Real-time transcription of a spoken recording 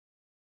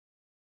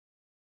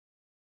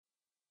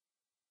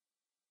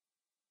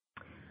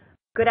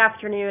Good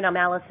afternoon. I'm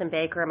Allison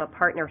Baker. I'm a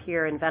partner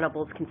here in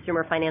Venable's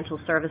Consumer Financial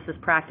Services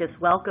practice.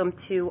 Welcome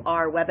to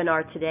our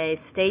webinar today,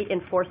 State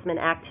Enforcement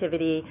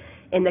Activity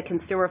in the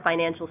Consumer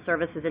Financial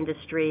Services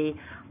Industry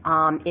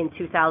in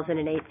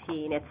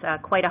 2018.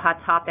 It's quite a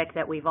hot topic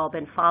that we've all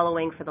been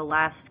following for the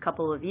last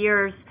couple of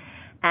years.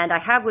 And I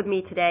have with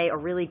me today a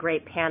really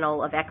great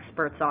panel of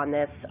experts on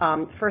this.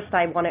 First,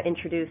 I want to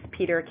introduce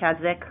Peter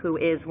Kazak, who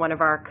is one of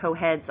our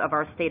co-heads of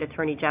our State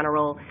Attorney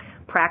General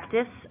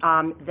practice.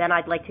 Then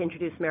I'd like to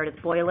introduce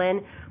Meredith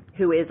Boylan,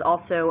 who is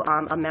also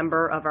a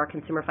member of our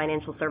Consumer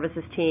Financial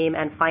Services team.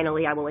 And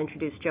finally, I will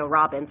introduce Joe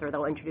Robbins, or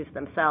they'll introduce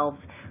themselves,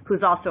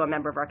 who's also a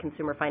member of our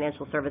Consumer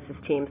Financial Services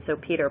team. So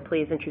Peter,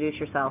 please introduce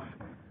yourself.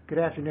 Good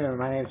afternoon.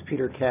 My name is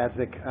Peter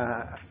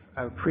Kazak.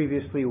 I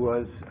previously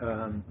was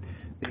the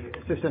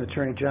Assistant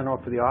Attorney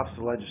General for the Office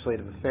of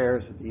Legislative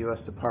Affairs at the U.S.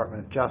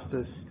 Department of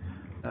Justice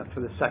for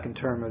the second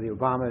term of the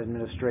Obama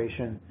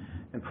administration.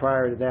 And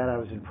prior to that, I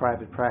was in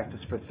private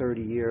practice for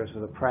 30 years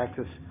with a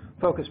practice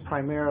focused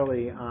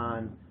primarily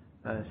on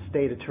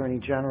state attorney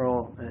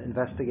general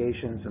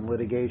investigations and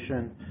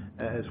litigation,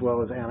 as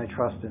well as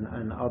antitrust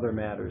and other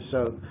matters.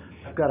 So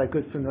I've got a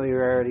good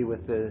familiarity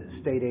with the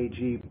state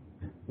AG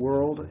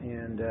world,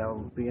 and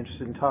I'll be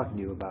interested in talking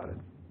to you about it.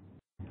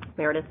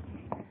 Meredith.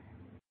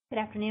 Good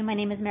afternoon. My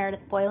name is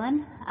Meredith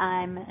Boylan.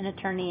 I'm an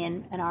attorney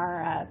in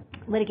our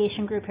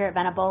litigation group here at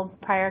Venable.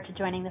 Prior to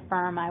joining the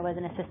firm, I was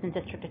an assistant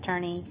district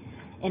attorney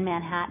in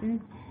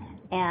Manhattan,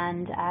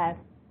 and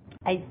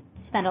I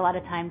spend a lot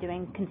of time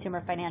doing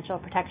consumer financial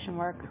protection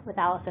work with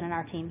Allison and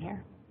our team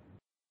here.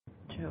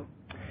 Joe.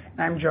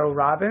 I'm Joe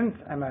Robbins.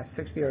 I'm a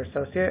sixth-year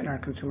associate in our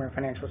consumer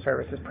financial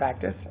services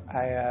practice.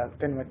 I've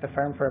been with the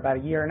firm for about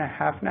a year and a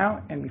half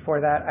now, and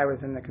before that I was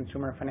in the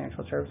consumer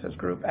financial services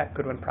group at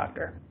Goodwin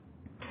Procter.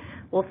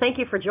 Well, thank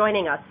you for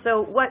joining us.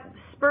 So what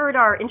spurred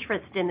our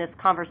interest in this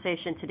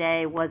conversation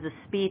today was a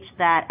speech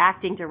that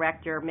Acting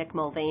Director Mick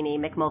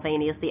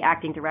Mulvaney is the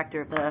Acting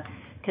Director of the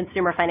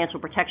Consumer Financial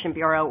Protection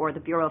Bureau, or the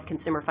Bureau of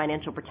Consumer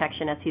Financial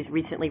Protection, as he's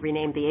recently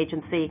renamed the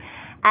agency.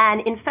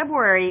 And in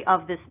February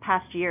of this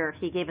past year,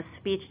 he gave a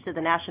speech to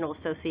the National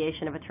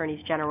Association of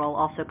Attorneys General,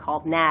 also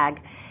called NAG,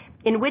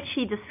 in which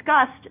he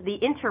discussed the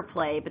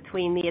interplay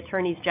between the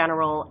Attorneys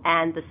General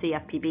and the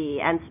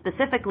CFPB. And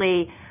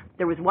specifically,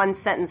 there was one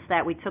sentence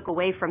that we took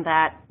away from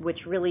that,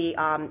 which really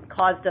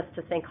caused us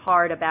to think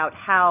hard about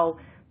how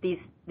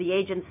the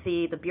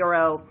agency, the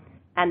Bureau,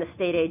 and the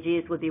state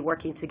AGs would be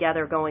working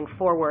together going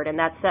forward. And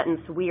that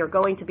sentence, we are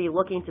going to be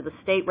looking to the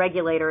state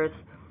regulators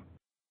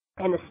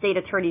and the state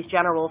attorneys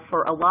general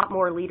for a lot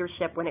more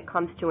leadership when it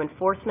comes to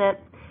enforcement.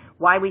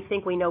 Why we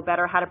think we know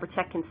better how to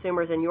protect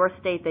consumers in your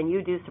state than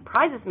you do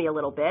surprises me a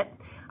little bit.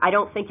 I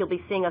don't think you'll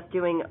be seeing us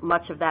doing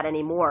much of that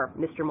anymore,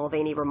 Mr.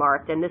 Mulvaney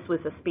remarked, and this was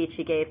a speech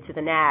he gave to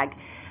the NAG.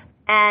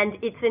 And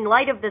it's in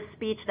light of this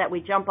speech that we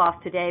jump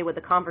off today with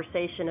a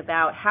conversation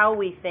about how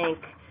we think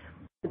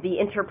the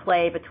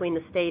interplay between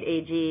the state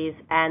AGs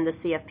and the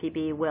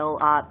CFPB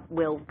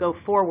will go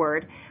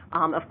forward.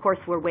 Of course,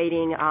 we're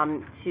waiting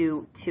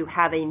to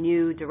have a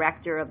new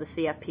director of the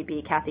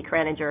CFPB, Kathy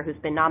Kraninger, who's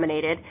been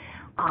nominated.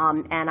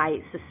 And I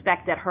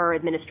suspect that her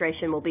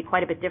administration will be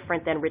quite a bit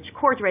different than Rich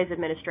Cordray's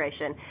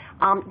administration.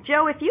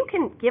 Joe, if you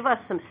can give us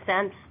some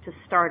sense to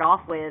start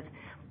off with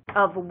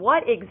of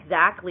what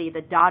exactly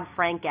the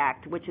Dodd-Frank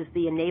Act, which is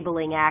the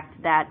enabling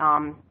act that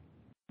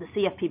the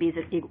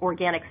CFPB's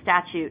organic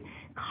statute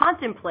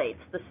contemplates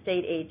the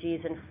state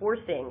AGs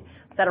enforcing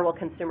federal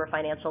consumer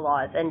financial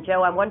laws. And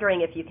Joe, I'm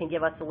wondering if you can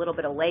give us a little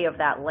bit of lay of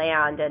that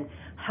land and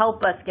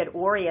help us get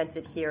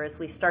oriented here as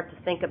we start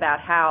to think about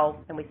how,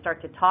 and we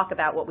start to talk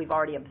about what we've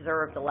already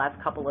observed the last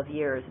couple of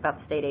years about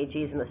the state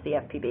AGs and the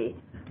CFPB.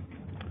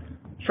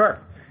 Sure.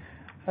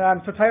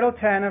 So Title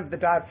 10 of the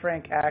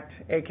Dodd-Frank Act,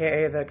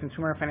 aka the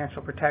Consumer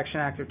Financial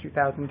Protection Act of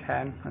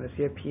 2010, or the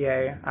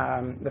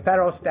CFPA, the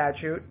federal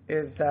statute,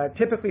 is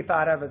typically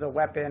thought of as a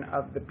weapon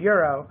of the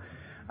Bureau,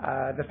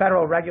 the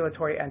federal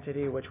regulatory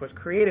entity which was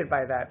created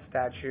by that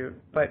statute,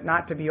 but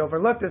not to be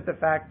overlooked is the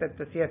fact that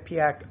the CFP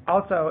Act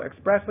also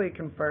expressly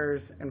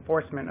confers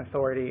enforcement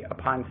authority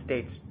upon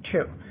states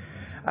too.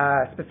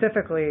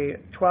 Specifically,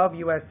 12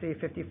 U.S.C.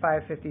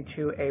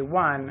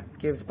 5552A1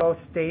 gives both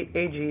state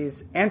AGs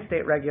and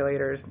state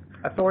regulators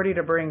authority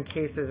to bring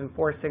cases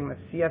enforcing the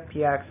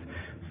CFPX's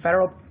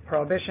federal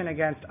prohibition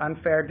against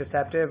unfair,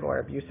 deceptive, or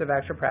abusive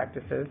extra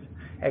practices,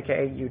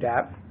 aka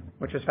UDAP,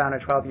 which is found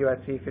at 12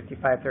 U.S.C.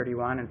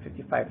 5531 and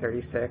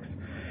 5536,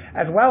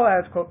 as well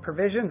as, quote,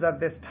 provisions of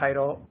this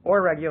title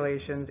or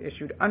regulations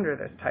issued under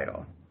this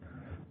title.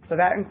 So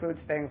that includes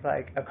things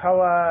like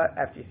ACOA,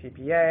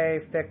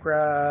 FDCPA,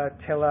 FCRA,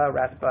 TILA,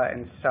 RESPA,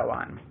 and so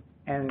on.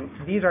 And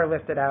these are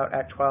listed out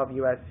at 12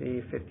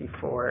 U.S.C.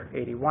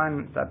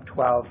 5481, sub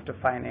 12,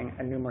 defining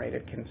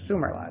enumerated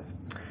consumer laws.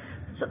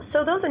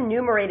 So those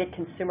enumerated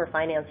consumer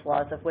finance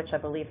laws, of which I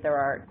believe there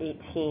are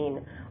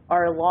 18,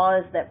 are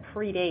laws that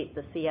predate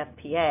the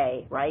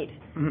CFPA, right?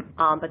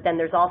 Mm-hmm. But then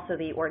there's also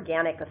the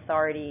organic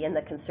authority in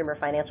the Consumer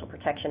Financial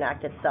Protection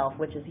Act itself,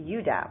 which is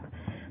UDAP.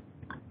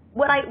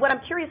 what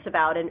I'm curious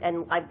about,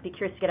 and I'd be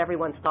curious to get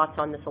everyone's thoughts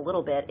on this a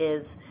little bit,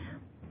 is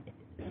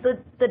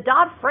the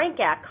Dodd-Frank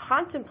Act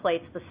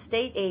contemplates the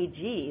state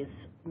AGs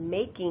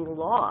making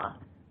law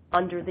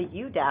under the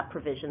UDAP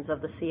provisions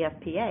of the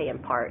CFPA in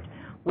part,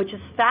 which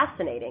is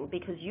fascinating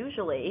because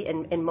usually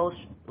in most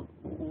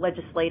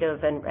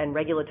legislative and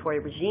regulatory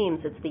regimes,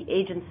 it's the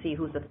agency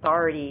whose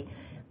authority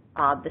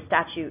the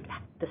statute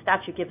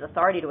gives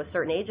authority to a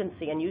certain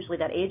agency, and usually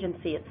that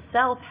agency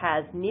itself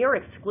has near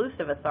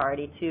exclusive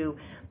authority to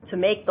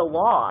make the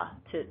law,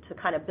 to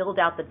kind of build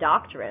out the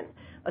doctrine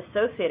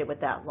associated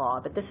with that law.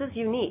 But this is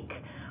unique.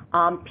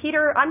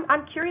 Peter,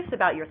 I'm curious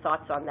about your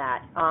thoughts on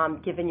that,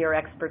 given your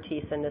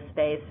expertise in this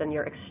space and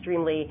your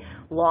extremely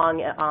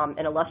long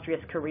and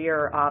illustrious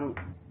career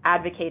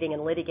advocating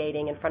and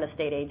litigating in front of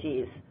state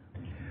AGs.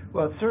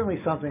 Well, it's certainly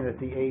something that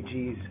the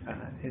AGs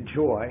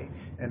enjoy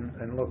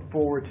and look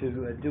forward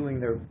to doing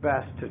their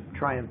best to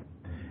try and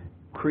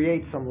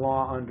create some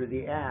law under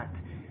the Act.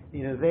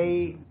 You know,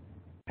 they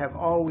have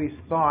always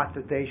thought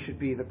that they should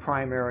be the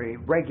primary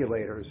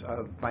regulators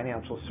of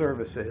financial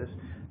services.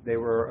 They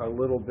were a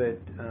little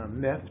bit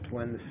miffed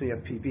when the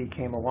CFPB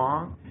came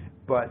along,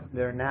 but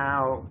they're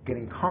now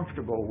getting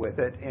comfortable with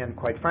it, and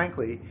quite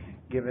frankly,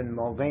 given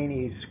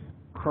Mulvaney's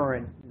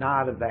current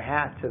nod of the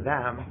hat to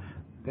them,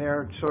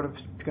 they're sort of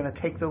going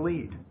to take the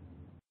lead.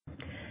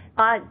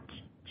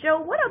 Joe,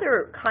 what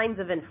other kinds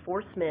of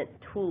enforcement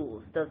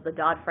tools does the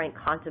Dodd-Frank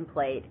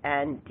contemplate,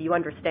 and do you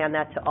understand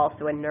that to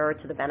also inure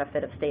to the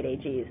benefit of state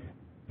AGs?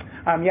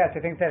 Yes, I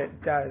think that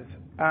it does.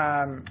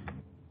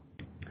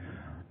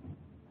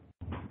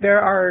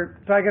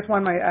 So I guess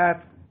one might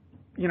ask,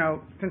 you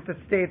know, since the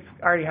states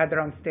already had their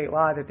own state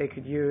law that they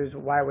could use,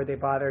 why would they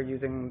bother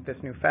using this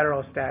new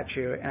federal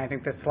statute? And I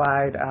think this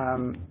slide,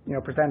 you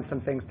know, presents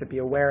some things to be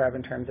aware of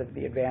in terms of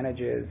the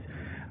advantages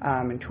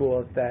and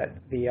tools that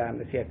the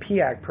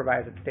CFP Act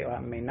provides that state law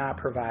may not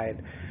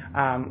provide.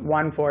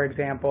 One, for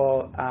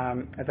example,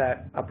 is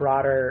that a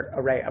broader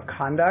array of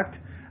conduct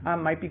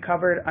might be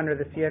covered under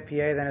the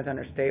CFPA than is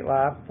under state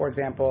law. For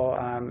example,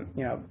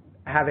 you know,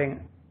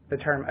 having the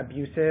term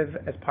abusive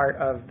as part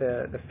of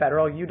the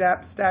federal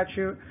UDAP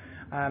statute.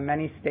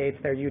 Many states,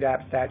 their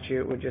UDAP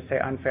statute would just say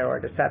unfair or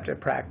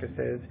deceptive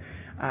practices.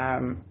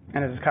 And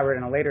as is covered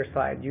in a later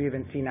slide, you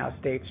even see now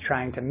states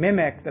trying to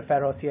mimic the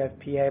federal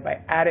CFPA by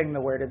adding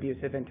the word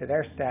abusive into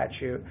their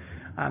statute.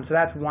 So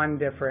that's one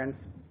difference.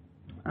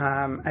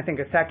 I think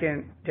a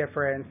second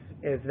difference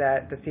is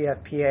that the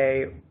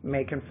CFPA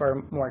may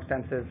confer more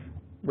extensive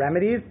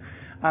remedies.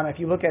 If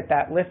you look at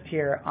that list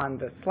here on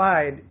the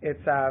slide,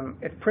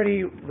 it's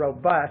pretty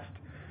robust,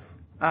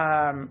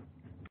 and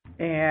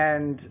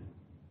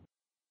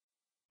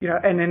you know,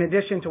 and in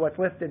addition to what's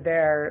listed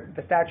there,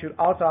 the statute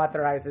also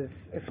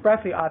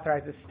expressly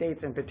authorizes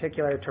states in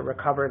particular to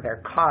recover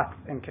their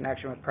costs in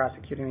connection with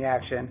prosecuting the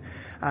action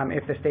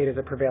if the state is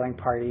a prevailing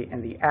party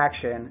in the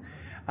action.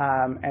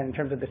 And in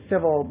terms of the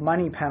civil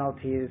money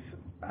penalties,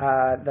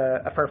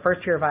 for a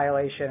first-tier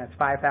violation, it's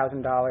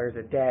 $5,000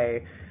 a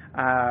day.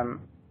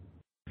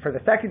 For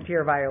the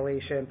second-tier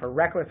violation, for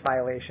reckless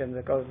violations,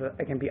 it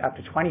can be up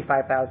to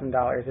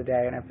 $25,000 a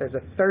day. And if there's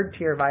a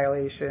third-tier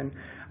violation,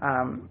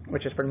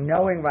 which is for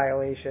knowing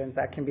violations,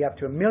 that can be up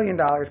to $1 million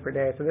per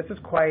day. So this is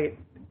quite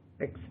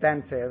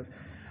extensive.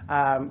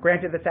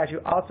 Granted, the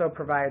statute also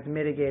provides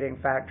mitigating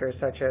factors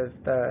such as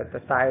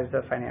the size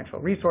of financial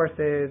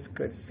resources,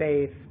 good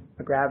faith,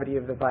 the gravity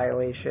of the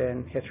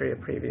violation, history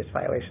of previous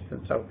violations,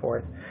 and so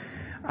forth.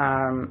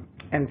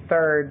 And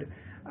third,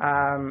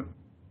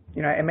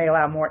 you know, it may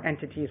allow more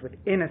entities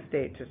within a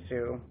state to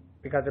sue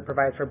because it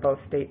provides for both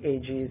state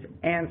AGs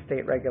and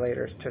state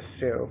regulators to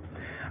sue.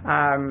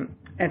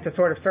 And to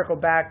sort of circle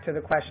back to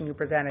the question you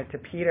presented to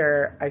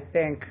Peter, I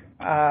think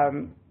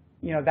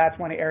you know, that's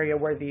one area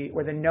where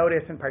the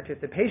notice and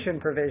participation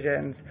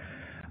provisions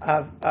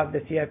of the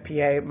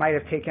CFPA might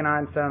have taken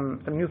on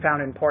some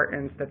newfound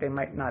importance that they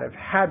might not have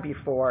had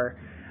before.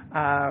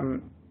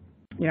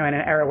 You know, in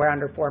an era where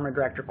under former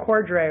Director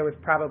Cordray it was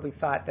probably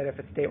thought that if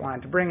a state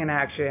wanted to bring an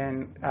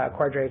action,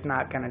 Cordray is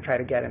not going to try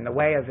to get in the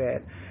way of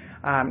it.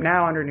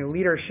 Now, under new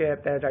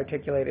leadership that has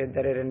articulated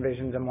that it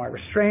envisions a more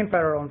restrained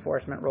federal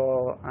enforcement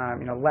role,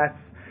 you know, less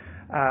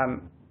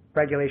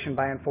regulation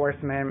by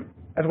enforcement,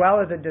 as well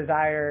as a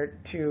desire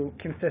to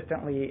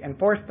consistently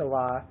enforce the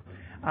law,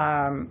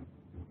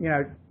 you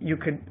know,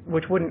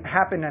 which wouldn't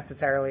happen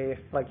necessarily if,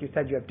 like you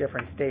said, you have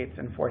different states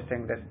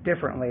enforcing this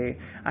differently.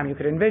 You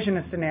could envision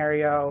a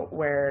scenario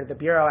where the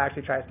Bureau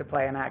actually tries to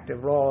play an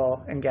active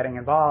role in getting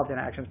involved in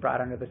actions brought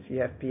under the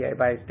CFPA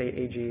by state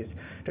AGs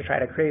to try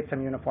to create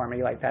some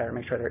uniformity like that or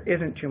make sure there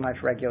isn't too much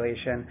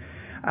regulation.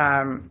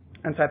 And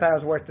so I thought it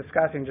was worth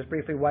discussing just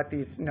briefly what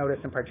these notice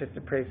and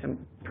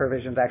participation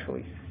provisions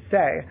actually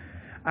say.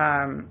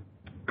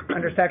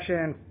 Under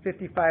Section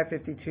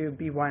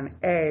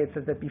 5552B1A, it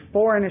says that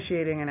before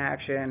initiating an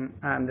action,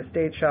 the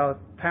state shall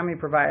timely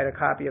provide a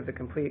copy of the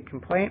complete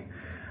complaint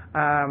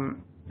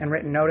and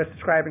written notice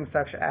describing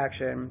such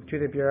action to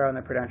the Bureau and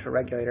the prudential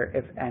regulator,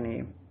 if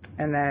any.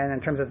 And then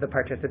in terms of the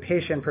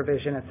participation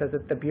provision, it says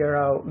that the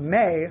Bureau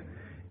may,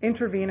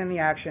 intervene in the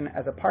action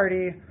as a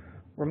party,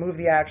 remove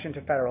the action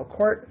to federal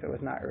court if it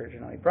was not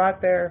originally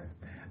brought there,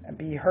 and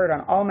be heard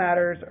on all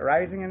matters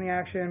arising in the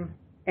action,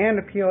 and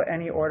appeal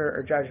any order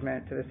or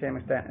judgment to the same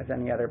extent as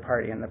any other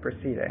party in the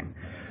proceeding.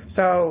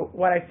 So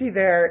what I see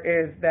there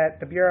is that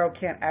the Bureau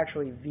can't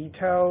actually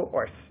veto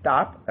or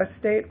stop a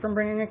state from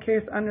bringing a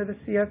case under the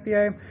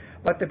CFPA,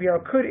 but the Bureau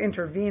could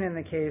intervene in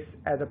the case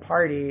as a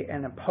party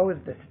and oppose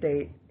the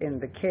state in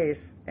the case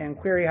and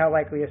query how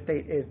likely a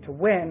state is to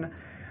win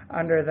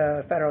under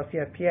the federal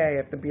CFPA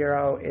if the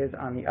Bureau is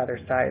on the other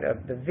side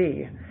of the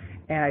V.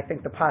 And I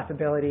think the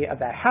possibility of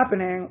that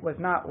happening was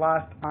not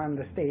lost on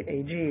the state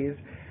AGs,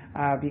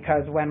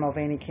 because when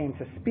Mulvaney came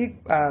to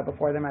speak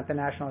before them at the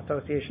National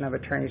Association of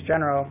Attorneys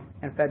General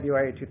in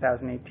February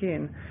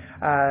 2018,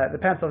 the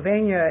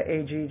Pennsylvania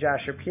AG,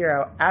 Josh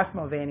Shapiro, asked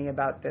Mulvaney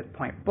about this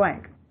point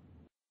blank.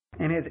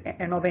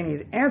 And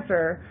Mulvaney's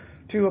answer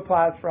to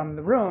applause from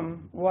the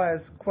room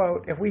was,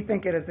 quote, "If we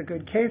think it is a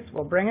good case,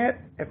 we'll bring it.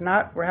 If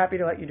not, we're happy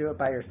to let you do it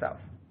by yourself."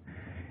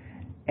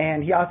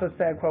 And he also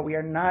said, quote, "We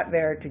are not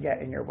there to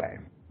get in your way."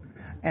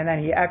 And then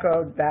he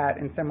echoed that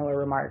in similar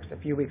remarks a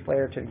few weeks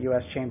later to the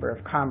U.S. Chamber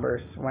of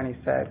Commerce when he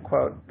said,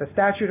 quote, "The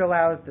statute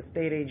allows the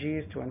state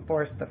AGs to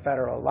enforce the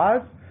federal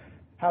laws.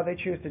 How they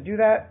choose to do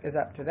that is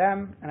up to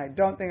them, and I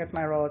don't think it's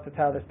my role to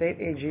tell the state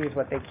AGs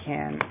what they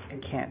can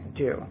and can't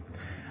do."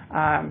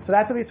 So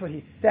that's at least what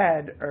he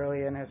said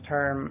early in his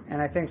term,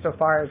 and I think so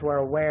far as we're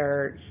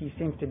aware, he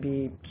seems to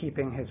be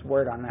keeping his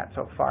word on that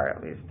so far,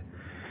 at least.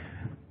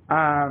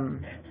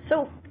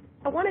 So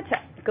I wanted to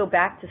go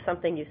back to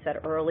something you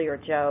said earlier,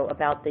 Joe,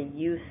 about the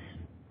use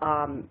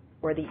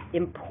or the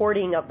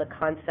importing of the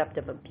concept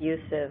of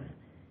abusive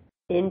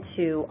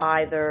into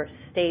either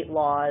state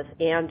laws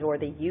and or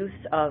the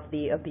use of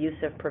the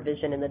abusive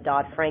provision in the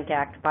Dodd-Frank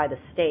Act by the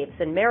states.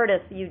 And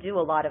Meredith, you do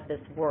a lot of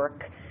this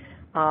work,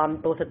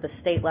 both at the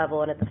state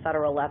level and at the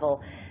federal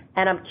level.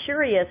 And I'm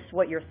curious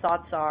what your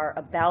thoughts are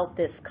about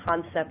this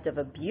concept of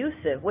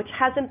abusive, which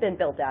hasn't been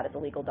built out as a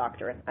legal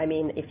doctrine. I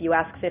mean, if you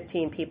ask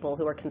 15 people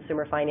who are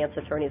consumer finance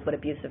attorneys what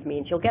abusive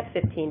means, you'll get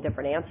 15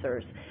 different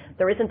answers.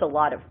 There isn't a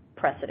lot of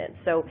precedent.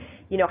 So,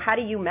 how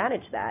do you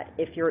manage that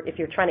if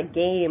you're trying to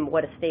game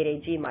what a state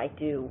AG might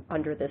do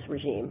under this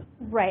regime?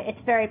 Right. It's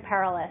very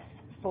perilous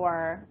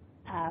for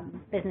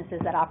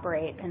businesses that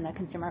operate in the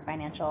consumer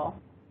financial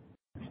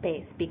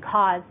space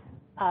because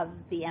of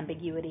the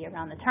ambiguity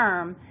around the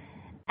term,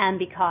 and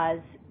because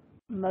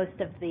most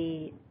of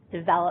the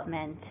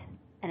development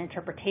and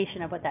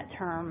interpretation of what that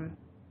term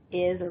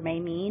is or may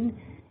mean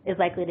is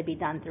likely to be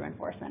done through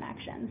enforcement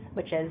actions,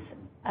 which is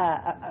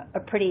a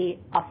pretty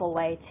awful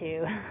way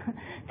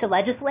to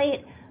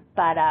legislate.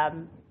 But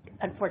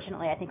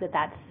unfortunately, I think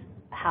that's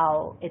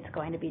how it's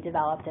going to be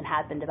developed and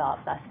has been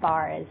developed thus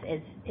far,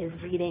 is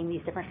reading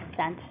these different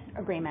consent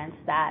agreements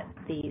that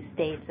the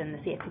states and the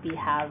CFPB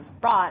have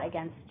brought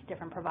against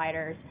different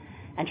providers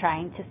and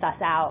trying to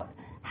suss out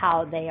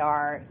how they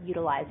are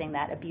utilizing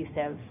that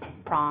abusive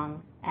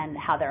prong and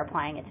how they're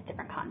applying it to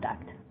different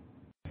conduct.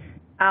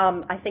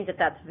 I think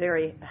that's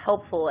very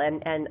helpful,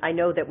 and I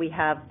know that we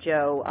have,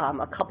 Joe,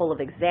 a couple of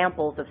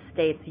examples of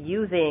states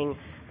using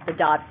the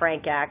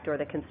Dodd-Frank Act or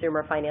the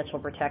Consumer Financial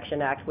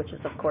Protection Act, which is,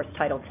 of course,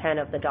 Title 10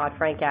 of the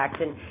Dodd-Frank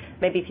Act. And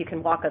maybe if you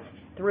can walk us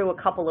through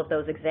a couple of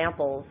those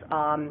examples.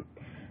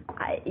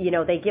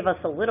 They give us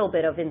a little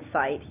bit of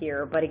insight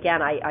here, but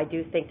again, I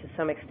do think to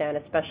some extent,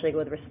 especially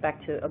with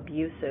respect to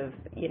abusive,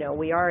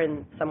 we are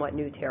in somewhat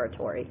new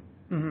territory.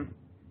 Mm-hmm.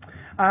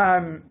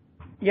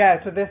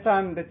 So this,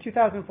 the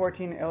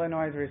 2014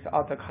 Illinois versus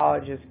Alta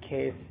Colleges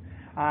case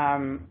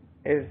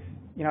is,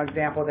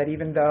 example that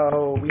even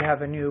though we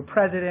have a new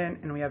president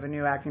and we have a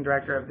new acting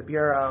director of the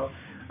Bureau,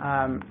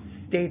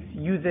 states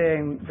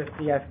using the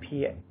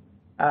CFP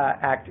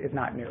Act is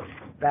not new.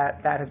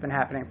 That has been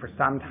happening for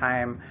some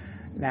time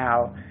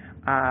now.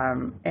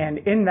 And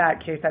in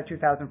that case, that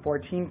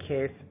 2014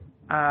 case,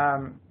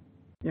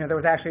 there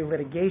was actually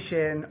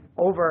litigation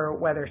over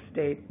whether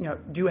states,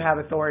 do have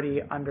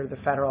authority under the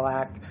federal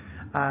act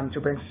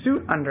to bring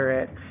suit under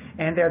it.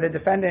 And there the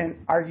defendant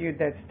argued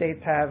that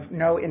states have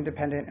no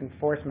independent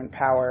enforcement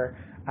power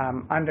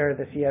under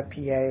the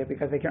CFPA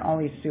because they can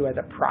only sue as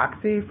a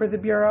proxy for the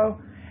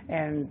Bureau.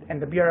 And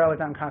the Bureau is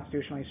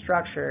unconstitutionally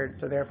structured,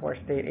 so therefore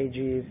state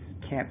AGs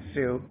can't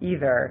sue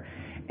either.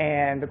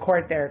 And the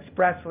court there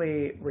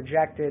expressly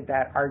rejected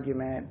that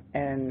argument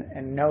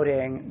and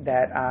noting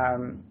that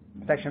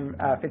Section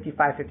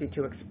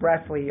 5552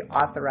 expressly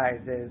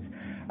authorizes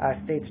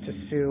states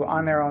to sue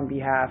on their own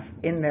behalf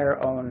in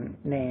their own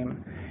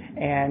name.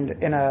 And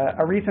in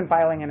a recent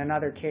filing in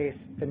another case,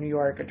 the New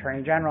York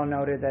Attorney General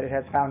noted that it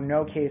has found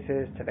no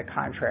cases to the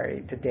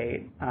contrary to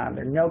date.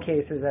 There are no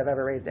cases that have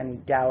ever raised any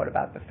doubt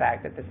about the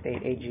fact that the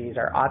state AGs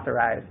are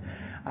authorized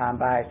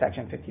by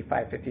Section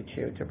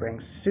 5552 to bring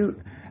suit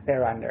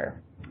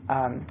thereunder.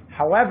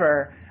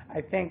 However, I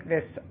think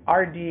this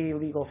RD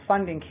legal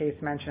funding case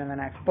mentioned in the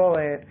next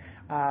bullet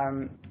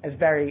is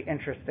very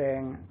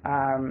interesting.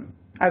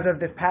 As of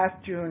this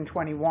past June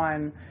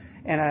 21,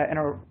 in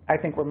a I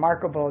think,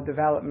 remarkable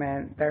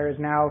development, there is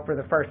now, for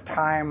the first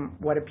time,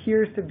 what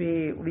appears to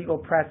be legal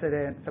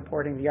precedent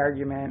supporting the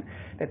argument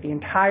that the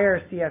entire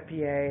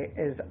CFPA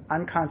is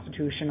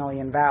unconstitutionally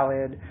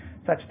invalid,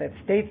 such that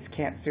states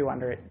can't sue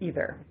under it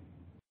either.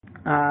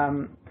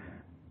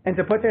 And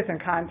to put this in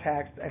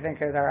context, I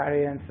think as our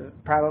audience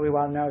probably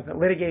well knows, that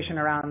litigation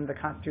around the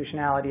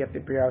constitutionality of the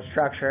Bureau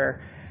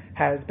structure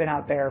has been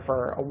out there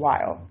for a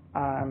while.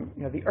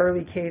 The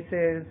early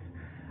cases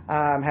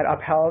had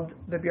upheld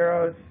the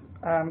Bureau's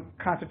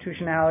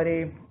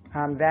constitutionality.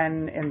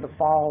 Then in the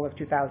fall of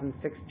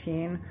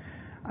 2016,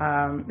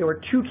 there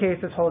were two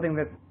cases holding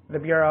that the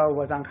Bureau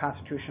was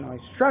unconstitutionally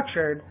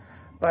structured,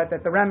 but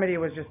that the remedy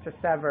was just to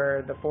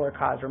sever the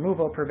for-cause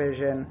removal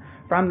provision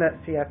from the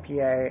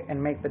CFPA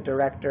and make the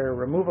director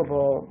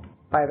removable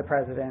by the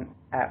president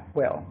at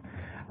will.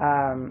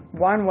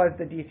 One was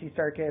the D.C.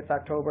 Circuit's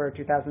October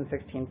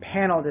 2016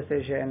 panel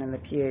decision in the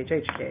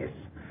PHH case,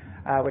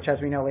 which,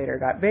 as we know later,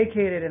 got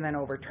vacated and then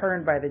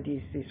overturned by the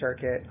D.C.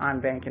 Circuit en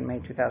banc in May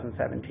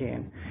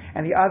 2017.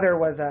 And the other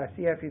was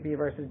CFPB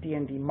versus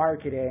D&D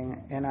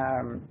Marketing in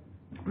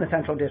the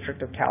Central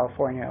District of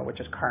California,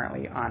 which is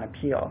currently on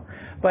appeal.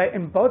 But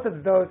in both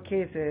of those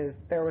cases,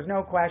 there was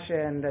no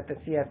question that the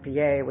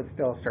CFPA would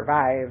still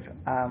survive,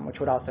 which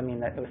would also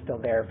mean that it was still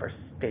there for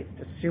states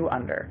to sue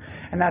under.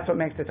 And that's what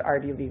makes this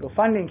RD legal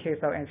funding case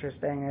so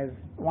interesting, is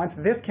once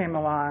this came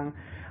along,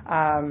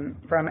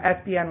 from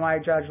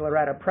SBNY Judge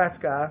Loretta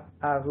Preska,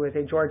 who is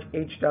a George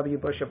H.W.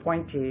 Bush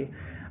appointee,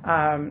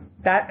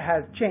 that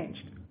has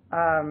changed.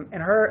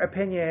 In her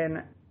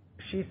opinion,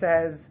 she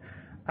says,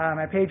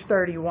 at page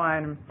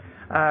 31,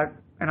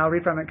 and I'll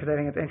read from it because I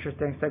think it's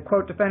interesting, said,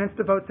 quote, defendants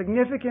devote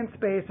significant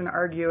space in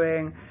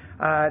arguing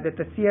that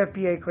the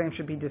CFPA claim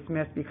should be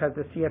dismissed because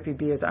the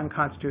CFPB is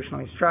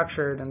unconstitutionally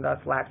structured and thus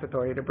lacks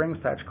authority to bring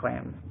such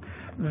claims.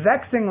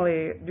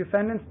 Vexingly,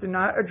 defendants do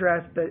not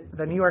address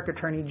the New York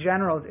Attorney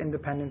General's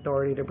independent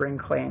authority to bring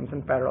claims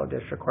in federal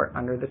district court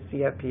under the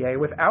CFPA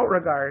without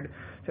regard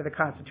to the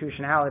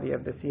constitutionality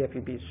of the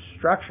CFPB's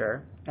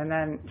structure. And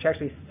then she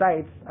actually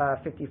cites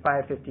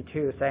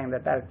 5552, saying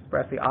that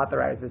expressly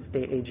authorizes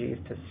state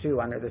AGs to sue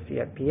under the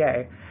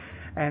CFPA,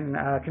 and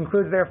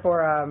concludes,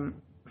 therefore,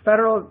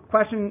 federal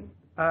question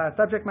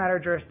subject matter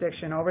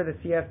jurisdiction over the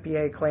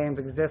CFPA claims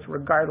exists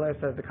regardless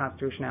of the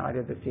constitutionality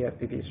of the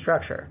CFPB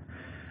structure.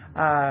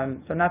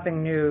 So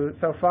nothing new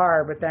so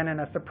far, but then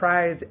in a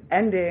surprise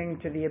ending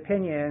to the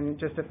opinion,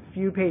 just a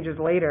few pages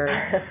later,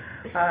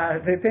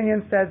 the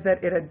opinion says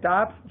that it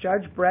adopts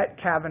Judge Brett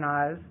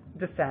Kavanaugh's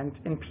dissent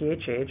in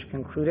PHH,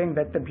 concluding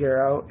that the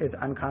Bureau is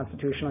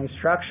unconstitutionally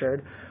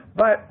structured,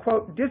 but,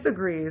 quote,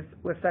 disagrees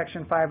with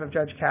Section 5 of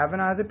Judge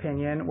Kavanaugh's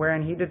opinion,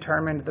 wherein he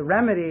determined the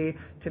remedy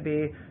to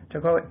be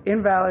to, quote,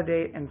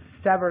 invalidate and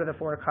sever the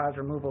for-cause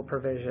removal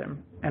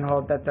provision, and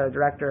hold that the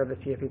director of the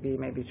CFPB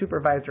may be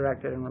supervised,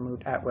 directed, and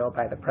removed at will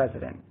by the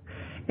president.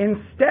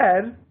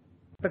 Instead,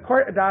 the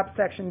court adopts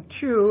Section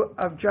 2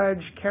 of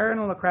Judge Karen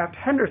LaCraft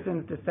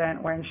Henderson's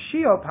dissent, wherein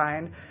she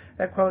opined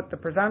that, quote, the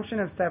presumption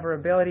of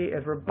severability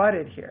is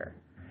rebutted here.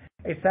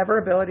 A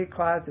severability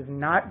clause does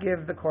not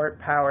give the court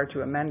power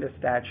to amend a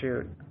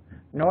statute,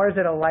 nor is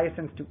it a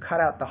license to cut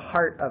out the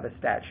heart of a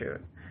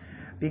statute.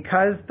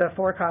 Because the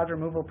for-cause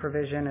removal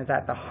provision is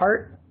at the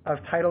heart of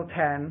Title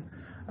 10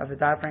 of the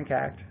Dodd-Frank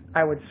Act,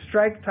 I would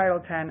strike Title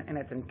 10 in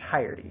its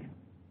entirety.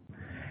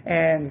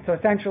 And so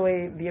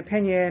essentially, the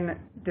opinion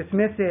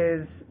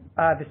dismisses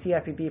the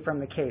CFPB from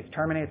the case,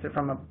 terminates it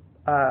from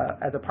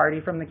as a party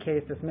from the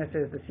case,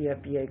 dismisses the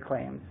CFPA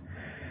claims.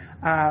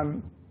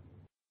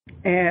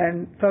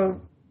 And so,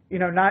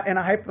 not in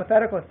a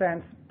hypothetical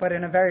sense, but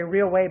in a very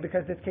real way,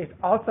 because this case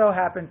also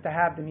happens to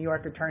have the New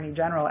York Attorney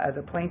General as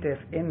a plaintiff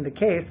in the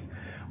case,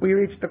 we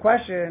reach the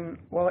question,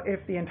 well,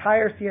 if the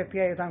entire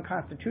CFPA is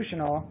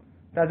unconstitutional,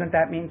 doesn't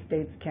that mean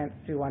states can't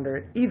sue under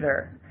it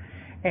either?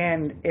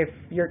 And if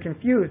you're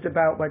confused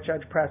about what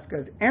Judge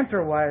Preska's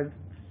answer was,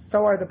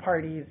 so are the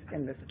parties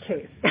in this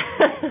case.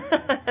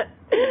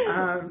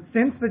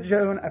 Since the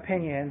June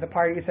opinion, the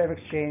parties have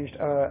exchanged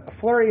a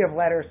flurry of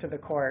letters to the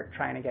court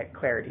trying to get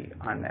clarity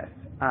on this.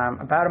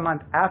 About a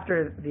month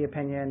after the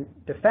opinion,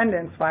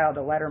 defendants filed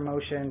a letter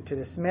motion to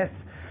dismiss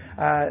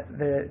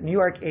the New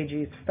York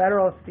AG's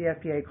federal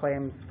CFPA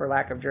claims for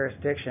lack of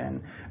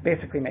jurisdiction,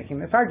 basically making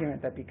this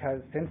argument that because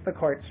since the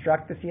court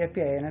struck the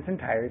CFPA in its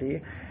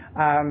entirety,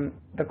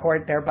 the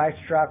court thereby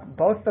struck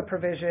both the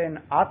provision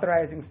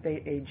authorizing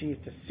state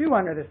AGs to sue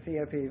under the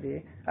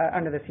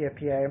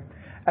CFPA,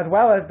 as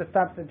well as the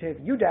substantive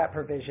UDAP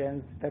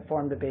provisions that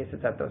form the basis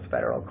of those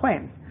federal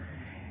claims.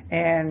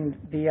 And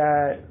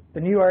the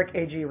New York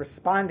AG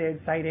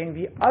responded, citing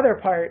the other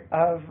part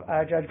of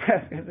Judge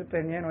Preska's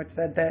opinion, which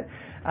said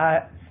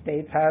that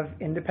states have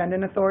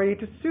independent authority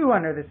to sue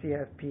under the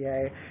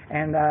CFPA,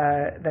 and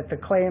that the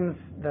claims,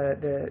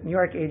 the New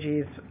York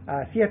AG's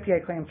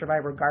CFPA claims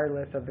survive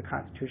regardless of the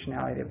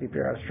constitutionality of the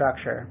Bureau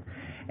structure.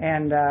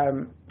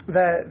 And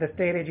the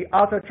state AG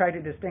also tried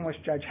to distinguish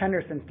Judge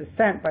Henderson's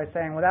dissent by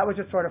saying, well, that was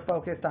just sort of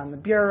focused on the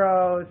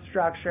bureau's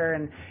structure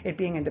and it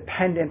being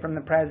independent from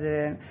the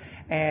president,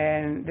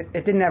 and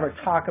it didn't ever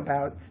talk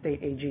about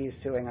state AGs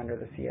suing under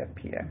the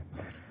CFPA.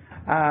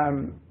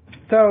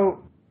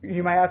 So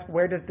you might ask,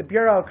 where does the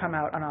Bureau come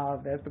out on all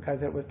of this, because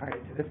it was party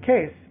to this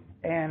case?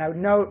 And I would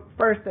note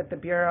first that the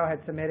Bureau had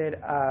submitted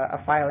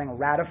a filing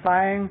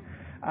ratifying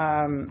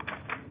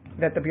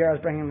that the Bureau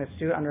is bringing this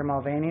suit under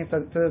Mulvaney.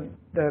 So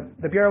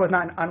the Bureau was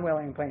not an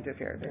unwilling plaintiff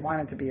here. They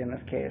wanted to be in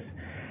this case.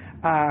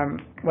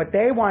 What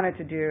they wanted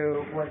to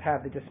do was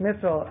have the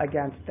dismissal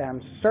against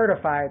them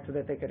certified so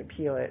that they could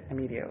appeal it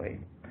immediately.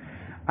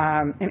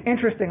 And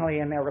interestingly,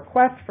 in their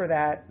request for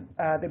that,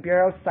 the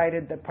Bureau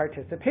cited the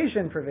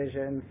participation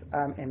provisions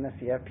in the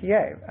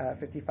CFPA,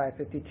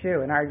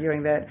 5552, and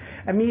arguing that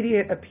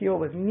immediate appeal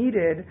was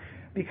needed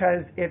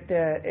because if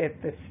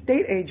the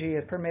state AG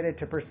is permitted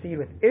to proceed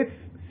with its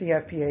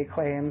CFPA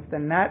claims,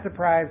 then that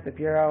deprives the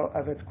Bureau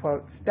of its,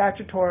 quote,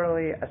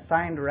 statutorily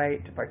assigned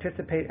right to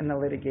participate in the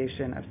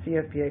litigation of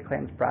CFPA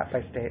claims brought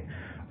by state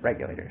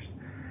regulators.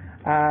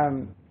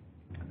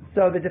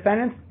 So the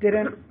defendants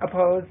didn't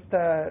oppose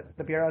the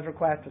Bureau's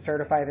request to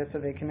certify this so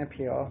they can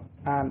appeal.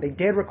 They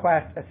did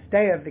request a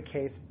stay of the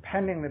case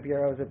pending the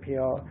Bureau's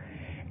appeal,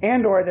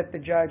 and or that the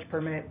judge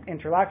permit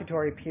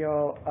interlocutory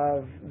appeal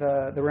of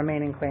the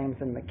remaining claims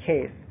in the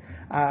case,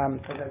 so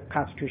the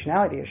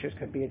constitutionality issues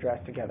could be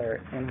addressed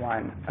together in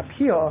one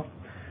appeal.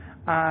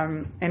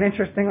 And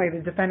interestingly, the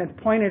defendants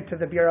pointed to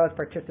the Bureau's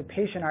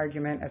participation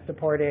argument as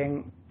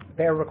supporting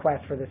their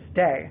request for the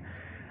stay.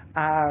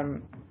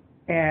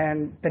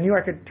 And the New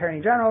York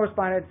Attorney General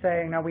responded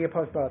saying, no, we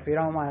oppose both. We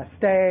don't want to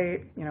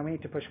stay. We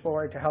need to push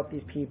forward to help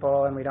these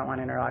people, and we don't want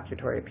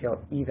interlocutory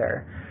appeal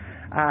either.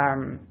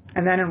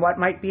 And then in what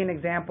might be an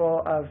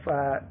example of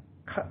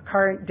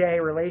current day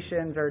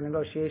relations or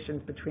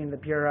negotiations between the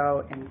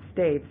Bureau and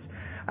states,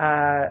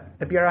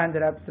 the Bureau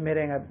ended up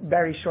submitting a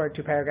very short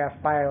 2-paragraph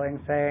filing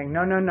saying,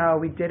 no,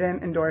 we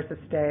didn't endorse a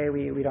stay.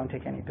 We don't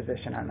take any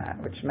position on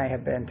that, which may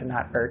have been to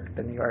not irk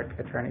the New York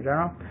Attorney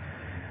General.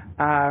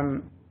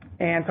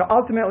 And so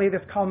ultimately,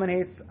 this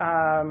culminates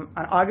on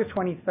August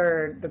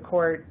 23rd. The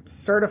court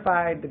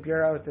certified the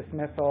Bureau's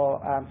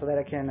dismissal so that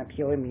it can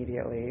appeal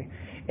immediately.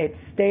 It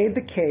stayed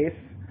the case,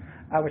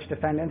 which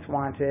defendants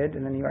wanted,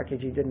 and the New York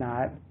AG did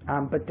not,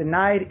 but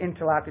denied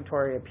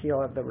interlocutory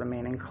appeal of the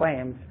remaining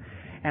claims.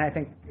 And I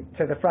think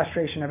to the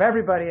frustration of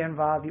everybody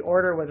involved, the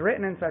order was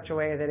written in such a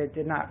way that it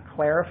did not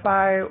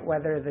clarify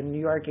whether the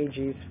New York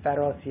AG's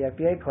federal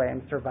CFPA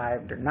claims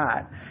survived or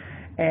not.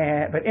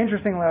 But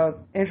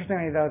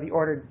interestingly, though, the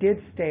order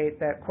did state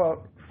that,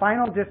 quote,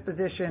 final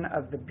disposition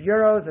of the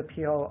Bureau's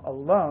appeal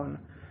alone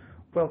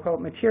will,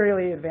 quote,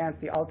 materially advance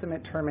the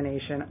ultimate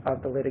termination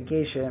of the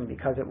litigation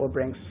because it will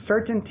bring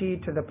certainty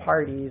to the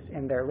parties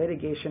in their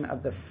litigation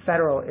of the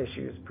federal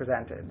issues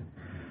presented.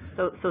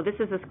 So this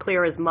is as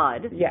clear as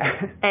mud.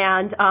 Yeah.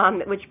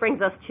 And which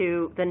brings us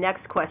to the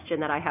next question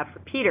that I have for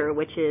Peter,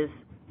 which is,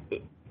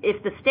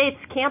 if the states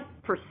can't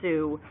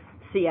pursue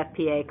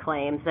CFPA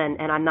claims, and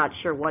I'm not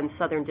sure one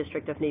Southern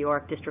District of New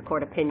York District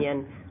Court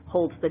opinion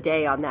holds the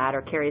day on that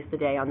or carries the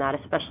day on that,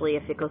 especially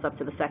if it goes up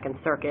to the Second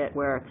Circuit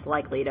where it's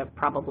likely to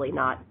probably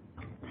not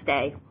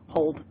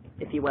hold,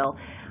 if you will.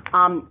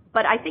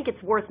 But I think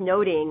it's worth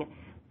noting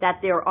that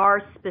there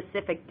are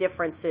specific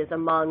differences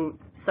among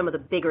some of the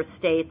bigger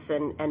states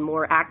and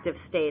more active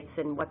states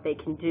and what they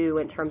can do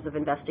in terms of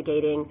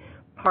investigating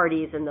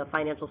parties in the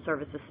financial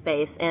services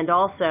space, and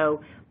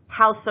also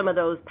how some of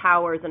those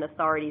powers and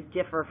authorities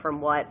differ from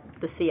what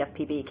the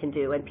CFPB can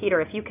do. And Peter,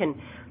 if you can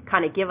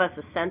kind of give us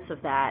a sense of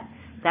that,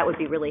 that would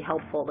be really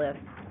helpful to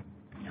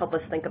help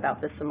us think about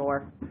this some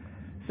more.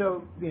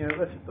 So,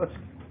 let's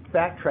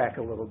backtrack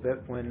a little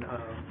bit. When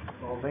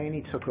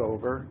Mulvaney took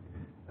over,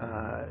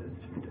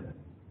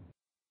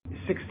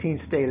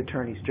 16 state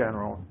attorneys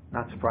general,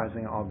 not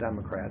surprisingly all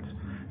Democrats,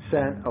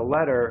 sent a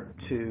letter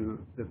to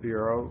the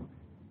Bureau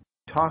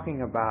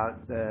talking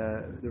about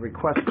the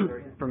request for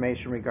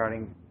information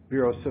regarding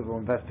Bureau civil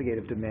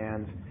investigative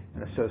demands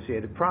and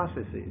associated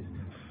processes.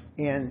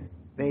 And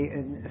they,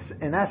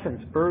 in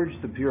essence, urged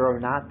the Bureau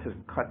not to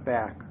cut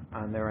back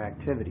on their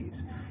activities.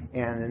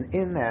 And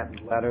in that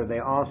letter, they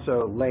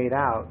also laid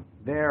out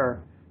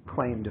their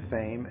claim to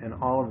fame and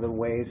all of the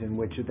ways in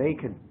which they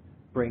could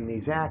bring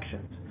these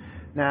actions.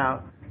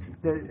 Now,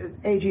 the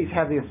AGs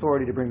have the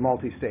authority to bring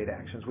multi-state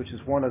actions, which is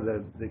one of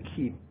the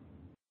key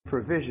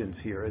provisions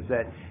here, is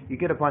that you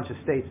get a bunch of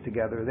states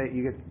together, that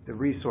you get the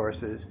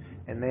resources,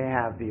 and they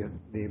have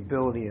the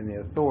ability and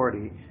the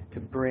authority to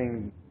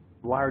bring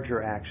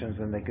larger actions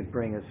than they could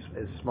bring as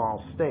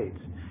small states.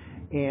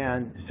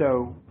 And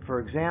so, for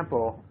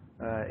example,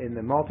 in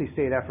the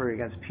multi-state effort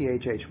against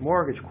PHH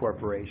Mortgage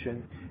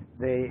Corporation,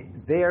 they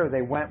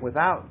went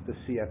without the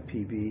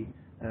CFPB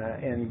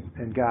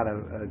and got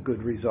a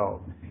good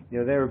result.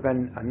 There have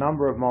been a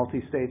number of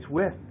multi-states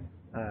with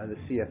the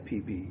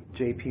CFPB,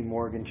 J.P.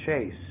 Morgan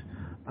Chase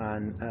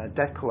on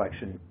debt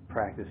collection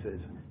practices,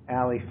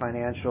 Ally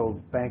Financial,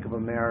 Bank of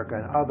America,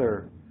 and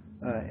other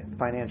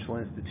financial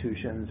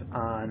institutions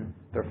on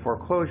their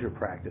foreclosure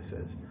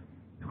practices.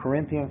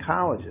 Corinthian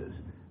Colleges,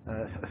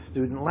 a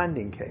student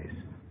lending case.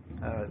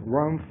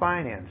 Rome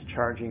Finance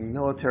charging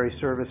military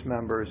service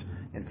members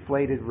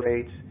inflated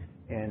rates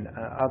and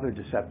other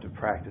deceptive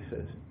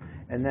practices.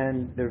 And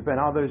then there have been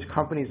others,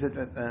 companies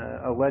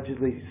that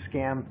allegedly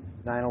scam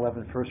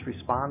 9/11 first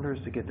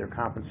responders to get their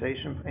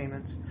compensation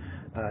payments,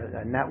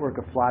 a network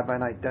of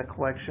fly-by-night debt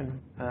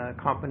collection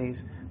companies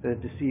that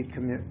have deceived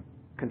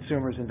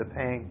consumers into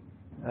paying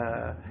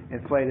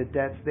inflated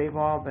debts. They've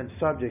all been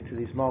subject to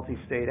these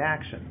multi-state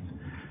actions.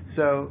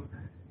 So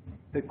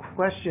the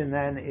question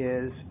then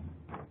is,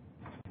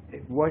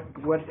 what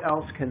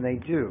else can they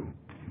do?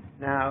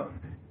 Now,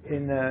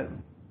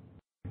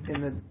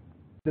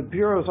 the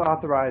Bureau is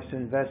authorized to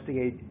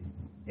investigate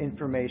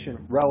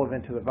information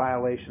relevant to the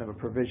violation of a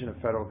provision of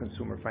federal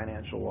consumer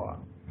financial law.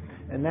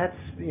 And that's,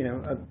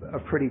 a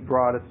pretty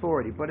broad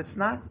authority, but it's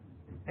not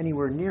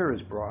anywhere near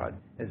as broad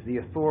as the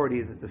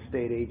authority that the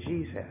state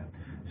AGs have.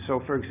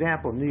 So, for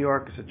example, New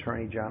York's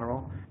Attorney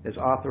General is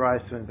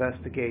authorized to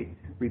investigate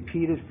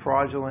repeated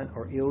fraudulent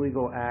or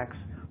illegal acts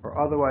or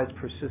otherwise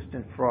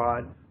persistent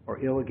fraud or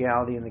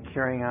illegality in the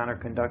carrying on or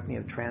conducting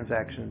of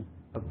transactions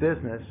of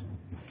business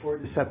or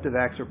deceptive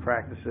acts or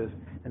practices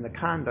in the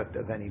conduct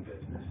of any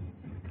business.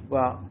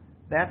 Well,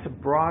 that's a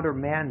broader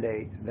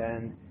mandate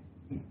than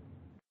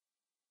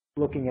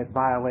looking at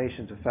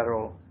violations of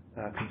federal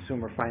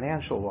consumer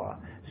financial law.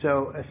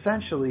 So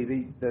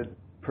essentially, the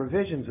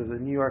provisions of the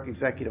New York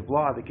executive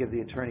law that give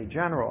the Attorney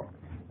General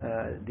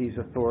these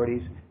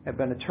authorities have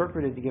been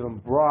interpreted to give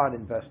them broad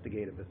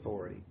investigative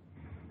authority.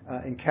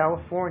 In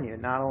California,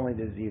 not only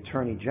does the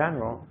Attorney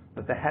General,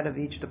 but the head of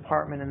each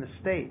department in the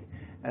state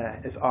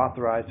is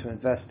authorized to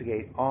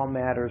investigate all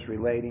matters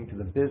relating to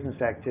the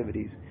business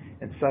activities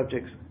and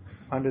subjects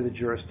under the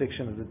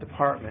jurisdiction of the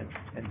department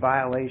and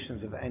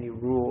violations of any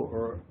rule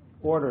or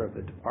order of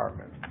the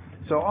department.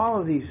 So all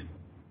of these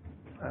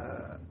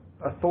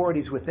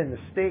authorities within the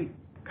state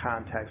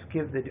context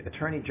give the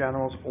attorney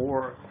generals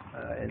or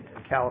in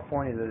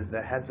California,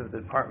 the heads of the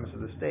departments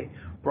of the state,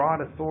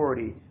 broad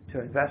authority to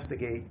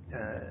investigate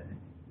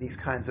these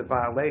kinds of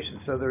violations.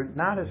 So they're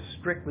not as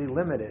strictly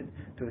limited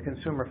to the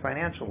consumer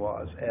financial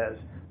laws as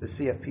the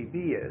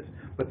CFPB is,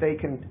 but they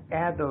can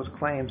add those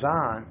claims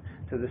on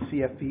to the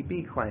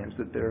CFPB claims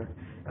that they're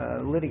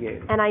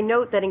litigating. And I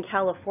note that in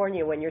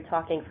California, when you're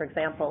talking, for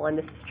example, and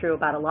this is true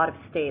about a lot of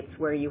states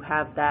where you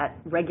have that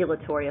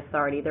regulatory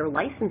authority, they're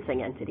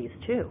licensing entities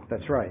too.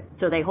 That's right.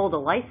 So they hold a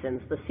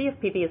license. The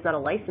CFPB is not a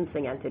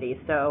licensing entity,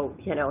 so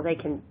they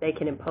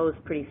can impose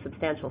pretty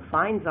substantial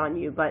fines on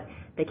you, but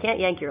they can't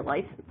yank your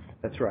license.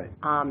 That's right.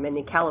 And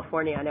in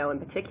California, I know in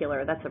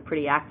particular, that's a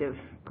pretty active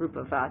group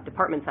of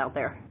departments out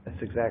there.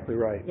 That's exactly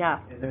right. Yeah.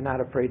 And they're not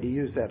afraid to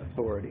use that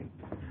authority.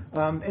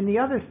 And the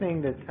other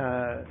thing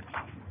that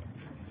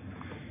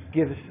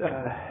gives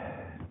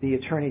the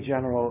Attorney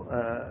General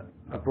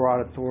a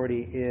broad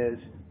authority is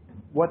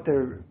what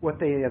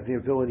they have the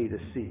ability to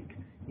seek.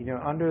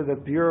 Under the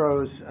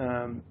Bureau's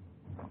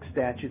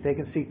statute, they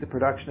can seek the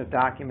production of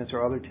documents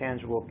or other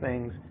tangible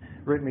things,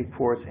 written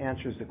reports,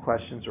 answers to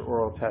questions, or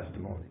oral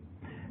testimony.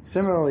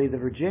 Similarly, the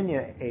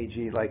Virginia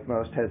AG, like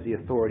most, has the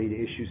authority to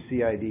issue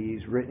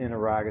CIDs, written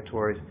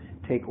interrogatories,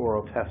 take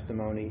oral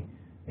testimony,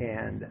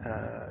 and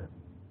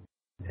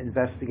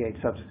investigate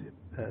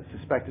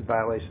suspected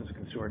violations of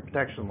consumer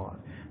protection laws.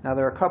 Now,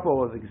 there are a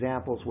couple of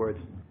examples where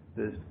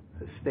the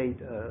state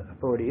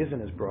authority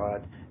isn't as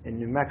broad. In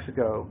New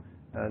Mexico,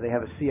 they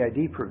have a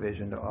CID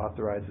provision to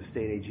authorize the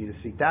state AG to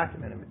seek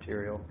documented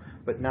material,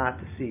 but not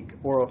to seek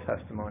oral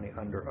testimony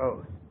under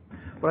oath.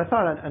 But I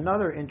thought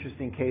another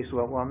interesting case,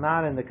 well,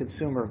 not in the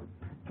consumer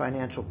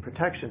financial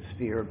protection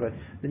sphere, but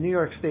the New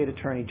York State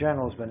Attorney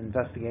General has been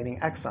investigating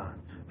Exxon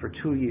for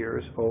 2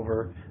 years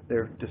over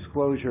their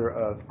disclosure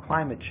of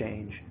climate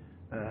change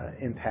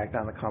impact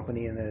on the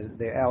company, and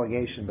the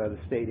allegation by the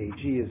state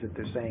AG is that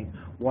they're saying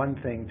one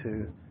thing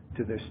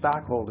to their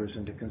stockholders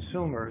and to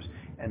consumers,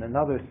 and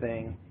another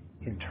thing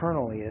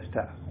internally as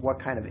to what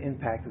kind of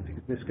impact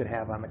this could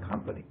have on the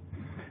company.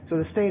 So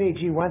the state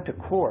AG went to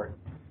court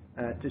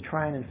to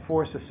try and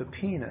enforce a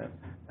subpoena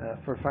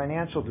for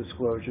financial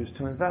disclosures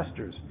to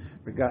investors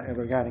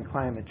regarding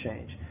climate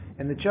change.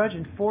 And the judge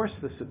enforced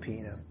the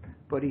subpoena,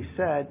 but he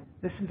said,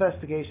 this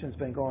investigation has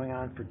been going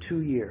on for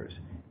 2 years.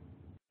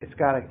 It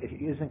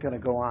isn't going to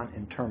go on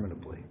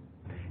interminably.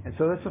 And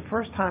so that's the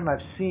first time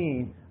I've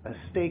seen a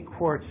state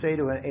court say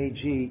to an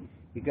AG,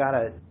 you got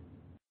to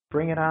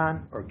bring it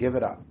on or give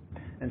it up.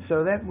 And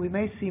so that we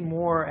may see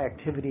more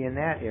activity in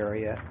that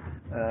area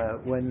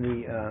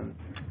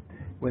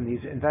when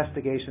these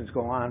investigations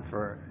go on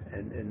for,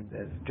 and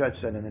as the judge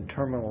said, an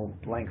interminable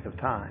length of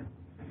time.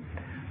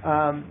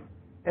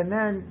 And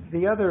then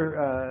the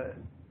other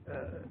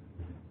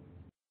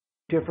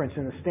difference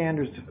in the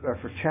standards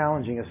for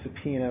challenging a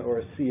subpoena or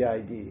a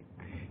CID.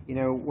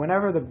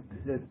 Whenever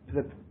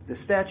the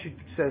statute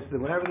says that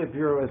whenever the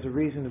Bureau has a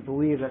reason to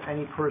believe that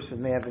any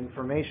person may have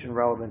information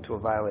relevant to a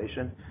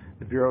violation,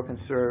 the Bureau can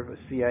serve a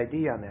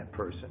CID on that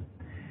person.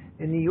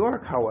 In New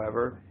York,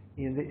 however,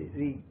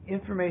 the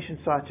information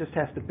sought just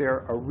has to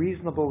bear a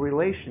reasonable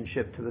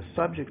relationship to the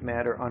subject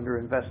matter under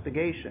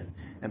investigation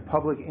and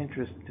public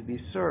interest to be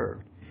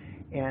served.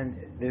 And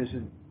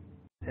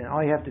and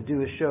all you have to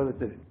do is show that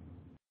the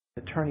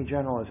Attorney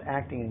General is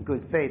acting in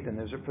good faith, and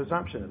there's a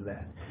presumption of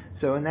that.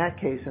 So in that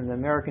case, in the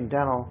American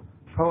Dental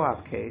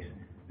Co-op case,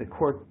 the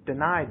court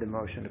denied the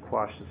motion to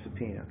quash the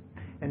subpoena.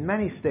 In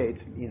many states,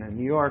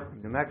 New York,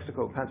 New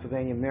Mexico,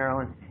 Pennsylvania,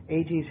 Maryland,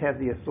 AGs have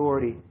the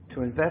authority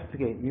to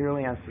investigate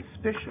merely on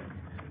suspicion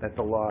that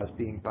the law is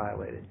being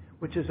violated,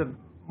 which is a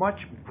much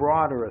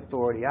broader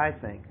authority, I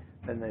think,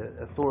 than the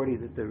authority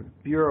that the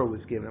Bureau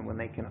was given when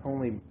they can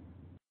only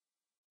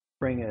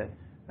bring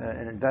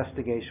an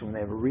investigation when they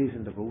have a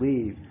reason to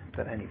believe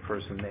that any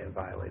person may have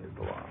violated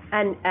the law.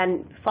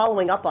 And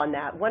following up on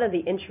that, one of the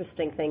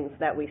interesting things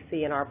that we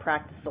see in our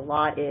practice a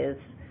lot is,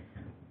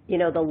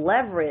 the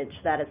leverage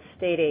that a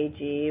state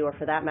AG, or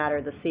for that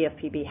matter, the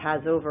CFPB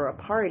has over a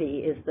party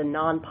is the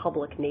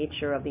non-public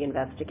nature of the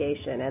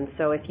investigation. And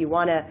so if you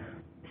want to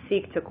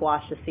seek to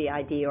quash a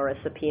CID or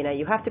a subpoena,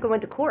 you have to go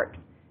into court.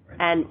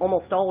 And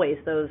almost always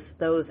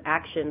those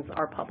actions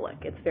are public.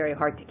 It's very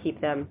hard to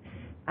keep them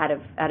out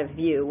of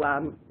view.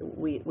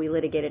 We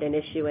litigated an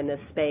issue in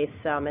this space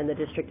in the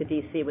District of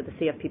D.C. with the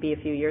CFPB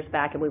a few years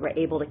back, and we were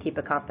able to keep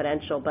it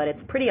confidential, but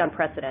it's pretty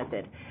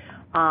unprecedented.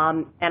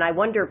 And I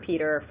wonder,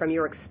 Peter, from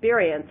your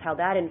experience, how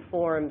that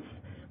informs,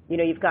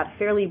 you've got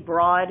fairly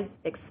broad,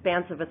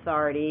 expansive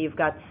authority. You've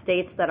got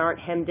states that aren't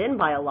hemmed in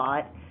by a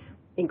lot,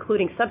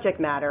 including subject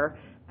matter,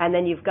 and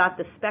then you've got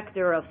the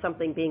specter of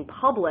something being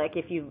public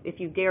if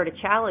you dare to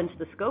challenge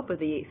the scope of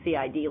the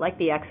CID, like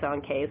the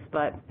Exxon case,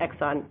 but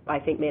Exxon, I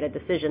think, made a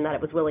decision that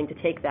it was willing to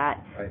take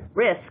that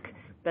risk.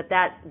 But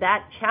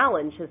that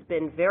challenge has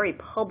been very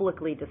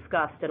publicly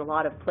discussed in a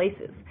lot of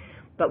places.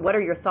 But what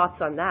are your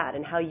thoughts on that,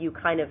 and how you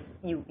kind of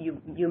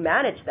you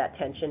manage that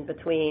tension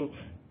between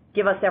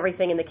give us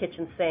everything in the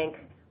kitchen sink,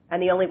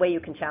 and the only way you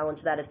can challenge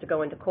that is to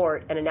go into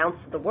court and announce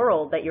to the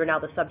world that you're now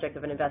the subject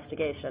of an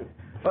investigation?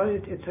 Well,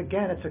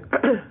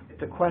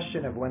 it's a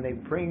question of when they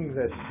bring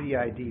the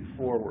CID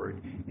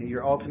forward,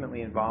 you're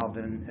ultimately involved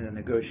in a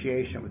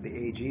negotiation with the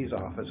AG's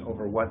office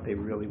over what they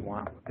really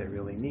want, what they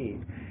really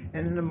need.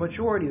 And in the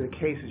majority of the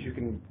cases, you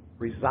can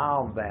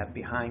resolve that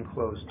behind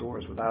closed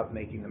doors without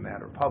making the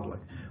matter public.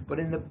 But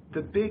in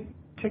the big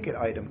ticket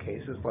item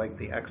cases, like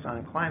the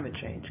Exxon climate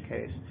change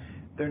case,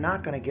 they're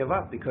not going to give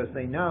up, because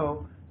they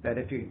know that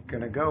if you're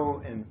going to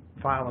go and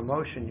file a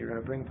motion, you're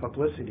going to bring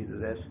publicity to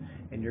this,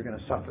 and you're going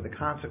to suffer the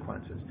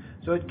consequences.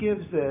 So it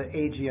gives the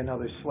AG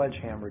another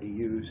sledgehammer to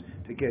use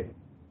to get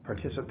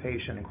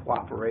participation and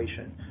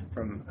cooperation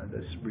from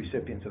the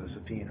recipients of a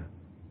subpoena.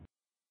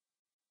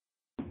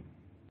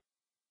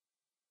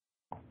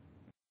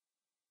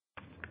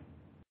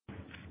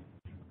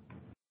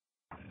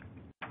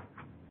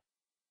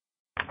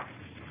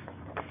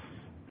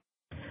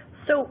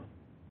 So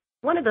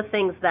one of the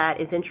things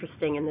that is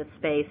interesting in this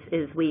space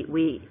is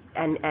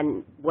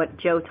and what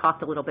Joe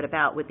talked a little bit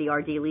about with the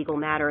RD legal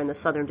matter in the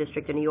Southern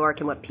District of New York,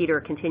 and what Peter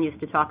continues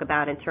to talk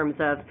about in terms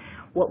of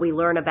what we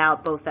learn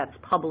about both that's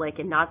public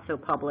and not so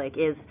public,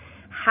 is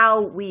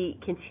how we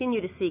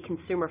continue to see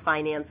consumer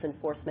finance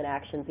enforcement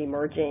actions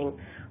emerging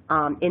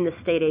in the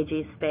state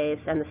AG space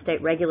and the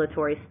state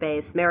regulatory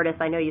space. Meredith,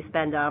 I know you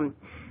spend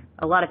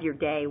a lot of your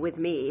day with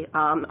me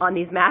on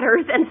these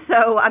matters, and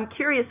so I'm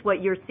curious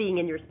what you're seeing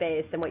in your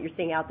space and what you're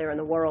seeing out there in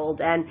the world.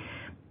 And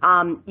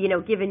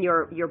given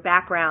your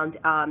background,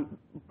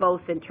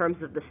 both in terms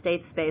of the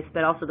state space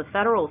but also the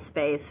federal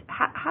space,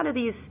 how do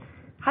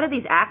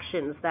these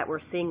actions that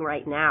we're seeing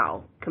right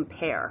now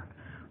compare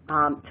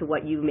to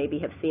what you maybe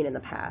have seen in the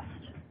past?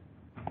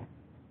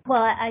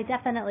 Well, I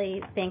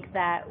definitely think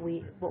that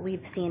what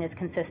we've seen is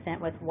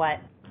consistent with what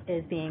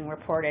is being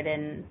reported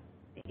in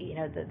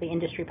the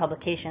industry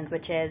publications,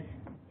 which is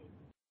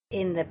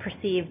in the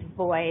perceived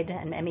void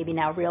and maybe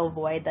now real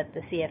void that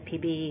the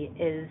CFPB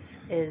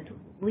is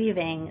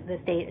leaving. The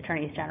state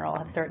attorneys general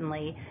have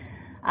certainly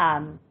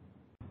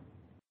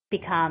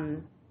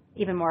become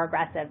even more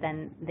aggressive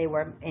than they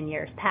were in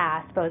years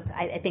past, both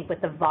I think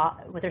with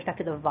respect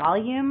to the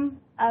volume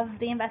of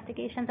the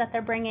investigations that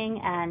they're bringing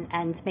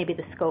and maybe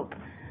the scope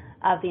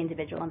of the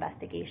individual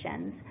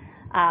investigations.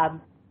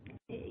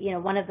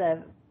 One of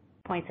the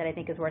points that I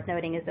think is worth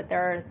noting is that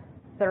there are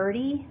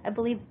 30, I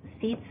believe,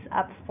 seats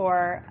up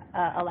for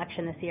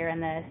election this year in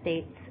the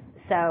states.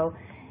 So,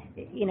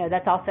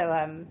 that's also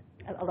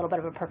a little bit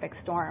of a perfect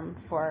storm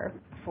for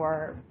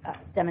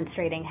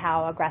demonstrating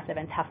how aggressive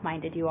and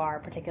tough-minded you are,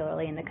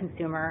 particularly in the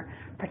consumer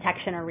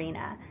protection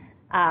arena.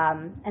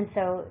 And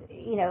so,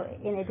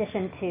 in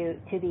addition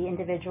to the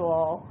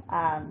individual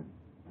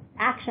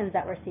actions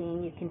that we're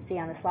seeing, you can see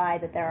on the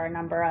slide that there are a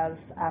number of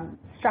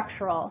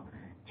structural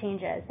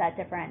changes that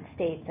different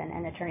states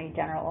and attorney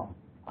general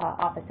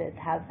offices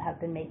have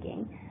been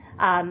making.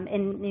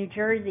 In New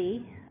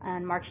Jersey,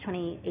 on March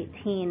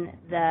 2018,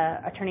 the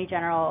Attorney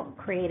General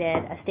created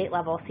a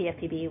state-level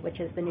CFPB, which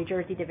is the New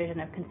Jersey Division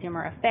of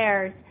Consumer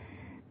Affairs,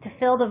 to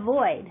fill the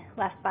void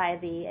left by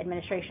the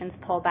administration's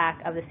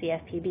pullback of the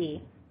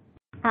CFPB.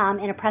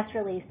 In a press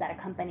release that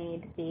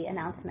accompanied the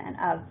announcement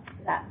of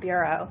that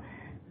bureau,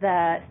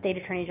 the state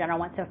attorney general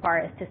went so far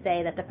as to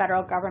say that the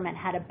federal government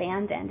had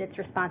abandoned its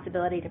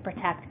responsibility to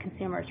protect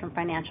consumers from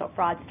financial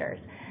fraudsters.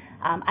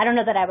 I don't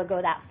know that I would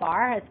go that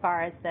far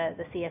as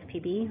the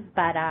CFPB,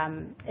 but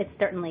it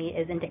certainly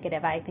is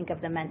indicative, I think,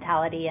 of the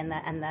mentality and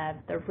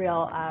the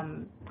real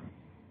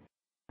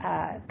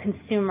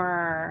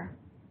consumer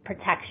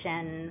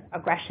protection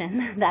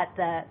aggression that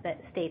the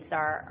states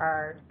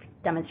are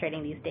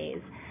demonstrating these days.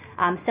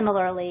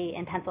 Similarly,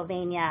 in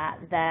Pennsylvania,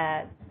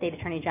 the state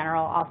attorney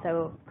general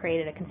also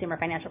created a consumer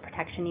financial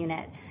protection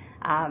unit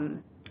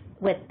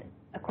with,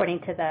 according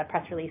to the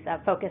press release, a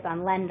focus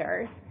on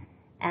lenders,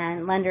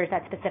 and lenders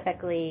that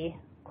specifically,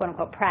 quote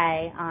unquote,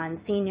 prey on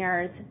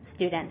seniors,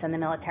 students, and the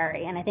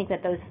military. And I think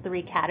that those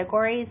three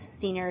categories,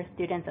 seniors,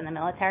 students, and the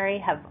military,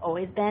 have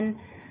always been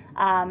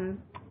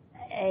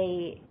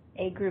a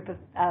group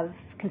of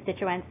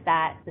constituents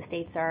that the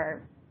states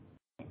are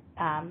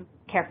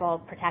careful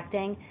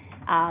protecting.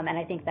 And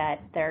I think that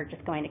they're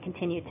just going to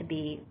continue to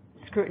be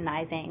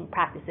scrutinizing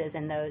practices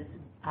in those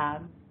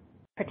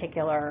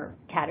particular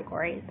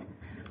categories.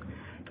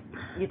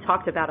 You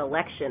talked about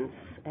elections,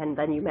 and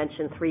then you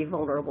mentioned three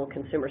vulnerable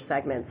consumer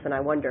segments, and I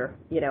wonder,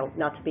 I don't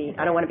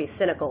want to be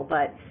cynical,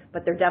 but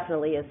there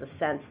definitely is a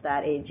sense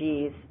that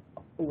AGs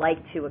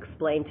like to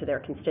explain to their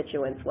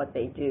constituents what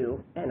they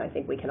do, and I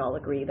think we can all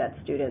agree that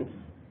students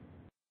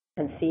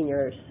and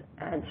seniors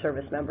and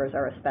service members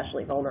are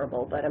especially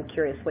vulnerable, but I'm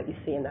curious what you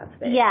see in that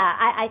space. Yeah,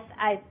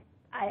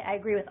 I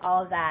agree with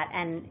all of that,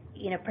 and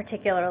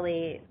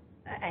particularly,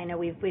 I know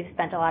we've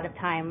spent a lot of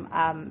time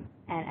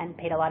and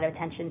paid a lot of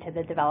attention to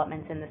the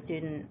developments in the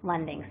student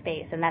lending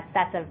space, and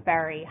that's a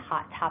very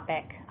hot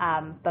topic,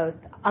 on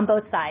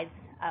both sides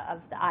of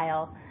the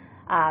aisle,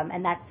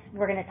 and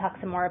we're going to talk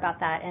some more about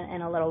that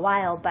in a little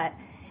while. But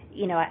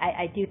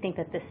I do think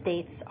that the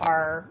states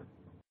are.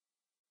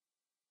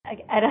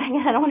 I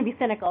don't want to be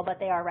cynical, but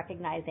they are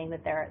recognizing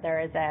that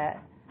there is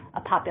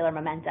a popular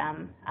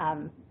momentum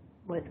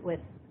with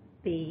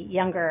the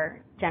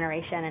younger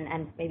generation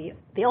and maybe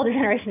the older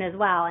generation as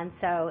well. And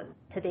so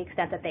to the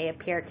extent that they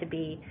appear to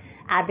be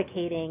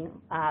advocating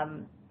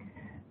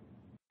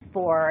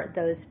for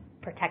those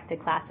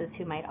protected classes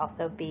who might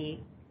also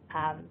be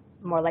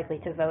more likely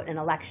to vote in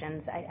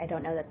elections, I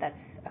don't know that that's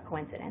a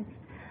coincidence.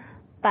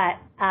 But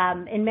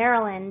in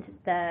Maryland,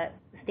 the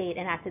state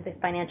enacted the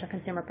Financial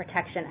Consumer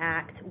Protection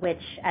Act,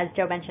 which, as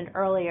Joe mentioned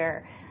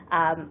earlier,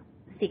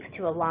 seeks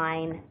to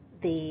align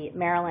the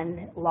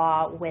Maryland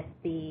law with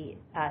the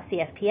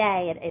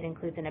CFPA. It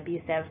includes an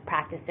abusive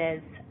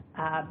practices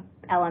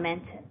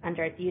element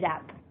under its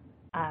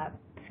UDAP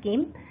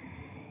scheme.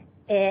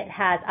 It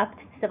has upped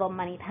civil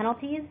money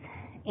penalties,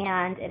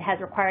 and it has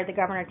required the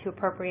governor to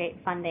appropriate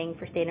funding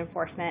for state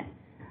enforcement.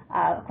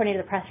 According to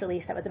the press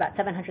release, that was about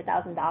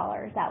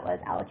 $700,000 that was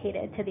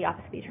allocated to the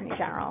Office of the Attorney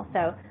General.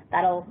 So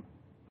that'll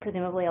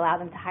presumably allow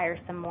them to hire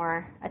some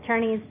more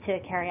attorneys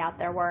to carry out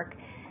their work.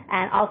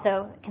 And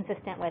also,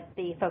 consistent with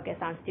the focus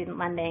on student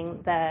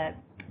lending, the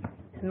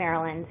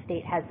Maryland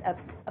state has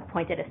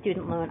appointed a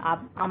student loan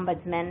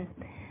ombudsman.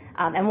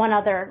 And one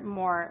other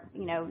more,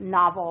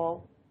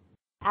 novel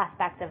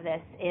aspect of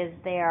this is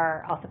they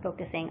are also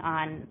focusing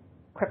on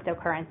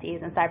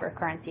cryptocurrencies and cyber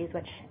currencies,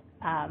 which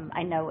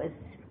I know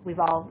we've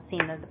all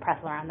seen the press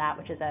around that,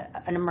 which is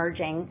an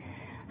emerging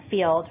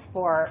field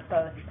for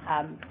both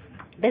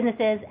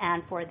businesses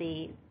and for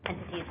the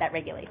entities that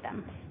regulate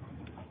them.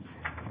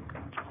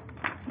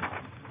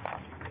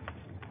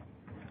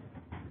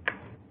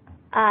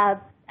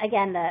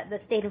 Again, the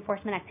state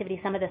enforcement activity,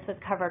 some of this was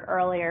covered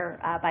earlier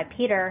by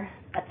Peter,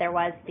 but there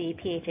was the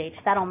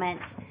PHH settlement,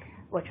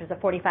 which was a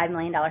 $45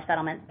 million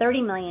settlement,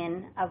 $30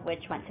 million of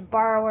which went to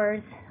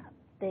borrowers.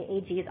 The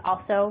AGs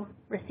also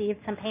received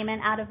some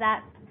payment out of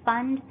that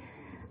fund.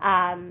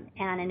 And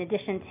in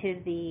addition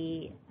to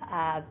the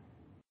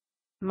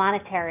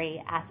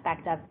monetary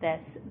aspect of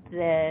this,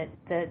 the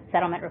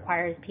settlement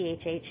requires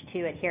PHH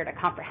to adhere to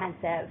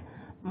comprehensive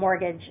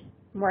mortgage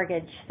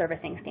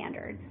servicing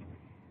standards.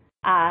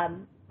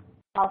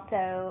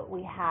 Also,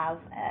 we have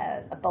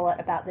a bullet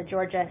about the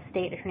Georgia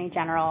State Attorney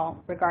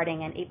General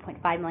regarding an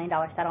 $8.5 million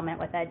settlement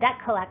with a debt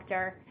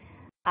collector,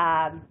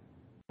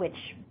 which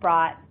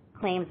brought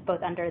claims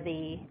both under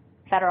the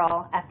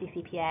federal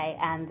FDCPA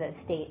and the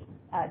state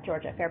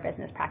Georgia Fair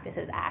Business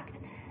Practices Act.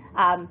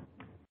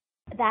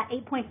 That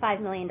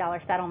 $8.5 million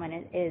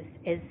settlement is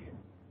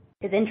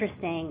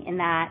interesting in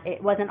that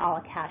it wasn't all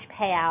a cash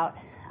payout.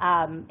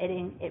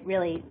 It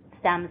really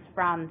stems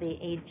from the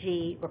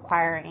AG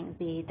requiring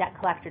the debt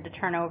collector to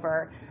turn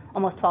over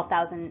almost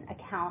 12,000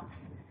 accounts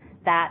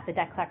that the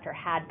debt collector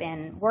had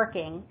been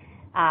working,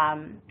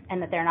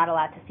 and that they're not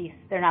allowed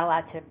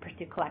to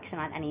pursue collection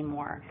on any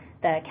more.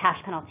 The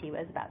cash penalty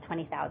was about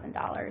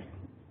 $20,000.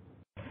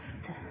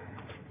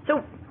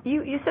 So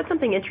you said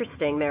something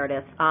interesting,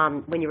 Meredith,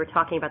 when you were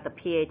talking about the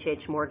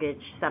PHH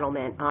mortgage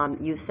settlement.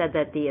 You said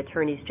that the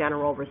attorneys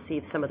general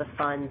received some of the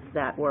funds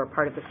that were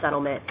part of the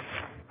settlement.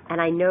 And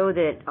I know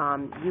that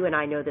you and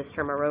I know this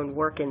from our own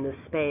work in this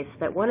space,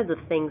 that one of the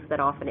things that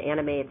often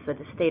animates a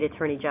state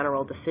attorney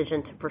general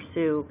decision to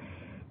pursue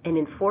an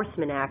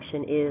enforcement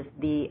action is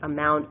the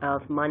amount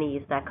of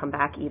monies that come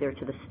back either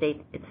to the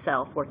state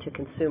itself or to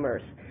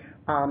consumers.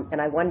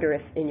 And I wonder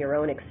if, in your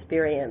own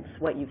experience,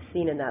 what you've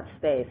seen in that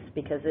space,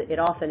 because it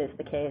often is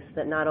the case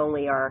that not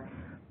only are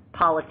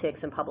politics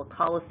and public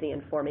policy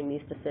informing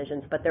these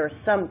decisions, but there are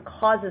some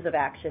causes of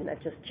action that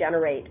just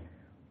generate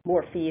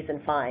more fees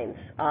and fines.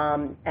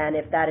 And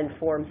if that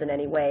informs in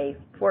any way,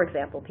 for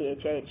example,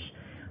 PHH,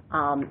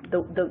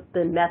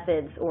 the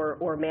methods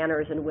or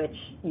manners in which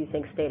you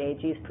think state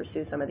AGs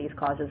pursue some of these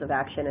causes of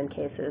action and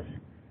cases.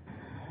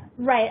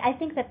 Right. I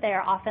think that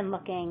they're often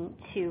looking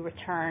to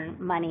return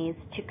monies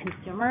to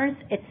consumers.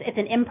 It's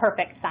an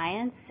imperfect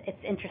science. It's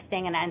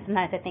interesting, and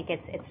sometimes I think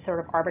it's sort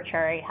of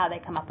arbitrary how they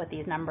come up with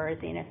these numbers.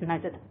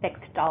 Sometimes it's a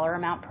fixed dollar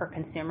amount per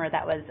consumer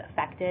that was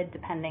affected,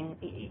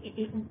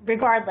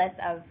 regardless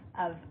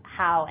of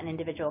how an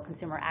individual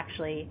consumer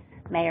actually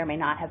may or may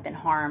not have been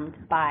harmed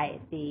by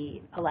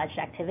the alleged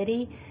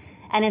activity.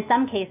 And in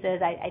some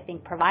cases, I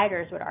think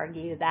providers would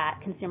argue that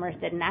consumers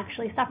didn't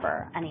actually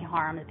suffer any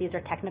harm, that these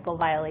are technical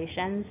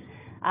violations,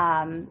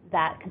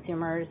 that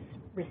consumers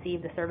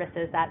received the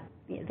services that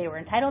they were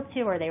entitled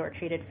to or they were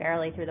treated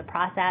fairly through the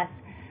process.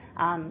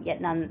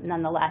 Yet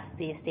nonetheless,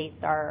 the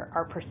estates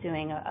are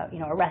pursuing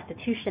a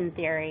restitution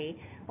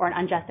theory or an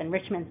unjust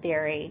enrichment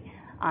theory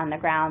on the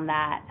ground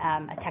that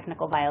a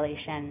technical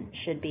violation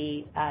should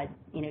be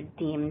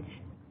deemed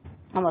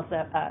almost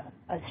a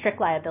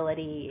strict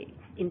liability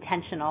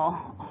intentional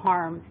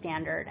harm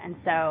standard. And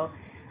so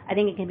I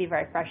think it can be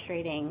very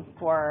frustrating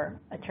for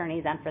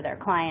attorneys and for their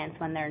clients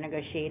when they're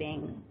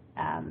negotiating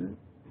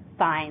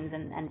fines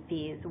and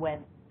fees with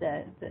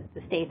the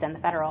states and the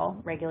federal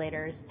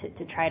regulators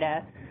to try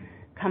to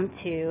come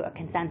to a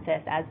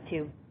consensus as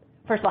to,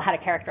 first of all, how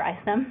to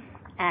characterize them,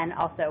 and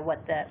also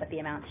what the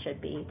amounts should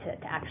be to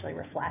actually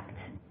reflect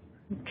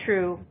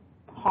true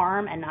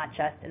harm and not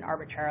just an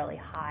arbitrarily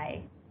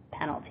high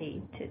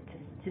penalty,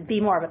 to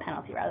be more of a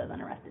penalty rather than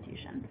a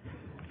restitution.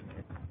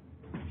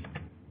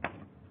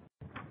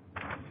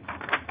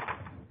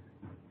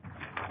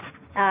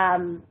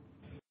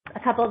 A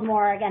couple of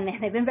more, again,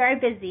 they've been very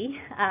busy,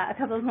 a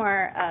couple of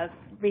more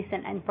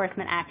recent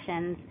enforcement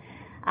actions.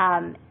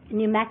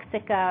 New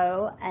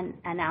Mexico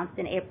announced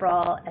in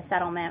April a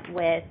settlement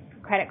with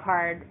credit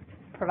card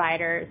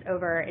providers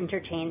over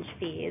interchange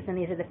fees, and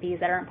these are the fees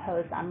that are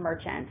imposed on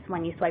merchants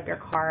when you swipe your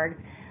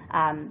card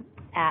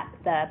at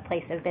the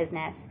place of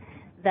business.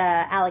 The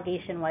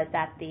allegation was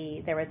that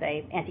there was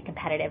a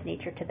anti-competitive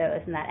nature to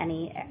those, and that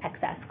any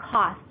excess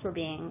costs were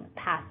being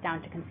passed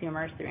down to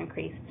consumers through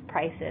increased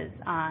prices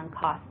on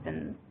costs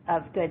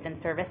of goods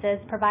and services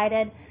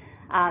provided.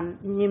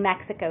 New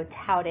Mexico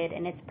touted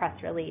in its press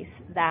release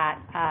that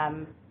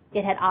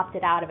it had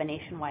opted out of a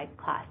nationwide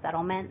class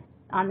settlement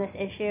on this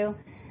issue,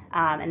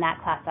 and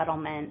that class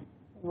settlement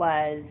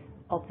was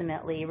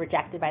ultimately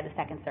rejected by the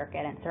Second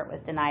Circuit, and cert was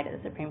denied at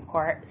the Supreme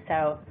Court.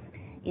 So,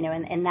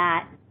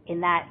 in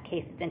that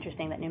case, it's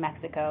interesting that New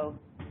Mexico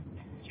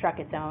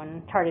charted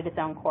its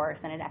own course,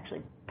 and it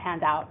actually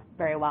panned out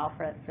very well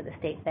for the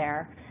state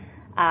there.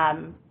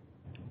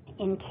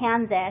 In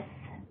Kansas,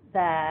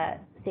 the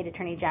state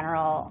attorney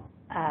general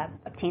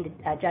obtained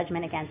a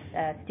judgment against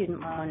a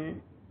student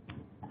loan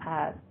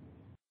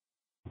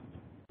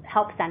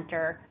help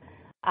center,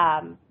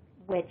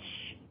 which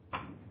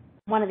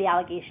one of the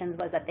allegations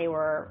was that they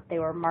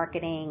were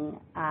marketing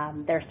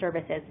their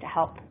services to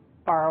help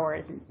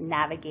borrowers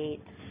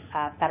navigate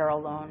federal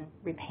loan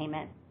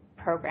repayment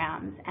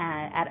programs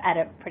at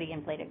a pretty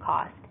inflated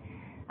cost,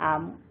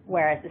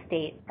 whereas the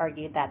state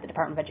argued that the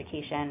Department of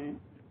Education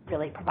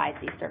really provides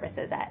these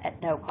services at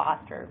no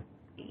cost, or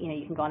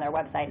you can go on their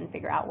website and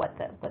figure out what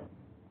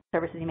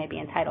services you may be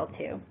entitled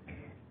to.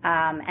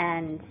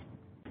 And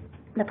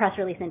the press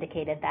release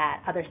indicated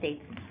that other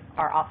states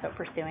are also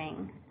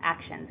pursuing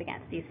actions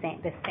against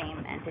this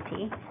same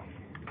entity.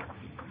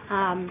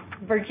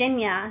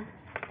 Virginia,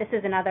 this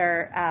is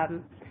another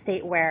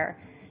state where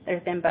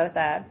there's been both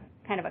a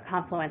kind of a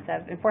confluence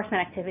of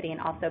enforcement activity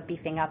and also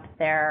beefing up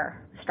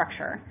their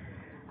structure.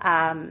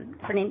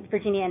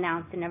 Virginia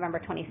announced in November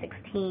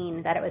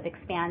 2016 that it was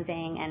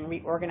expanding and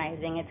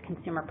reorganizing its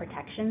consumer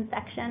protection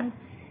section.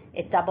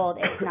 It doubled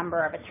its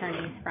number of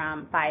attorneys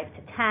from 5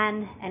 to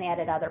 10 and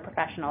added other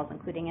professionals,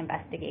 including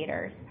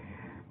investigators.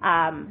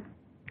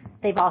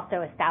 They've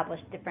also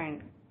established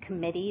different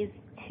committees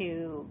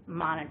to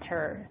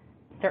monitor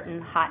certain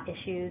hot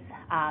issues,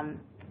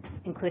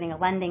 including a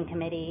lending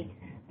committee,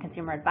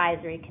 consumer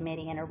advisory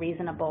committee, and a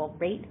reasonable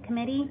rate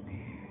committee.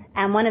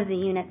 And one of the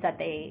units that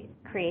they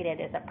created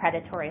is a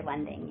predatory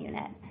lending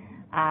unit.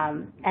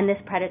 And this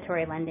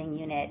predatory lending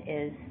unit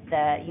is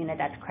the unit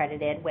that's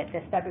credited with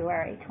this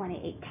February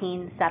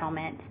 2018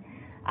 settlement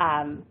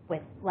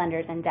with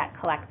lenders and debt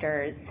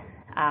collectors,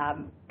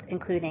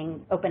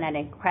 including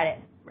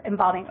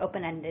involving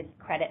open-ended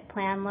credit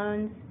plan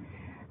loans,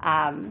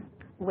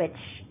 which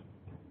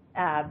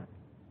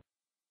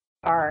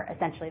are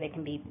essentially, they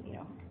can be,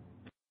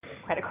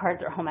 credit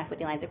cards or home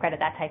equity lines of credit,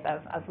 that type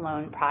of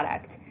loan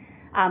product.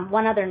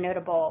 One other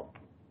notable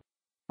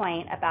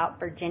point about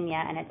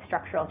Virginia and its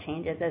structural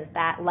changes is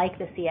that, like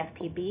the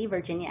CFPB,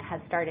 Virginia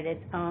has started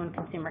its own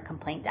consumer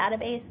complaint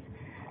database.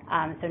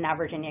 So now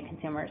Virginia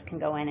consumers can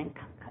go in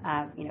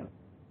and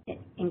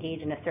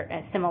engage in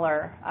a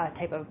similar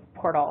type of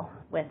portal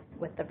with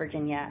the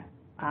Virginia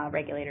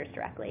regulators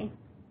directly.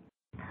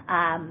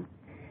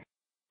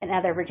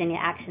 Another Virginia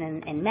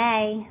action in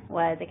May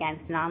was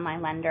against an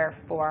online lender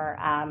for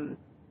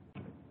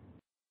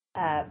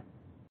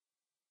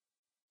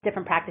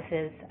different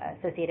practices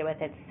associated with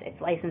its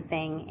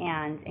licensing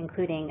and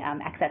including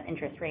excess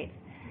interest rates.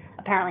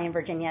 Apparently in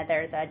Virginia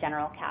there's a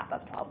general cap of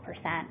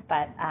 12%,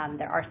 but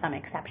there are some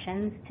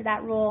exceptions to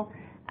that rule,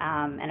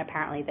 and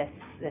apparently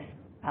this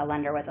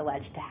lender was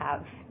alleged to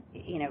have,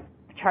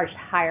 charged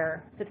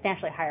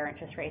substantially higher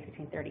interest rates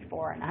between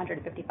 34 and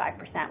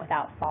 155%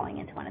 without falling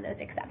into one of those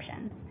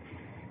exceptions.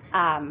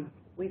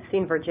 We've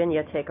seen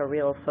Virginia take a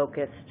real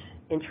focused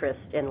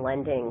interest in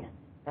lending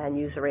and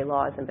usury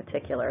laws in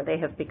particular. They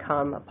have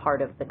become a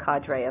part of the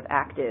cadre of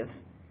active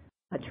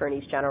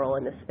attorneys general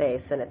in this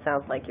space, and it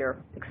sounds like your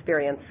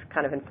experience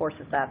kind of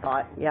enforces that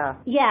thought. Yeah.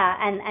 Yeah,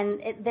 and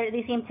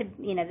they seem to,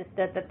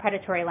 the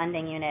predatory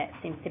lending unit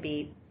seems to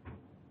be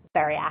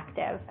very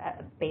active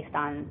based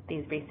on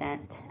these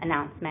recent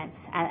announcements,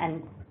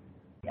 and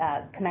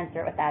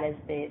commensurate with that is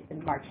the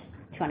March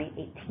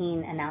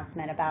 2018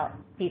 announcement about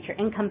future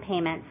income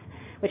payments,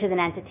 which is an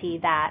entity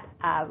that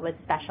was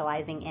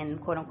specializing in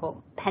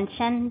quote-unquote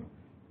pension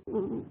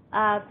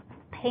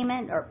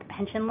payment or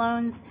pension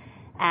loans,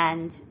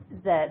 and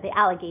the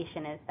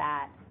allegation is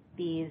that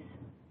these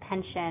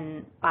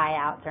pension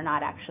buyouts are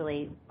not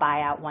actually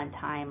buyout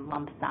one-time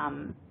lump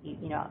sum,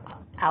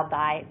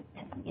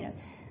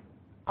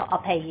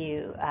 I'll pay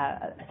you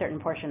a certain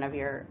portion of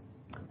your,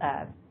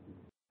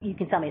 you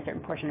can sell me a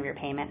certain portion of your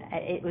payment.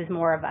 It was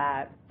more of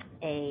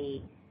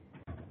a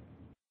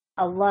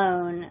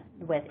loan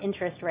with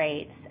interest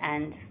rates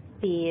and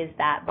fees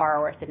that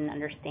borrowers didn't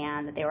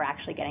understand that they were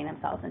actually getting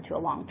themselves into a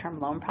long-term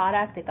loan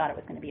product. They thought it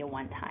was going to be a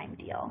one-time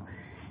deal.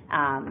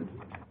 And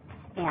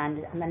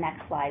on the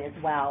next slide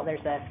as well,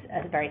 there's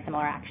a very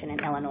similar action in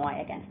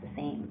Illinois against the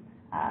same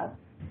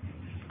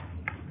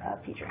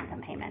Future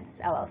Income Payments,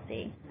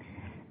 LLC.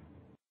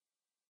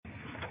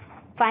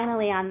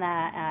 Finally, on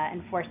the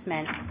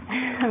enforcement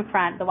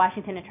front, the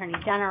Washington Attorney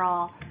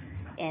General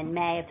in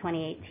May of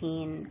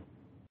 2018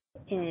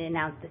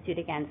 announced a suit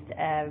against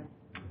a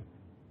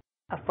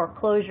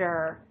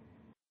foreclosure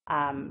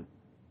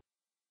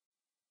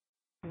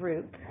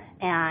group,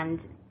 and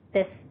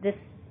this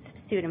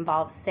suit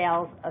involves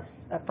sales of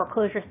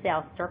foreclosure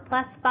sales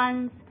surplus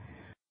funds,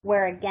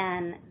 where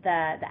again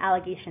the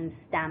allegation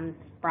stems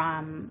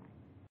from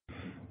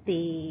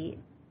the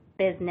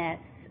business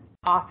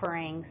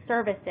offering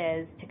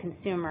services to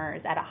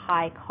consumers at a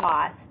high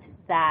cost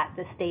that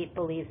the state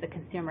believes the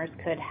consumers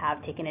could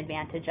have taken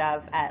advantage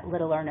of at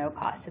little or no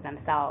cost to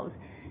themselves,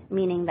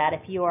 meaning that if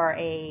you are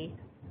a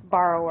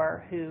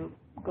borrower who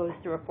goes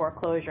through a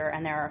foreclosure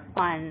and there are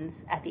funds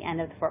at the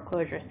end of the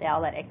foreclosure sale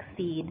that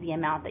exceed the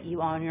amount that you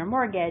owe on your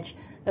mortgage,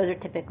 those are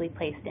typically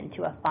placed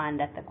into a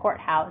fund at the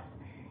courthouse,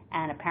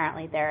 and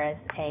apparently there is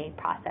a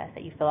process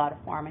that you fill out a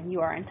form and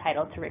you are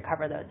entitled to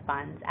recover those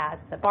funds as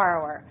the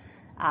borrower.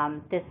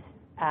 This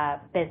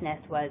business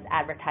was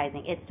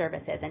advertising its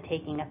services and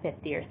taking a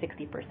 50 or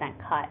 60%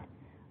 cut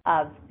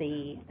of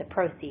the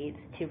proceeds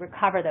to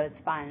recover those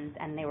funds,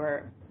 and they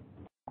were,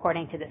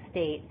 according to the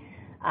state,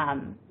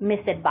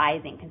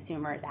 misadvising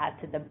consumers as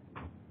to the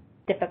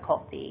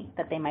difficulty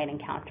that they might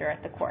encounter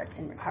at the courts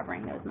in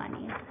recovering those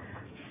monies.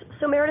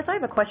 So Meredith, I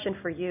have a question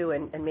for you,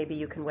 and maybe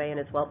you can weigh in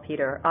as well,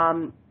 Peter.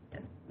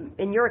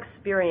 In your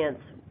experience,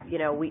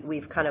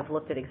 we've kind of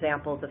looked at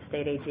examples of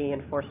state AG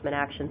enforcement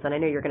actions, and I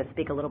know you're going to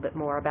speak a little bit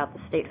more about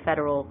the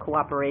state-federal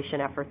cooperation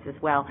efforts as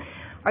well.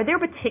 Are there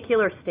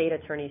particular state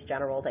attorneys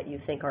general that you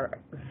think are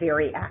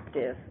very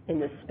active in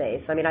this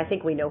space? I mean, I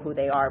think we know who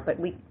they are, but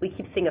we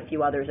keep seeing a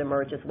few others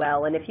emerge as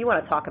well. And if you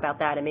want to talk about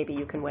that, and maybe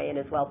you can weigh in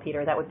as well,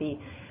 Peter, that would be,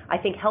 I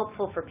think,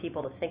 helpful for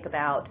people to think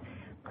about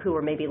who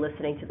are maybe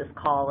listening to this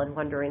call and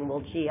wondering,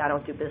 well, gee, I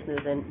don't do business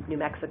in New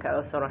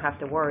Mexico, so I don't have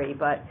to worry,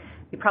 but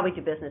you probably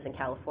do business in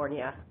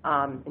California,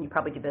 and you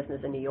probably do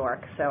business in New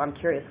York, so I'm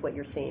curious what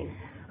you're seeing.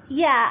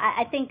 Yeah,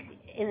 I think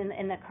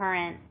in the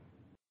current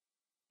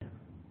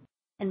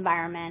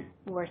environment,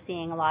 we're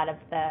seeing a lot of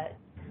the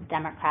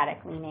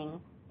Democratic-leaning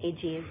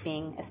AGs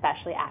being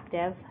especially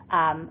active.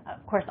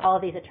 Of course, all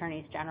of these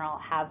attorneys general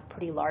have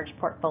pretty large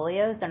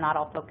portfolios. They're not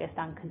all focused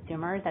on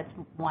consumers. That's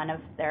one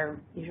of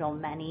their usual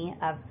many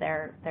of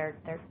their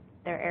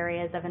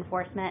areas of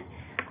enforcement.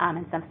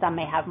 And some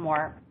may have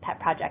more pet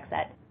projects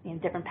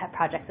different pet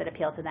projects that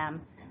appeal to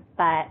them.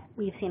 But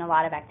we've seen a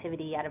lot of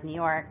activity out of New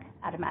York,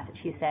 out of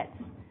Massachusetts,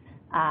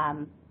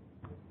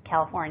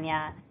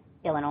 California,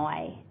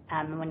 Illinois.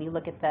 When you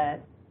look at the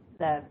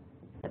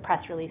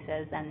press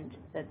releases and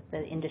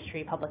the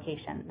industry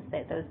publications.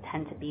 Those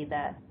tend to be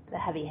the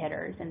heavy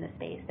hitters in the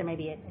space. There may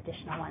be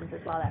additional ones as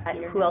well.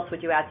 Who else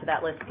would you add to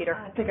that list, Peter?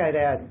 I think I'd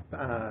add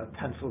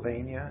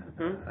Pennsylvania,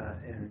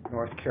 and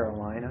North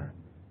Carolina,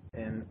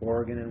 and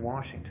Oregon and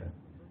Washington.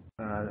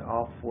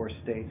 All 4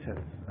 states have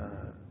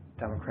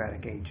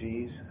Democratic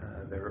AGs.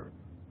 They're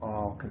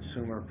all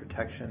consumer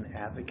protection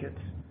advocates.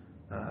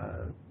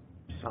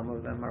 Some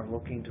of them are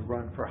looking to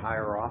run for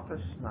higher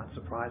office, not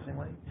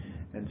surprisingly.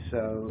 And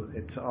so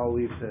it's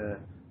always a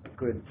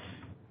good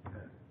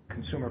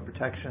consumer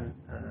protection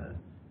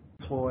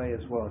ploy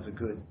as well as a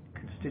good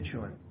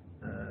constituent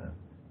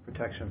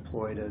protection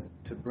ploy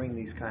to bring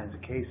these kinds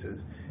of cases,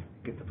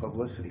 get the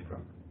publicity from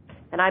them.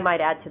 And I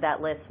might add to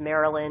that list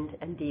Maryland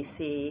and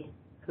D.C.,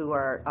 who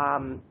are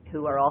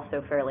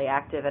also fairly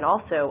active, and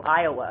also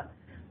Iowa.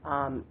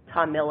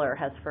 Tom Miller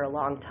has for a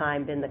long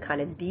time been the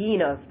kind of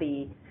dean of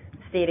the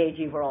state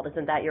AG world.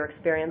 Isn't that your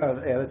experience? Oh,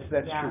 yeah,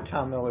 that's true.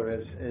 Tom Miller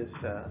is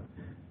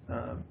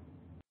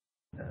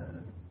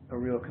a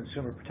real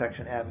consumer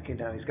protection advocate.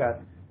 Now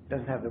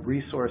doesn't have the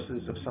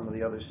resources of some of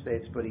the other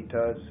states, but he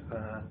does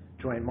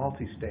join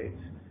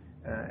multi-states,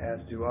 as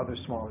do other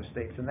smaller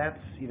states. And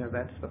that's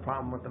the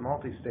problem with the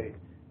multi-state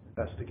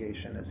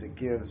investigation, is it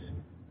gives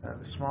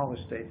the smaller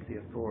states the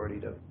authority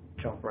to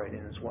jump right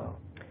in as well.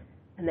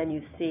 And then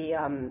you see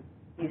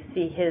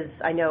his.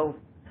 I know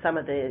some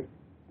of the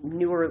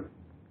newer,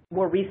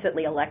 more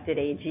recently elected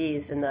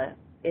AGs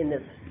in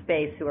this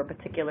space who are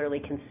particularly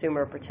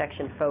consumer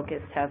protection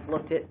focused have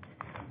looked at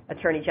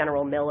Attorney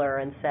General Miller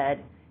and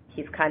said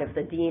he's kind of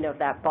the dean of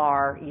that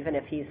bar, even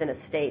if he's in a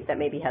state that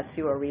maybe has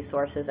fewer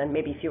resources and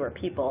maybe fewer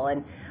people.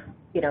 And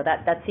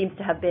that seems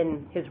to have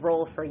been his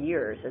role for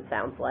years, it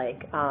sounds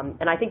like.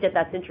 And I think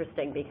that's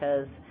interesting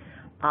because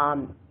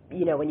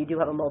when you do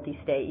have a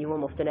multi-state, you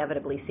almost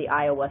inevitably see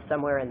Iowa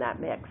somewhere in that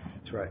mix.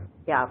 That's right.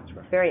 Yeah, That's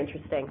right. Very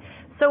interesting.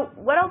 So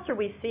what else are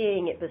we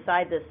seeing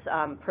beside this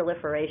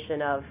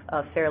proliferation of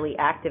fairly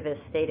activist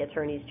state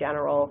attorneys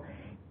general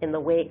in the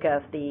wake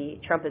of the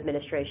Trump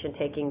administration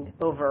taking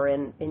over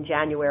in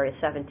January of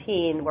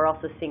 2017? We're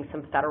also seeing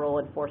some federal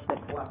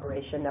enforcement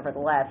cooperation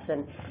nevertheless.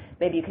 And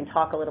maybe you can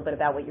talk a little bit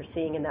about what you're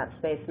seeing in that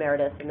space,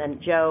 Meredith. And then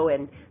Joe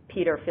and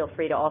Peter, feel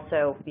free to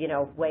also,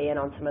 weigh in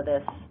on some of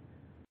this.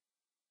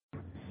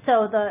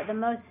 So the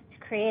most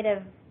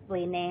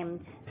creatively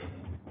named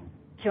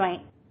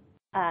joint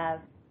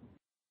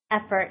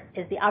effort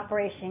is the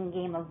Operation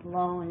Game of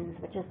Loans,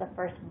 which is the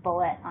first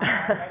bullet on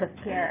the list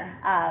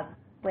here,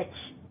 which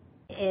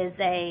is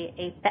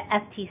a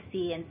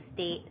FTC and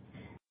state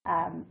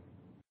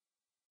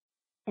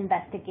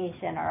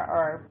investigation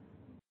or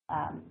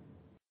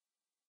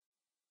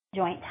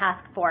joint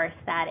task force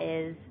that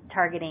is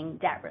targeting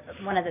debt.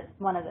 One of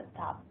the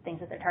top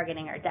things that they're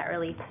targeting are debt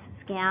relief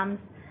scams.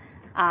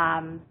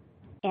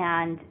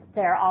 And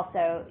they're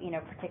also,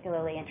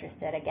 particularly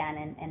interested,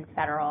 again, in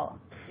federal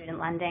student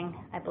lending,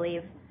 I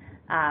believe,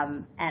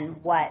 and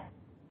what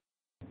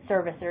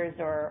servicers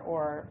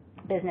or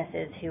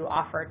businesses who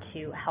offer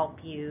to help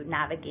you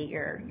navigate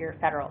your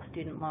federal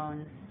student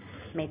loans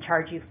may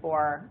charge you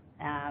for,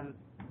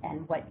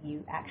 and what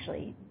you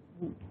actually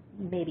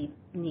maybe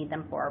need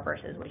them for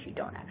versus what you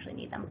don't actually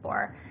need them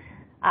for.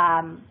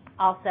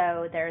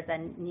 Also, there's a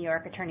New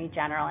York Attorney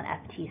General and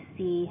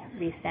FTC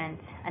recent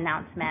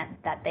announcement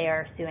that they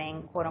are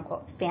suing,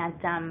 quote-unquote,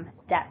 phantom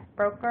debt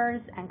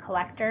brokers and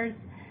collectors.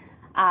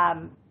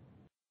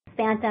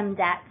 Phantom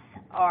debts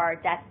are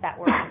debts that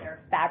were either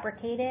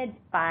fabricated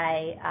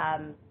by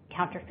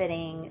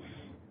counterfeiting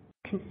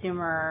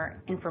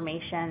consumer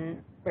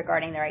information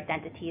regarding their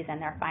identities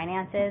and their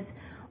finances,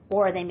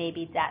 or they may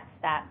be debts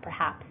that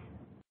perhaps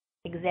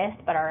exist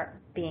but are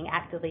being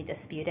actively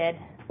disputed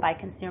by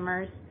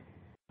consumers.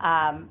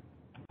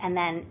 And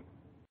then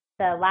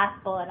the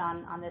last bullet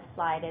on this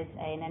slide is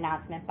an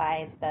announcement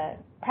by the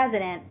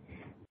president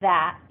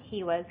that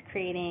he was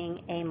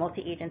creating a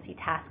multi-agency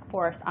task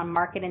force on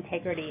market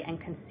integrity and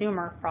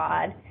consumer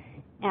fraud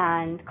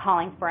and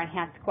calling for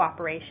enhanced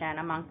cooperation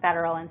among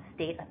federal and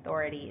state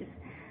authorities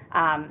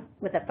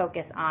with a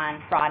focus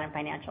on fraud and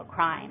financial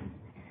crimes.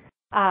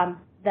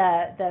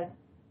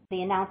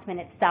 The announcement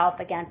itself,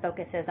 again,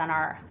 focuses on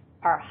our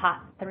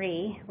Hot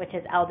 3, which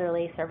is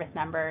elderly, service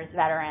members,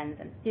 veterans,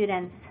 and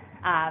students.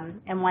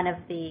 And one of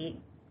the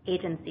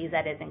agencies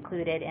that is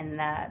included in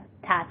the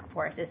task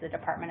force is the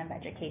Department of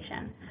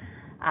Education,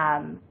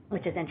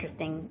 which is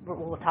interesting.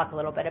 We'll talk a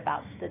little bit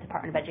about the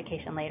Department of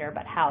Education later,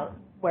 but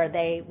where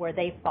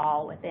they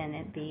fall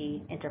within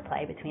the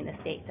interplay between the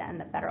states and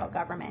the federal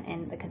government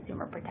in the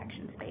consumer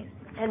protection space.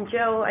 And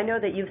Joe, I know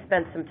that you've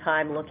spent some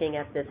time looking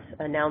at this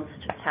announced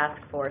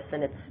task force,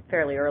 and it's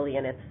fairly early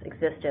in its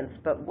existence,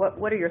 but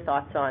what are your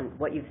thoughts on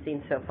what you've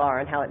seen so far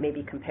and how it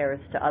maybe compares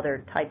to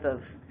other type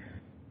of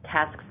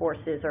task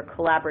forces or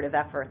collaborative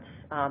efforts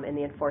in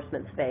the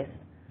enforcement space?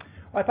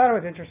 Well, I thought it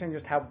was interesting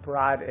just how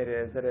broad it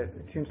is, that it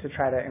seems to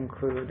try to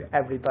include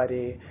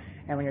everybody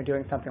And when you're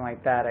doing something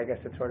like that, I guess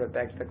it sort of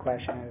begs the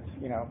question is,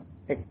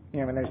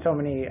 when there's so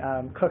many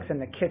cooks in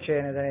the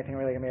kitchen, is anything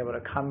really going to be able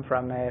to come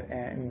from it?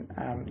 And,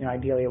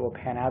 ideally it will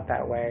pan out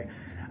that way.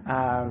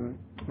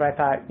 But I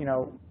thought,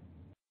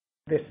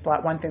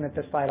 one thing that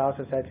this slide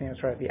also said to me was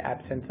sort of the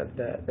absence of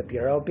the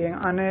Bureau being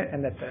on it,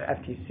 and that the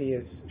FTC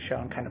is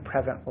shown kind of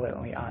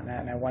prevalently on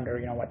that. And I wonder,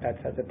 what that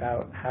says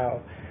about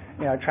how,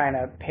 trying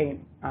to paint,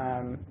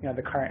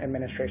 the current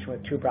administration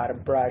with too broad a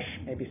brush.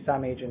 Maybe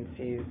some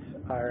agencies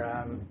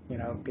are,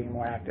 being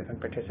more active and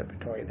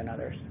participatory than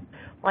others.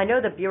 Well, I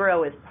know the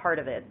Bureau is part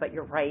of it, but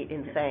you're right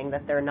in saying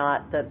that they're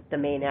not the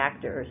main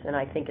actors. And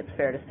I think it's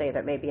fair to say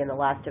that maybe in the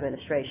last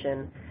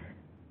administration,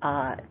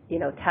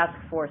 Task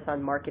Force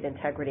on Market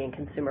Integrity and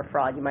Consumer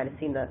Fraud, you might have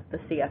seen the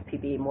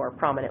CFPB more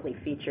prominently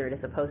featured as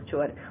opposed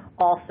to an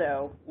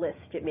also list.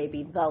 It may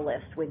be the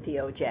list with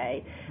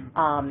DOJ.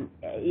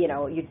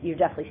 You're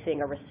definitely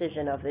seeing a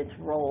rescission of its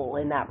role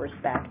in that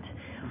respect.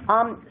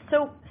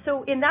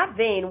 So in that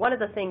vein, one of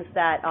the things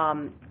that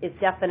is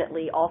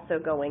definitely also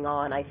going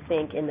on, I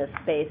think, in this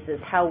space is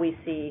how we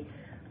see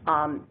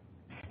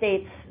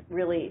states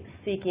really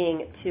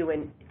seeking to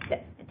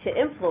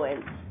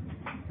influence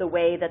the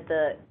way that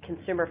the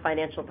Consumer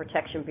Financial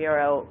Protection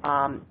Bureau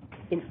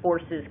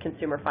enforces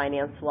consumer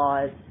finance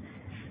laws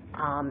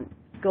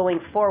going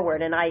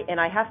forward. And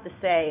I have to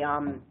say,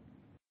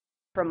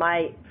 from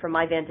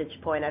my vantage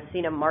point, I've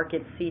seen a marked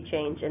sea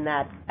change in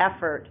that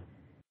effort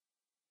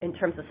in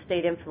terms of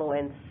state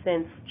influence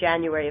since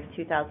January of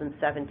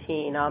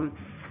 2017.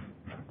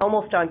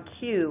 Almost on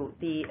cue,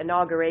 the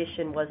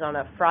inauguration was on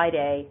a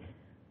Friday,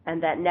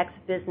 and that next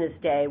business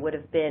day would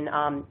have been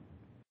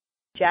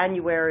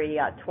January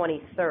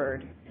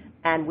 23rd,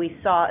 and we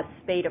saw a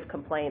spate of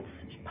complaints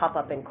pop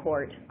up in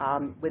court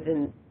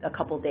within a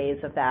couple days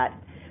of that,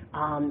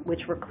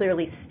 which were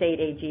clearly state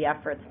AG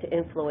efforts to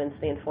influence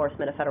the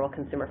enforcement of federal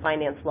consumer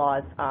finance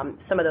laws.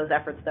 Some of those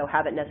efforts, though,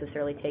 haven't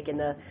necessarily taken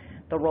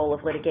the role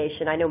of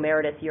litigation. I know,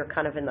 Meredith, you're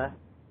kind of in the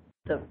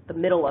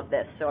middle of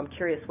this, so I'm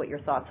curious what your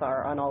thoughts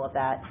are on all of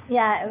that.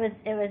 Yeah,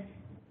 it was.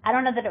 I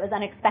don't know that it was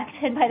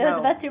unexpected by those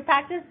of us who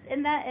practice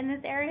in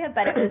this area,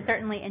 but it was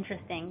certainly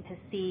interesting to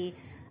see,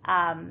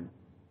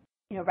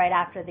 right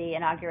after the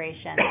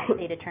inauguration,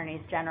 state attorneys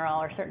general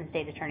or certain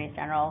state attorneys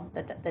general,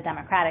 the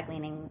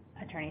Democratic-leaning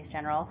attorneys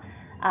general,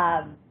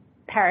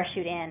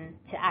 parachute in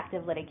to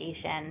active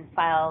litigation,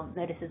 file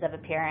notices of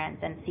appearance,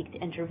 and seek to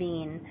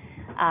intervene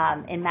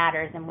in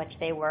matters in which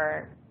they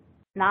were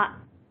not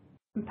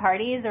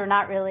parties or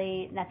not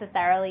really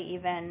necessarily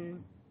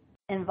even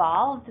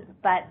involved,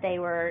 but they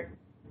were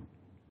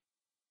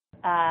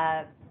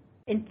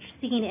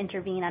seeking to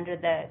intervene under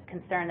the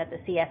concern that the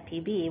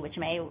CFPB, which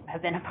may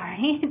have been a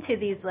party to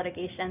these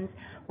litigations,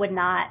 would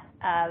not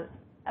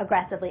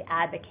aggressively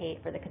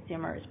advocate for the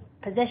consumers'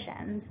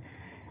 positions.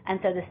 And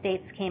so the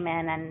states came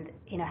in and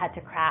had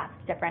to craft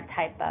different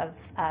type of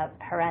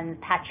parens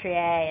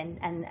patriae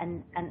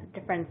and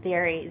different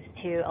theories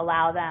to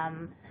allow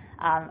them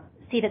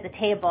seat at the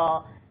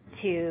table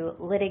to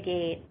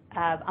litigate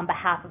on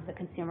behalf of the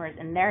consumers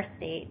in their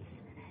states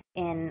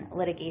in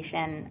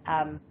litigation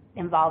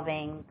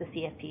involving the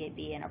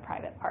CFPB and a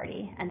private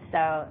party. And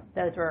so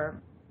those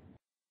were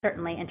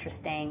certainly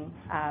interesting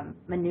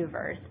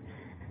maneuvers.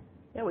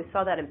 Yeah, we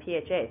saw that in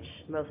PHH.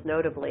 Most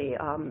notably,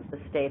 the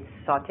states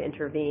sought to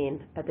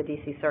intervene at the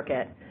D.C.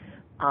 Circuit,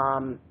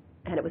 and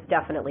it was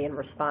definitely in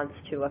response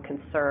to a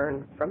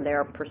concern from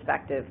their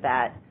perspective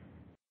that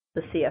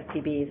the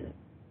CFPB's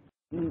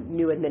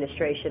new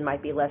administration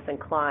might be less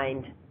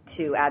inclined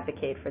to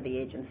advocate for the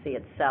agency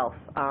itself,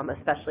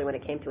 especially when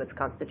it came to its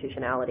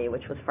constitutionality,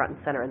 which was front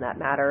and center in that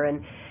matter.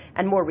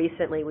 And more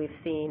recently, we've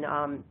seen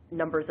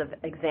numbers of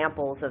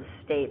examples of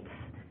states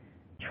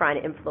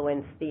trying to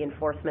influence the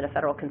enforcement of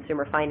federal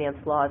consumer finance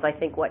laws. I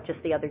think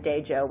just the other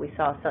day, Joe, we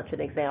saw such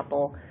an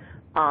example.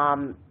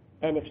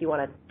 And if you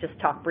want to just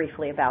talk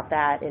briefly about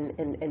that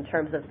in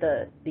terms of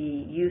the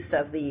use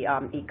of the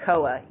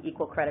ECOA,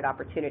 Equal Credit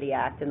Opportunity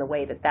Act, and the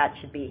way that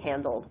should be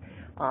handled.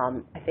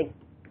 I think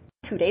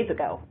 2 days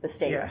ago,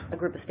 a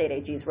group of state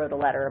AGs wrote a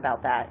letter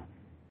about that.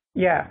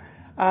 Yeah.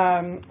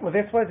 Well,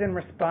 this was in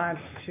response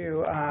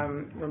to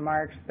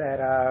remarks that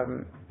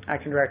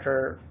Acting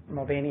Director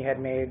Mulvaney had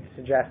made,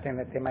 suggesting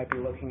that they might be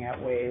looking at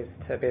ways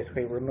to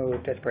basically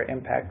remove disparate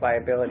impact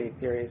liability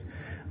theories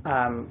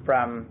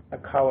from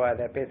ECOA.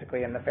 That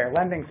basically in the fair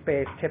lending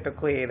space,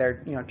 typically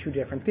there are two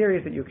different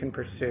theories that you can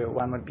pursue.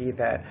 One would be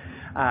that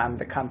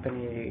the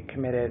company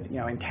committed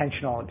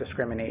intentional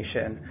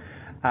discrimination,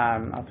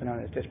 also known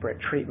as disparate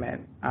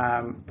treatment,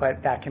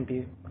 but that can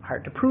be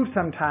hard to prove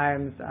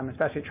sometimes,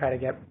 especially try to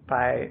get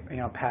by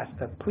past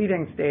the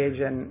pleading stage.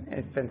 And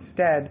if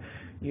instead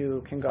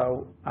you can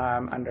go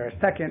under a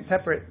second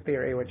separate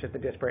theory, which is the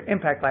disparate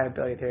impact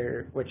liability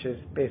theory, which is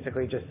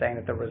basically just saying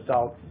that the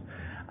results,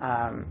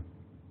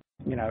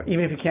 even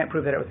if you can't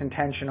prove that it was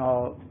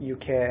intentional, you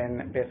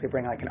can basically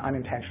bring like an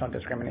unintentional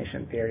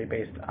discrimination theory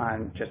based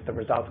on just the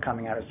results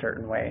coming out a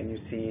certain way. And you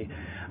see,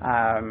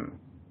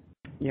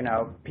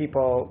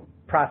 people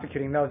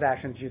prosecuting those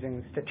actions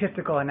using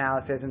statistical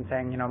analysis and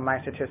saying, my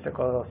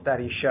statistical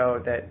study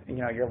showed that,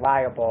 you're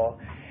liable.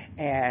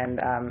 And,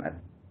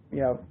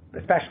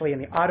 especially in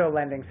the auto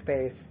lending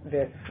space,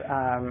 this,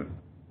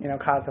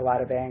 caused a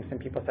lot of angst, and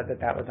people said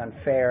that was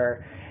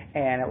unfair.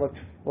 And it looked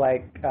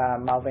like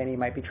Mulvaney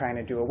might be trying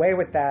to do away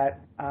with that,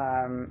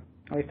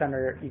 at least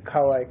under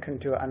ECOA. It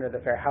couldn't do it under the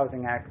Fair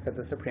Housing Act because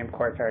the Supreme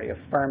Court's already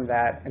affirmed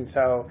that. And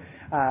so,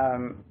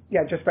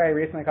 just very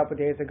recently, a couple of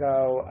days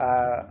ago,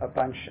 a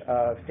bunch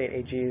of state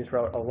AGs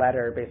wrote a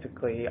letter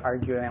basically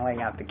arguing and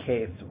laying out the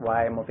case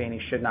why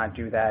Mulvaney should not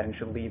do that and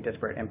should leave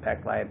disparate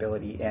impact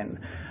liability in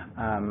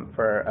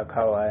for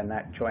ECOA, and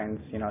that joins,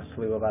 a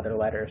slew of other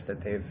letters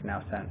that they've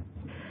now sent.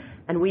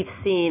 And we've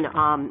seen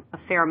a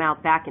fair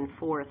amount back and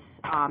forth,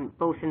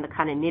 both in the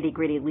kind of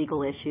nitty-gritty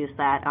legal issues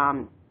that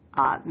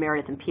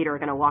Meredith and Peter are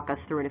going to walk us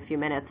through in a few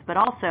minutes, but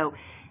also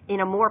in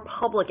a more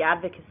public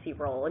advocacy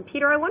role. And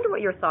Peter, I wonder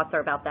what your thoughts are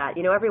about that.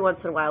 Every once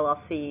in a while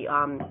I'll see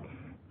a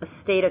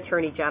state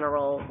attorney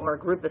general or a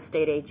group of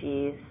state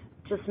AGs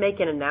just make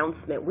an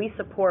announcement. We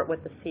support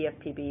what the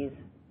CFPB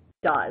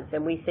does,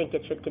 and we think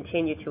it should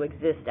continue to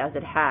exist as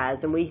it has,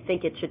 and we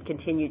think it should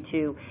continue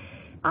to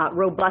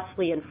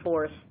robustly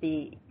enforce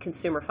the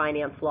consumer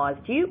finance laws.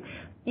 Do you,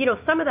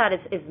 some of that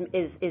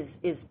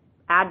is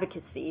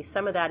advocacy,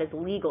 some of that is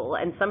legal,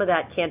 and some of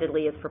that,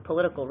 candidly, is for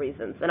political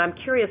reasons. And I'm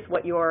curious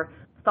what your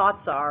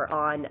thoughts are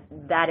on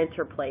that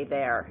interplay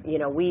there.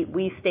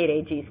 We state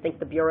AGs think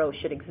the Bureau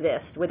should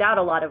exist without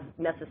a lot of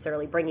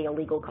necessarily bringing a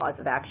legal cause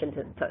of action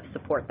to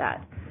support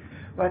that.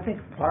 Well, I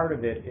think part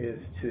of it is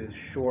to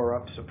shore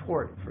up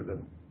support for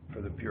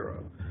the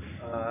Bureau.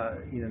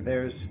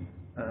 There's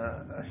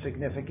a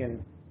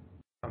significant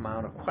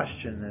amount of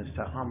question as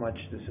to how much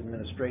this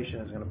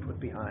administration is going to put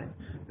behind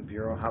the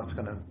Bureau, how it's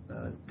going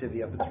to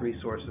divvy up its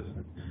resources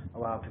and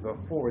allow it to go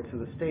forward. So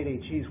the state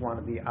AGs want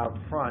to be out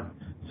front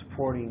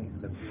supporting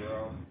the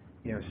Bureau,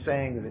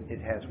 saying that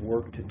it has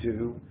work to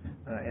do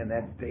and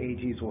that the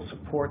AGs will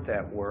support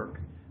that work.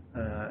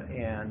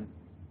 And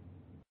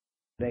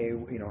they,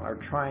 are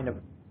trying to,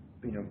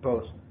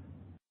 both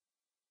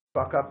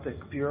buck up the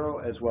Bureau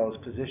as well as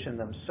position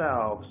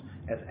themselves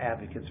as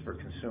advocates for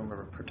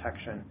consumer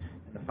protection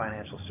in the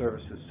financial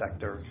services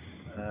sector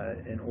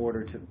in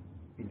order to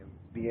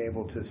be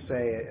able to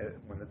say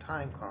when the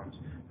time comes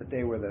that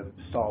they were the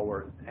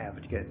stalwart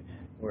advocate,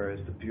 whereas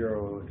the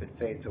Bureau, if it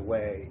fades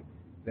away,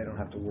 they don't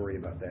have to worry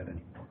about that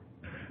anymore.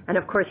 And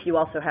of course you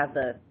also have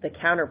the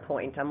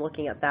counterpoint. I'm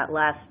looking at that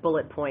last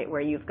bullet point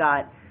where you've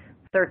got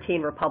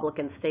 13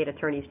 Republican state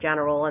attorneys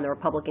general and the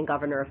Republican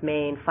governor of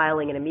Maine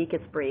filing an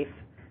amicus brief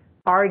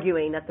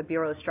arguing that the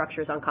Bureau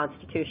structure is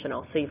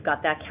unconstitutional. So you've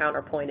got that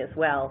counterpoint as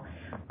well.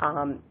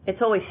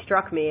 It's always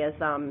struck me as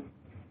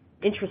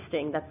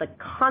interesting that the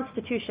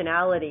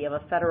constitutionality of a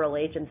federal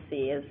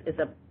agency is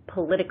a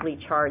politically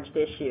charged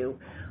issue,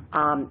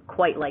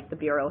 quite like the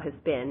Bureau has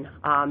been.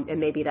 And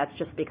maybe that's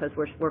just because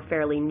we're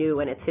fairly new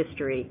in its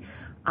history.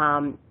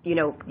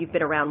 You've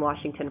been around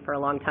Washington for a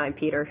long time,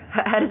 Peter.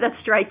 How did that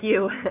strike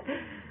you?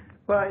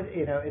 Well,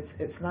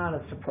 it's not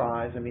a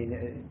surprise. I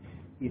mean,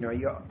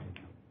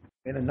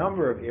 in a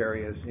number of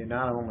areas,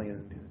 not only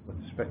with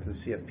respect to the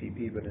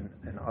CFPB, but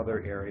in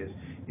other areas,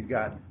 you've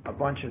got a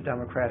bunch of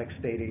Democratic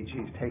state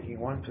AGs taking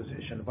one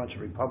position, a bunch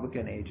of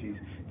Republican AGs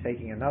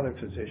taking another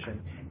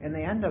position, and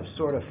they end up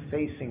sort of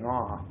facing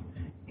off.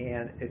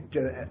 And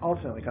it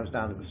ultimately comes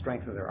down to the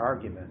strength of their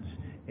arguments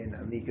in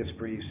amicus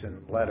briefs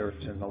and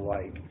letters and the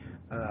like.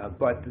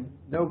 But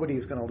nobody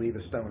is going to leave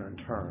a stone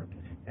unturned,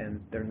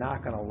 and they're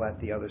not going to let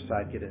the other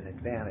side get an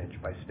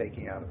advantage by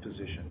staking out a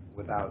position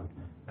without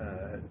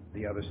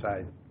the other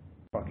side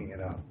fucking it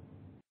up.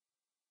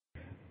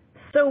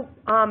 So,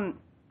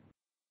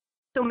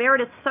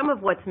 Meredith, some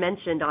of what's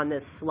mentioned on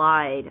this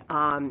slide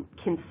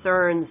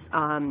concerns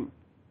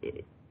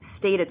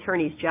state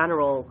attorneys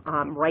general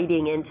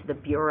writing into the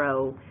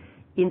Bureau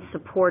in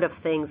support of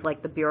things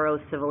like the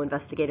Bureau's civil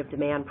investigative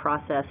demand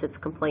process, its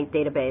complaint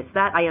database.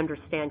 That, I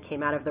understand,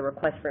 came out of the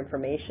request for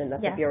information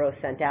that the Bureau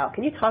sent out.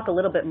 Can you talk a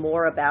little bit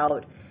more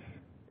about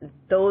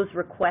those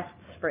requests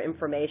for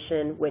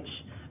information, which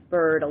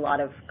spurred a lot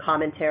of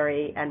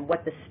commentary, and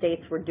what the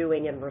states were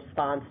doing in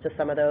response to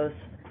some of those?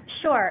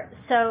 Sure.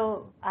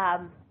 So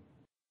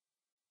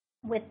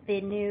with the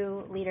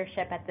new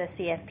leadership at the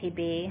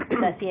CFPB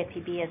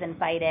has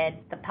invited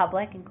the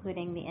public,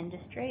 including the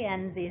industry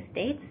and the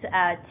states,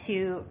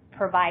 to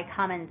provide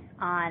comments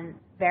on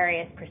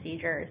various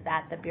procedures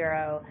that the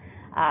Bureau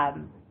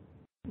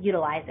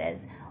utilizes,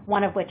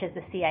 one of which is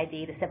the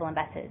CID, the Civil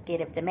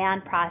Investigative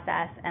Demand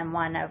Process, and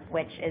one of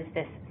which is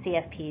this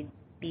CFPB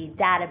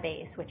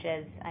database, which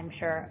is, I'm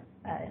sure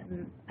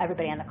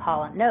everybody on the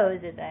call knows,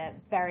 is a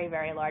very,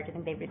 very large. I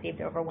think they've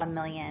received over 1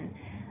 million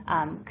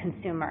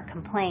consumer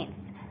complaints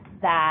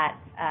that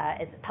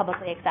is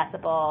publicly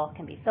accessible,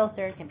 can be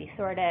filtered, can be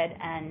sorted,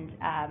 and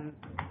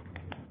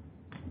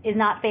is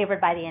not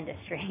favored by the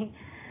industry.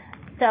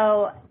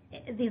 So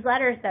these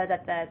letters, though,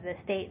 that the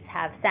states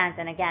have sent,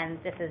 and again,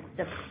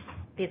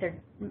 these are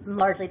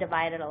largely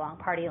divided along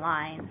party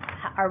lines,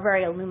 are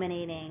very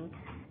illuminating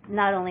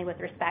not only with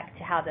respect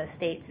to how the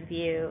states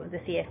view the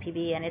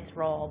CFPB and its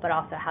role, but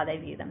also how they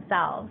view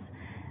themselves.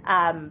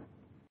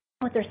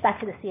 With respect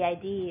to the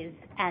CIDs,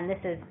 and this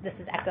is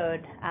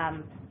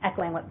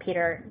echoing what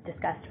Peter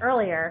discussed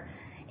earlier,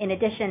 in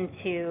addition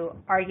to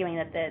arguing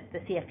that the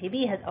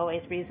CFPB has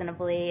always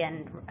reasonably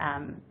and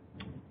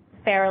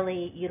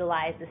fairly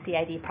utilized the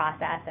CID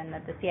process, and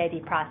that the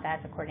CID process,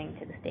 according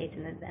to the states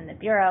and the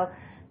Bureau,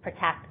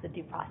 protects the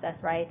due process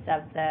rights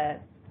of the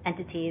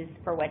entities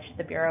for which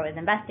the Bureau is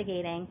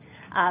investigating.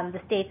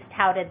 The states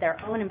touted their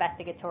own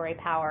investigatory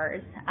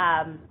powers,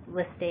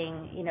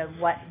 listing,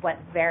 what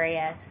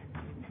various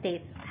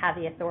states have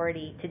the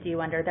authority to do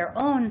under their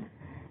own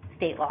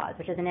state laws,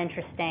 which is an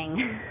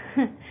interesting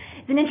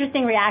it's an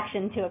interesting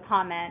reaction to a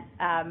comment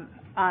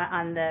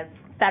on the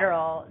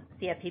federal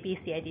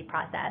CFPB CID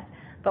process.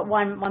 But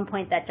one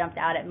point that jumped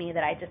out at me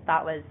that I just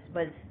thought was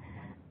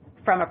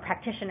from a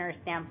practitioner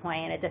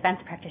standpoint, a defense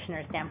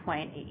practitioner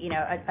standpoint,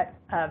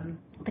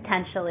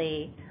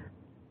 potentially,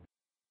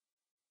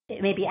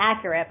 it may be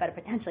accurate, but a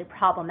potentially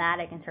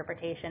problematic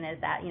interpretation is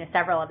that,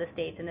 several of the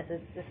states, and this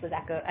is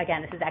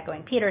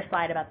echoing Peter's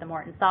slide about the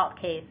Morton Salt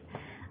case,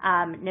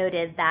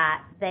 noted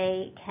that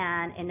they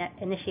can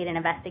initiate an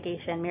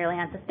investigation merely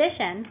on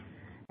suspicion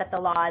that the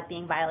law is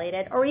being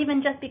violated, or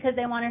even just because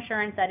they want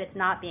assurance that it's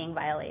not being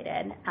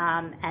violated.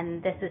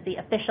 And this is the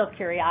official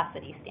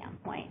curiosity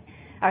standpoint.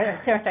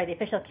 The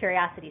official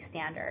curiosity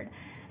standard.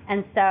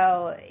 And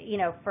so,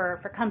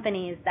 for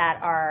companies that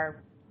are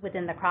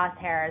within the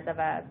crosshairs of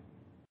a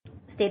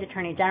state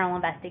attorney general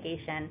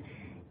investigation,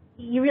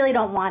 you really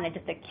don't want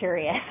just a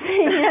curious.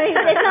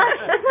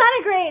 It's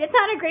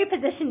not a great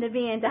position to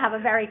be in, to have a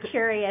very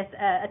curious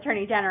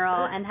attorney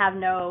general and have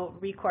no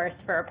recourse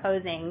for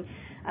opposing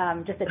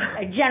just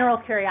a general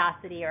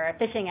curiosity or a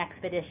fishing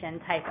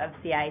expedition type of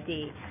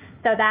CID.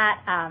 So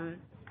that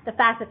the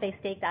fact that they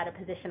staked out a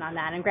position on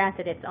that, and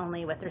granted it's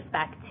only with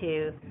respect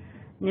to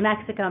New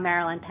Mexico,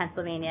 Maryland,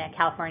 Pennsylvania,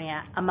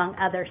 California, among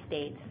other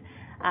states,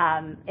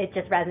 it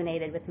just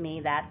resonated with me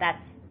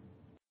that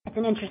it's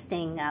an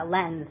interesting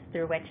lens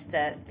through which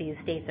these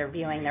states are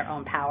viewing their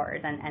own powers,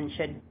 and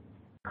should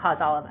cause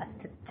all of us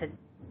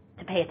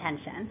to pay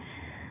attention.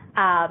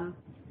 On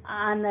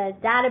the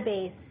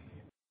database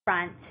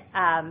front,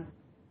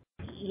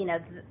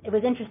 it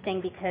was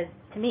interesting because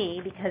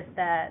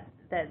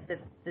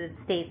the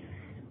states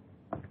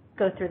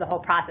go through the whole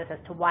process as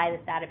to why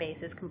this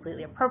database is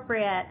completely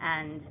appropriate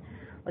and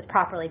was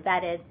properly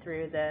vetted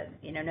through the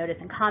notice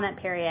and comment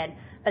period,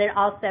 but it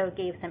also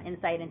gave some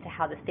insight into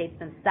how the states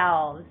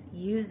themselves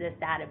use this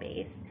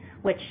database,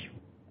 which,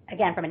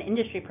 again, from an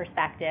industry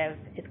perspective,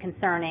 is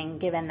concerning,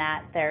 given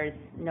that there's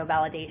no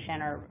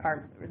validation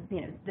or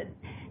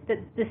the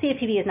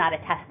CFPB is not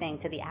attesting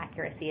to the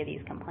accuracy of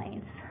these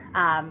complaints.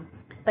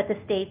 But the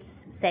states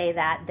say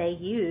that they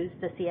use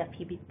the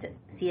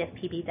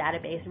CFPB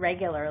database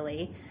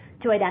regularly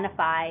to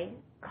identify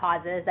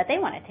causes that they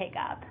want to take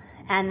up.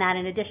 And that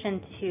in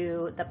addition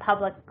to the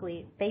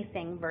publicly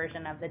facing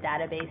version of the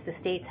database, the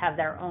states have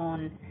their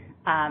own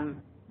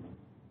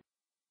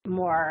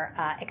more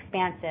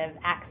expansive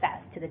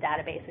access to the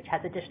database, which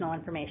has additional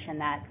information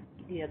that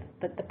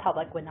the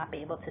public would not be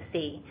able to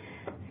see.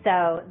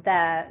 So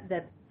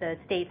the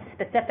states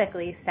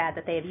specifically said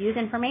that they have used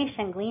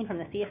information gleaned from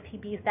the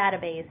CFPB's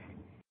database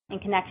in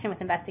connection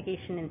with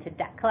investigation into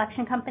debt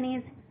collection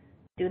companies,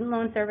 student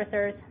loan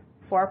servicers,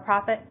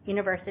 for-profit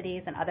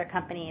universities, and other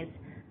companies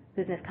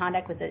whose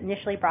misconduct was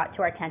initially brought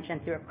to our attention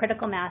through a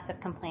critical mass of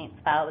complaints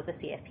filed with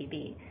the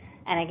CFPB.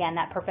 And again,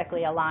 that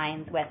perfectly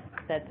aligns with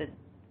the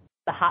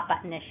hot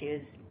button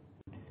issues,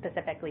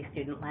 specifically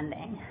student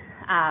lending.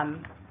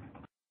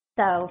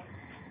 So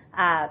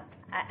I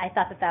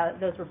thought that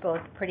those were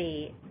both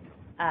pretty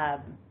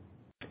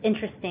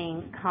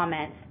interesting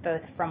comments,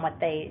 both from what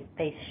they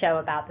show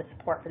about the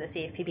support for the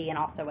CFPB and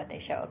also what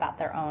they show about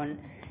their own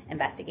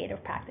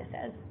investigative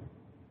practices.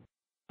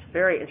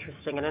 Very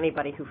interesting, and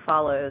anybody who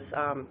follows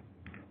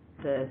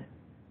the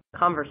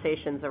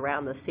conversations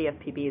around the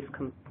CFPB's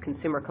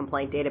consumer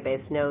complaint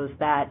database knows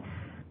that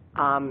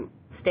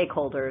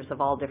stakeholders of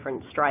all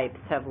different stripes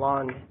have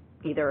long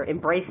either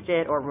embraced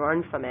it or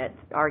run from it,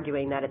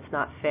 arguing that it's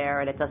not fair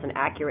and it doesn't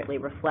accurately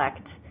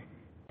reflect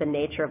the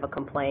nature of a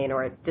complaint,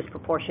 or it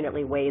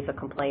disproportionately weighs a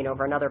complaint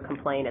over another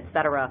complaint, et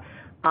cetera.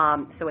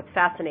 So it's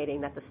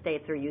fascinating that the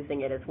states are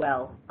using it as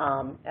well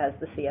as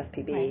the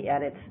CFPB, right.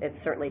 And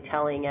it's certainly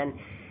telling, and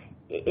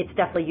it's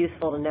definitely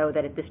useful to know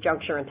that at this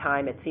juncture in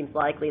time, it seems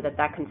likely that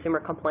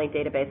consumer complaint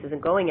database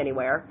isn't going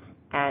anywhere,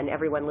 and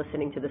everyone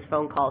listening to this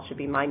phone call should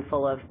be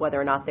mindful of whether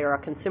or not there are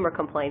consumer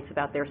complaints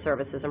about their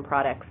services and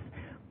products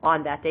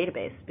on that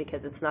database,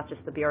 because it's not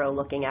just the Bureau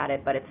looking at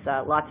it, but it's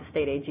lots of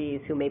state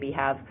AGs who maybe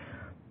have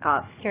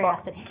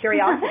curiosity,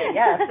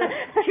 yes,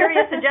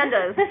 curious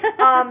agendas,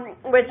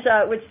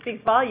 which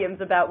speaks volumes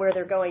about where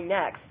they're going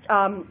next.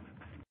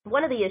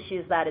 One of the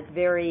issues that is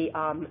very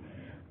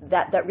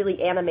that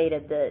really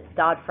animated the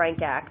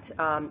Dodd-Frank Act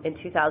in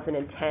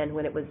 2010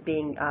 when it was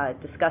being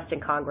discussed in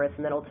Congress,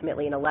 and then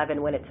ultimately in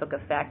 2011 when it took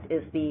effect,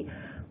 is the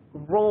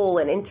role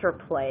and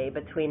interplay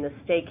between the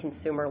state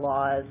consumer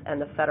laws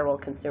and the federal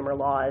consumer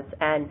laws,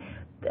 and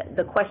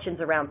the questions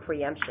around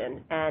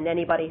preemption. And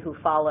anybody who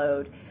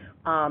followed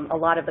a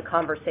lot of the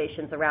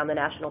conversations around the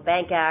National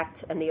Bank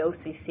Act and the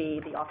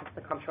OCC, the Office of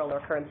the Comptroller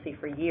of Currency,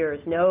 for years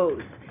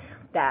knows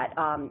that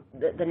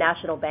the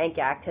National Bank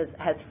Act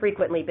has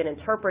frequently been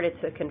interpreted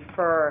to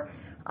confer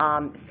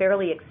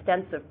fairly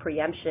extensive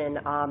preemption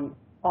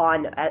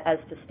as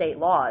to state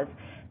laws.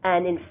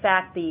 And in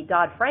fact, the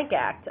Dodd-Frank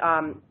Act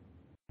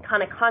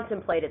kind of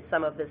contemplated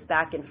some of this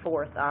back and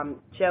forth.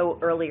 Joe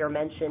earlier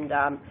mentioned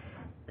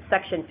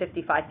Section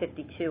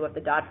 5552 of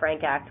the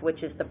Dodd-Frank Act,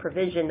 which is the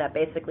provision that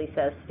basically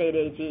says state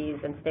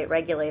AGs and state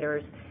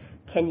regulators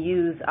can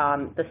use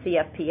the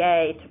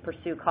CFPA to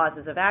pursue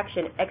causes of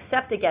action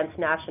except against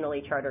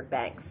nationally chartered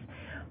banks.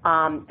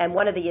 And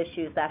one of the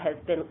issues that has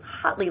been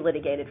hotly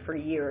litigated for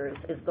years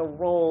is the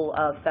role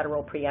of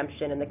federal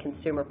preemption in the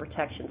consumer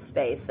protection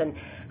space, and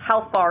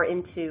how far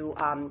into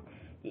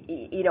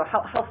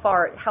how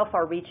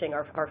far reaching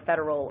are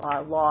federal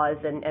laws,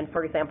 and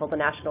for example the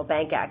National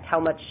Bank Act, how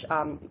much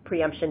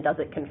preemption does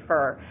it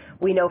confer?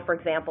 We know, for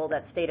example,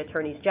 that state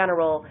attorneys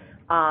general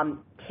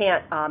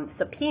can't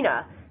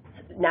subpoena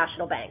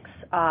national banks,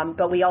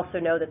 but we also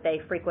know that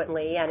they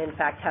frequently, and in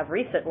fact have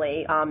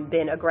recently,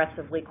 been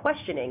aggressively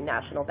questioning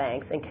national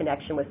banks in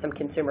connection with some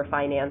consumer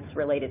finance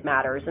related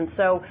matters. And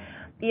so,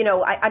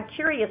 I'm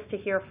curious to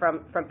hear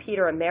from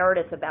Peter and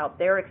Meredith about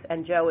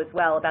and Joe as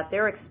well, about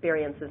their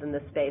experiences in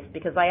this space,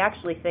 because I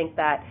actually think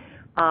that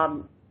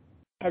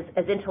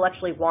as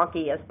intellectually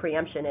wonky as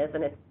preemption is,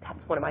 and that's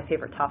one of my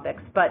favorite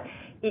topics, but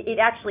it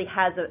actually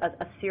has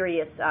a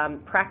serious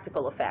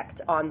practical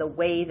effect on the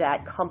way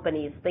that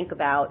companies think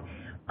about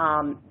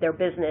their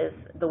business,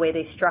 the way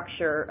they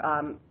structure,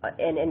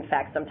 and in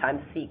fact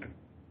sometimes seek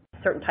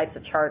certain types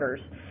of charters.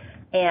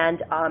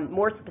 And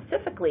more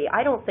specifically,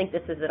 I don't think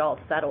this is at all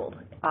settled.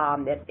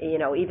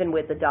 Even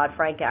with the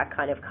Dodd-Frank Act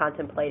kind of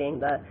contemplating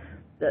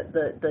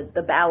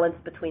the balance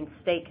between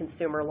state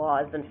consumer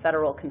laws and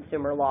federal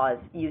consumer laws,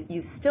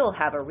 you still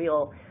have a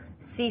real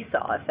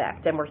seesaw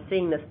effect, and we're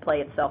seeing this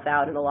play itself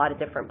out in a lot of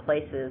different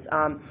places.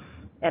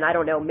 And I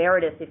don't know,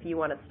 Meredith, if you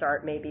want to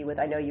start maybe with,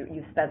 I know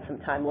you spent some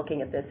time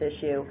looking at this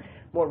issue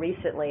more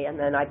recently, and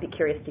then I'd be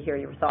curious to hear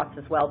your thoughts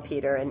as well,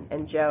 Peter,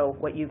 and Joe,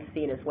 what you've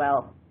seen as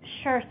well.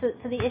 Sure.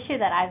 So the issue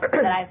that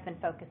I've been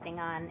focusing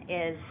on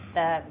is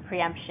the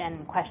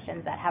preemption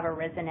questions that have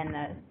arisen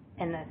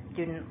in the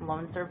student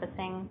loan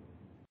servicing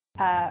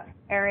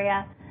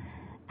area,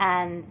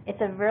 and it's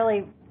a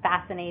really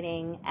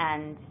fascinating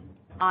and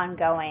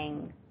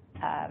ongoing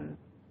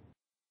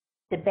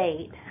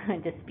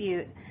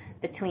dispute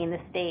between the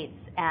states,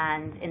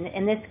 and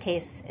in this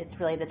case, it's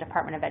really the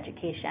Department of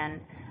Education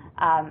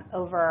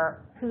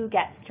over who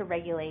gets to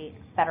regulate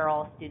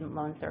federal student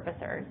loan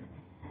servicers,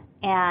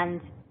 and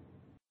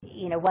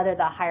whether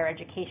the Higher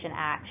Education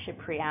Act should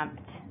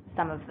preempt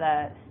some of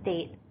the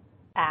state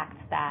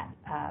acts that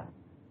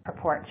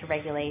purport to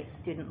regulate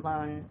student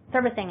loan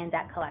servicing and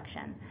debt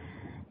collection.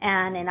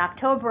 And in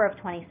October of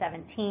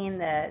 2017,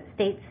 the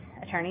state's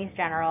attorneys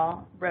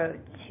general wrote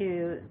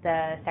to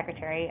the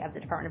Secretary of the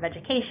Department of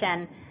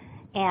Education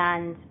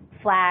and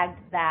flagged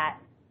that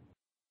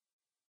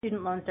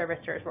student loan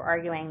servicers were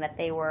arguing that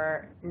they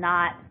were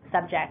not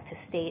subject to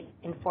state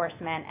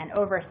enforcement and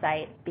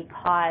oversight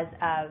because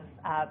of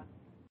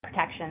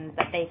protections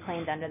that they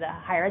claimed under the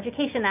Higher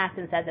Education Act,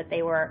 and said that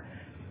they were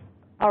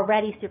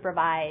already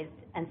supervised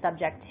and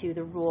subject to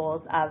the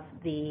rules of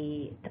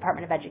the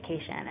Department of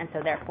Education, and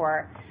so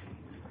therefore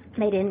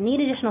they didn't need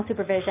additional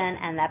supervision,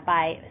 and that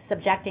by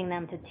subjecting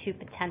them to two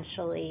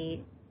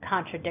potentially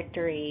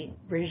contradictory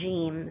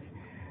regimes,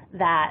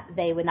 that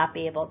they would not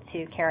be able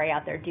to carry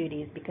out their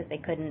duties because they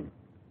couldn't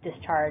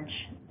discharge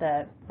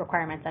the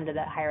requirements under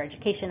the Higher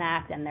Education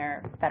Act and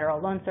their federal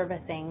loan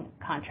servicing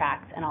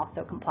contracts, and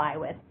also comply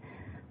with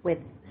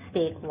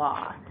state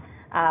law.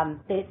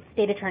 The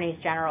state attorneys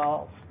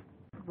general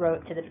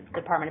wrote to the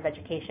Department of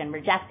Education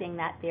rejecting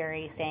that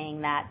theory,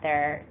 saying that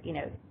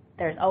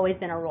there's always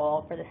been a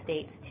role for the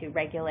states to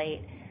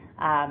regulate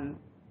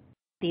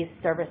these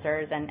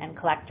servicers and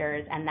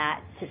collectors, and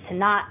that to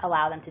not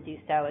allow them to do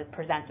so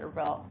presents a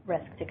real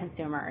risk to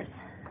consumers.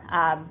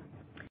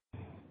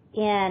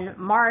 In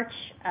March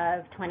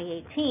of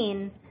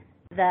 2018,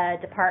 the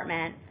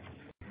department,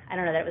 I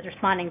don't know that it was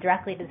responding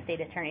directly to the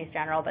state attorneys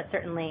general, but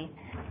certainly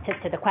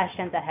to the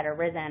questions that had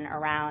arisen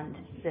around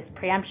this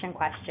preemption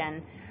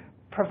question,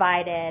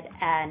 provided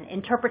an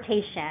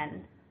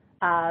interpretation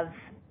of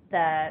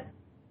the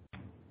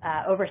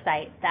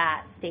oversight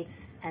that states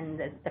and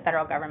the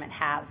federal government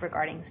have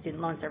regarding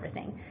student loan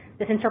servicing.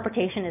 This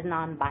interpretation is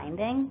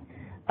non-binding,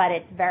 but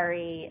it's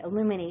very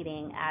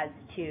illuminating as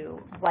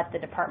to what the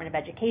Department of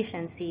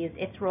Education sees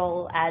its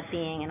role as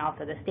being, and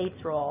also the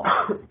state's role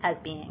as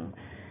being.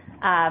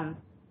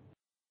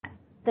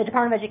 The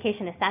Department of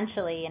Education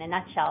essentially, in a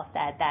nutshell,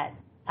 said that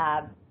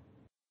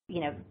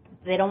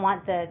they don't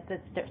want the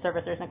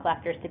servicers and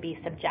collectors to be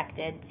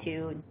subjected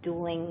to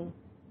dueling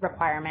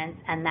requirements,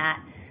 and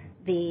that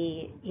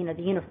the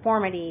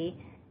uniformity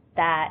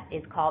that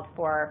is called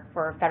for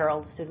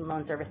federal student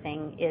loan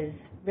servicing is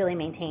really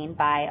maintained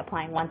by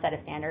applying one set of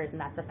standards,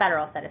 and that's a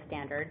federal set of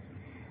standards.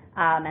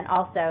 And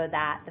also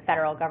that the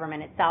federal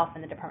government itself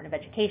and the Department of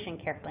Education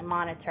carefully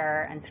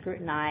monitor and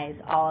scrutinize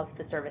all of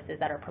the services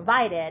that are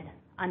provided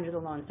under the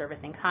loan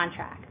servicing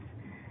contracts.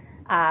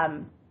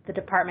 The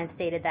department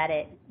stated that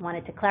it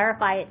wanted to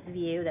clarify its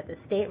view that the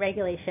state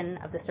regulation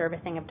of the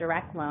servicing of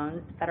direct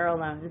loans, federal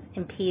loans,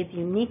 impedes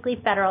uniquely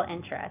federal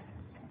interests,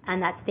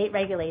 and that state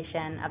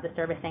regulation of the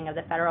servicing of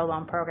the federal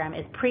loan program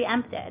is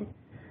preempted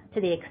to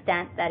the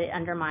extent that it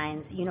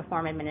undermines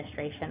uniform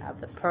administration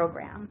of the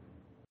program.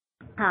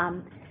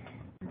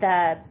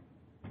 The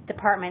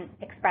department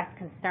expressed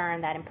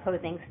concern that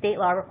imposing state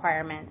law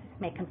requirements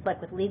may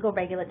conflict with legal,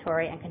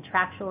 regulatory, and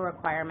contractual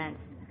requirements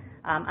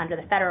under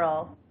the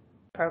federal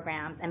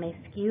programs and may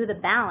skew the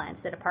balance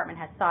the department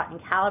has sought in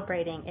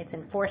calibrating its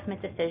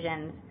enforcement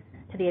decisions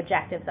to the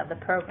objectives of the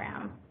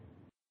program.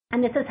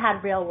 And this has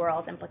had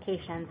real-world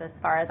implications as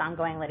far as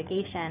ongoing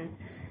litigation,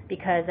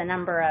 because a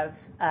number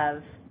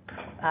of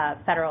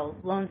federal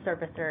loan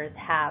servicers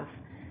have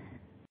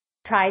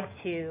tried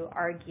to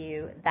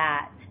argue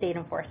that state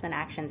enforcement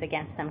actions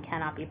against them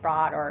cannot be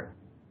brought or,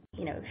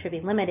 should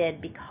be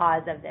limited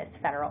because of this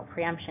federal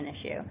preemption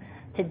issue.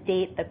 To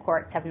date, the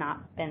courts have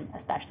not been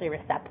especially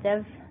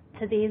receptive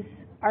to these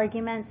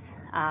arguments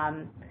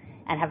and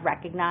have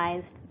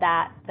recognized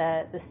that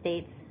the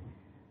states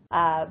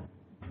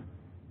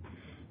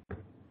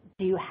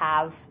do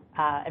have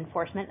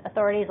enforcement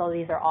authorities, although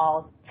these are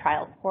all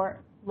trial court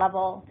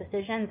level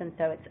decisions, and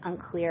so it's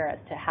unclear as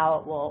to how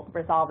it will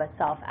resolve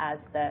itself as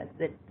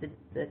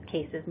the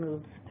cases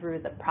move through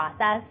the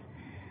process.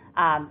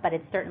 But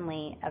it's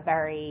certainly a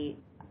very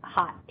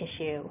hot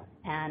issue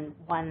and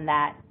one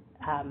that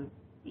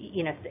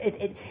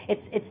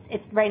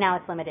it's right now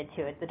it's limited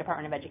to the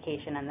Department of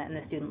Education and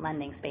the student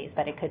lending space,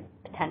 but it could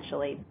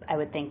potentially, I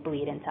would think,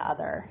 bleed into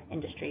other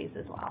industries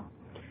as well.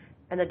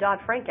 And the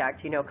Dodd-Frank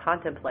Act,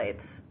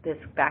 contemplates this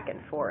back and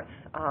forth,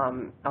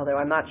 although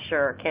I'm not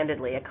sure,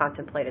 candidly, it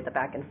contemplated the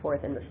back and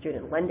forth in the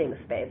student lending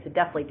space. It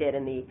definitely did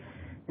in the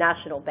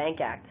National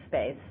Bank Act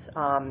space,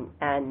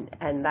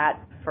 and that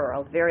for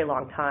a very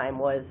long time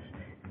was,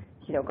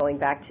 going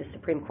back to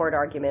Supreme Court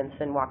arguments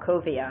in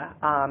Wachovia,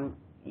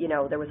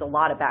 there was a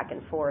lot of back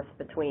and forth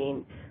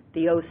between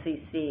the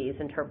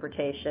OCC's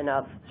interpretation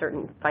of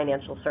certain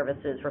financial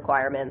services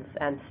requirements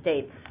and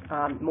states'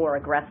 more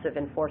aggressive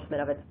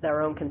enforcement of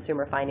their own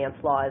consumer finance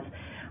laws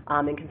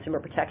and consumer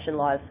protection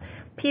laws.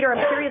 Peter,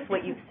 I'm curious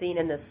what you've seen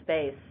in this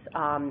space,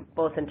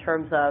 both in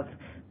terms of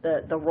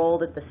the role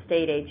that the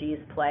state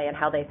AGs play and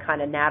how they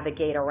kind of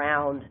navigate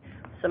around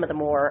some of the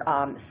more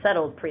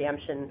settled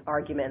preemption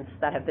arguments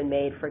that have been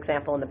made, for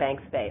example, in the bank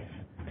space.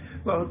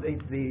 Well,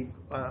 the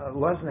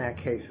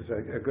Lesnack case is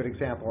a good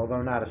example,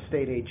 although not a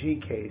state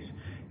AG case.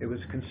 It was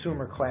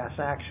consumer class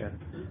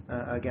action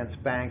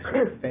against banks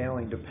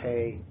failing to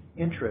pay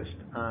interest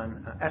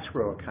on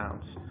escrow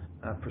accounts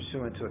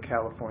pursuant to a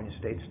California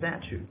state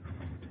statute.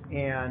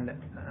 And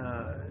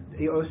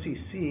the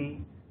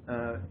OCC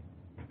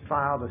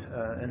filed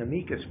an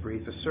amicus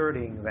brief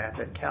asserting that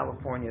the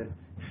California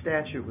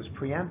statute was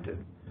preempted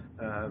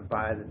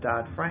by the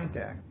Dodd-Frank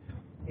Act.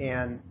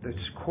 And the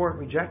court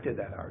rejected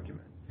that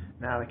argument.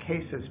 Now, the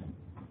case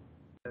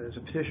there's a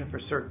petition for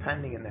cert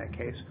pending in that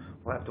case.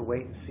 We'll have to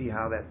wait and see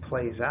how that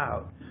plays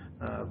out.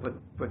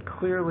 But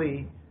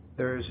clearly,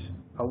 there's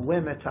a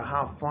limit to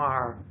how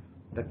far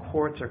the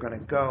courts are going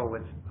to go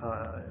with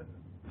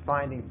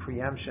finding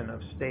preemption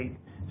of state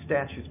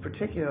statutes,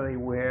 particularly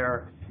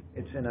where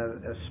it's in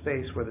a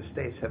space where the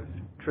states have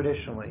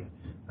traditionally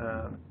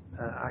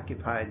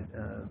occupied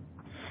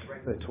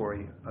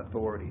regulatory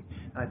authority.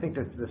 And I think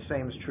that the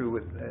same is true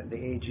with the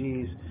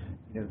AGs.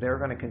 They're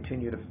going to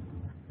continue to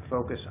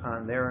focus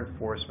on their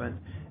enforcement,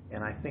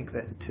 and I think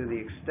that to the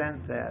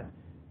extent that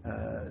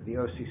the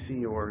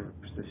OCC or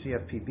the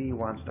CFPB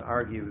wants to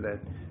argue that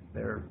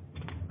their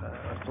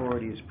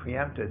authority is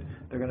preempted,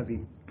 they're going to be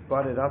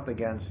butted up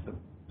against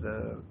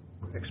the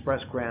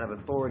express grant of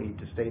authority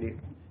to state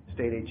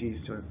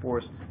AGs to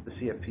enforce the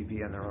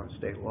CFPB and their own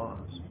state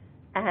laws.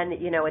 And,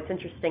 it's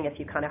interesting if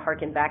you kind of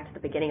harken back to the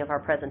beginning of our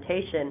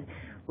presentation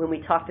when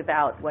we talked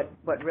about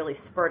what really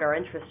spurred our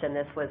interest in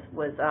this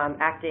was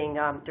Acting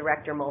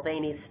Director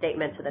Mulvaney's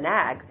statement to the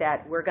NAG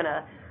that we're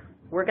gonna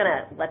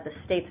let the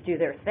states do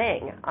their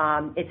thing.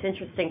 It's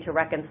interesting to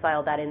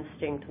reconcile that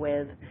instinct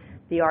with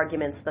the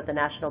arguments that the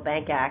National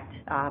Bank Act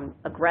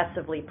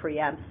aggressively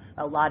preempts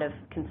a lot of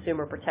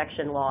consumer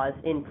protection laws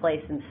in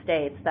place in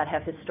states that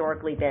have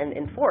historically been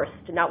enforced,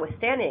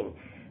 notwithstanding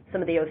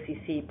some of the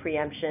OCC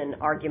preemption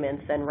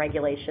arguments and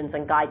regulations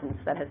and guidance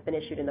that has been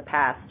issued in the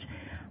past.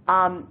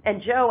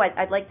 And Joe,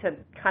 I'd like to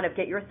kind of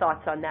get your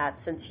thoughts on that,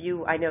 since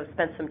you, I know,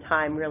 spent some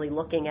time really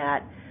looking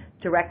at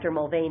Director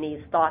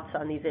Mulvaney's thoughts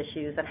on these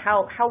issues and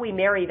how we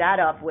marry that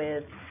up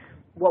with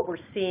what we're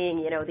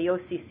seeing, the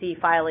OCC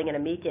filing an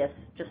amicus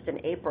just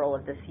in April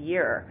of this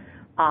year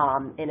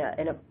in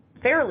a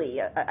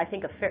I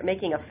think,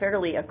 making a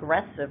fairly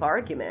aggressive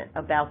argument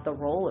about the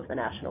role of the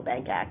National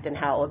Bank Act and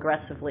how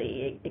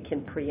aggressively it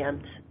can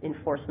preempt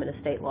enforcement of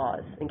state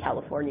laws, in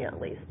California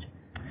at least.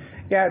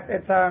 Yeah,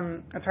 it's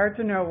hard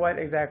to know what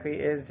exactly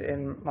is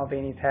in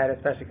Mulvaney's head,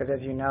 especially because,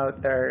 as you note,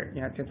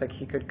 it seems like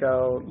he could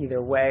go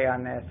either way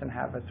on this and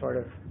have a sort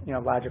of,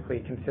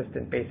 logically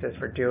consistent basis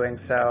for doing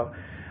so.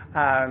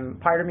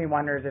 Part of me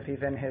wonders if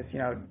he's in his,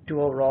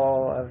 dual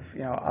role of,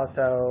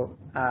 also,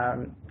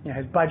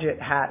 his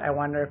budget hat. I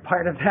wonder if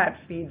part of that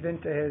feeds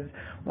into his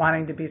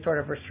wanting to be sort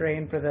of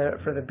restrained for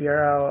the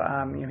Bureau.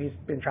 He's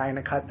been trying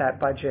to cut that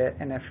budget,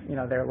 and if,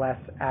 they're less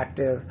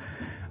active,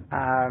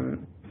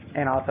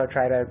 and also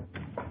try to,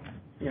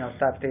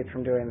 stop states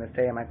from doing the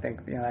same, I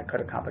think, that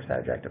could accomplish that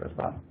objective as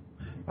well.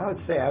 I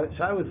would say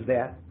I was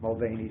at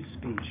Mulvaney's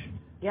speech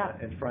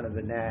in front of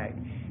the NAG,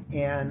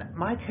 and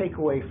my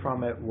takeaway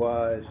from it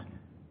was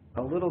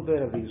a little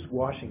bit of he's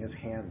washing his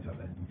hands of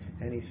it.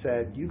 And he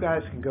said, you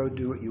guys can go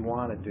do what you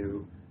want to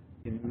do,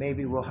 and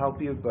maybe we'll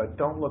help you, but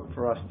don't look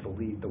for us to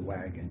lead the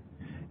wagon.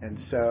 And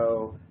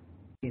so,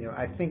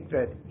 I think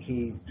that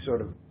he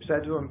sort of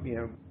said to him,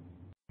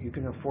 you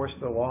can enforce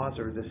the laws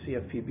or the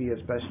CFPB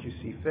as best you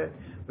see fit,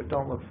 but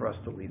don't look for us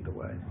to lead the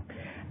way.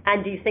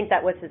 And do you think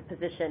that was his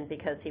position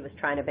because he was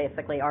trying to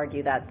basically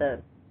argue that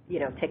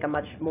take a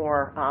much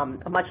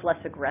less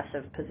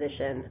aggressive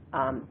position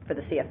for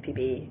the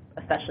CFPB,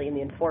 especially in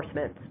the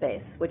enforcement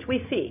space, which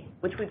we've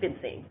been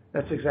seeing?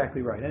 That's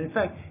exactly right. And in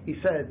fact, he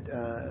said,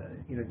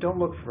 don't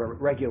look for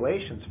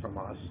regulations from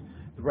us.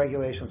 The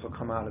regulations will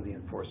come out of the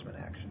enforcement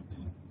actions.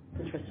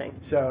 Interesting.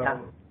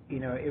 So,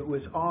 it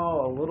was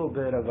all a little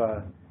bit of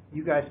a,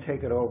 you guys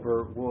take it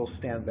over, we'll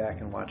stand back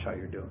and watch how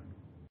you're doing.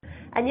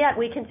 And yet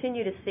we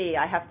continue to see,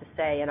 I have to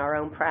say, in our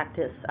own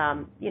practice,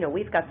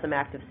 we've got some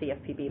active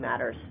CFPB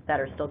matters that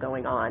are still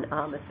going on,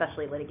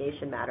 especially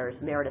litigation matters,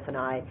 Meredith and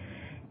I.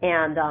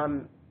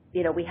 And,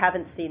 we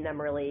haven't seen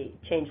them really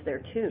change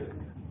their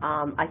tune.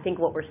 I think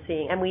what we're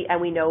seeing, and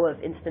we know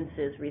of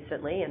instances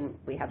recently, and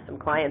we have some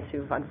clients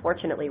who've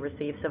unfortunately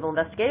received civil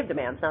investigative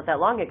demands not that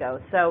long ago.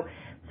 So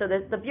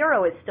the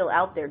Bureau is still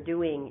out there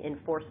doing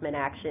enforcement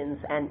actions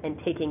and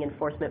taking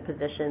enforcement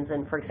positions.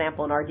 And, for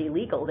example, in RD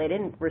Legal, they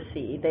didn't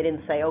recede. They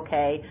didn't say,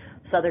 okay,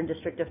 Southern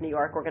District of New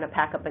York, we're going to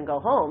pack up and go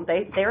home.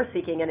 They're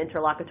seeking an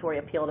interlocutory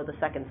appeal to the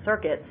Second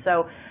Circuit.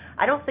 So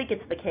I don't think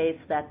it's the case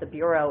that the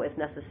Bureau is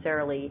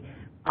necessarily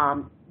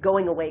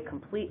going away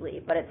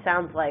completely, but it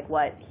sounds like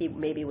what he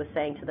maybe was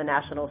saying to the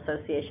National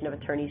Association of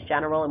Attorneys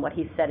General and what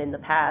he said in the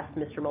past,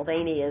 Mr.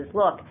 Mulvaney, is,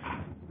 look,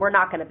 we're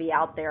not going to be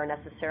out there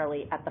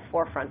necessarily at the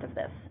forefront of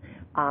this.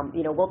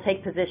 We'll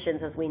take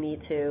positions as we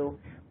need to.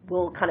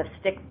 We'll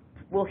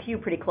hew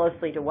pretty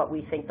closely to what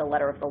we think the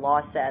letter of the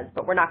law says,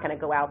 but we're not going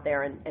to go out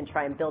there and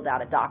try and build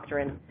out a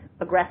doctrine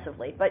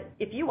aggressively. But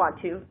if you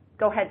want to,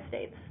 go ahead,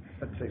 states.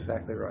 That's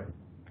exactly right.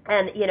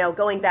 And,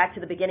 going back to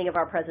the beginning of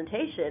our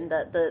presentation,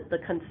 the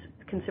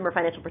Consumer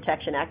Financial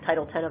Protection Act,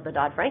 Title 10 of the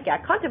Dodd-Frank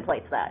Act,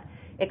 contemplates that.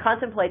 It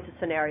contemplates a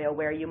scenario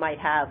where you might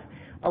have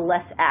a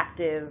less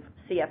active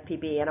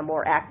CFPB and a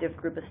more active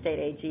group of state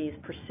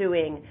AGs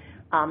pursuing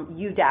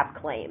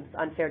UDAP claims,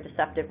 unfair,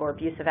 deceptive, or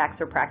abusive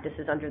acts or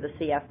practices under the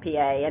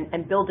CFPA,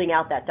 and building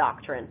out that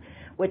doctrine,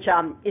 which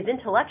is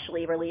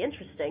intellectually really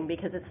interesting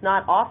because it's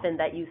not often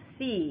that you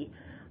see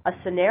a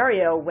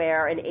scenario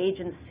where an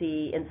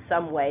agency in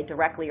some way,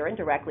 directly or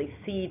indirectly,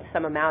 cedes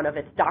some amount of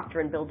its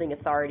doctrine-building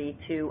authority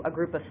to a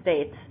group of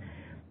states,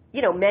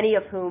 many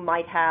of whom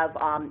might have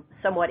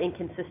somewhat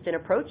inconsistent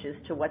approaches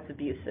to what's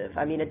abusive.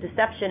 I mean, a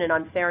deception and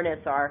unfairness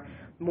are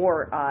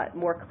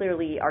more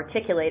clearly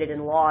articulated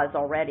in laws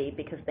already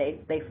because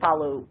they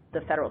follow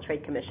the Federal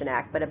Trade Commission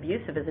Act, but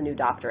abusive is a new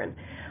doctrine.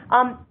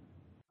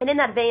 And in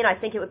that vein, I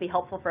think it would be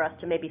helpful for us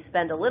to maybe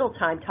spend a little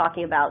time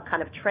talking about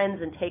kind of trends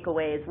and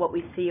takeaways, what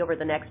we see over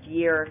the next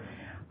year.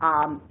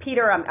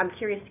 Peter, I'm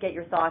curious to get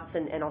your thoughts,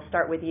 and I'll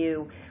start with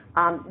you.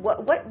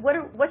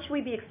 What should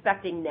we be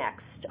expecting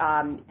next?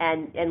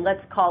 And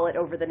let's call it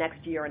over the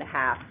next year and a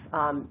half.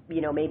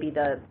 Maybe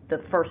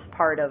the first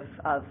part of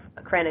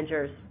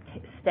Kraninger's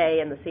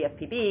stay in the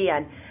CFPB,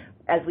 and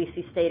as we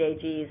see state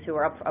AGs who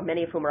are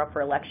many of whom are up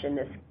for election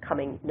this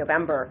coming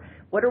November,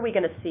 what are we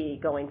going to see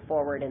going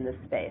forward in this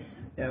space?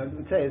 Yeah, I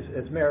would say,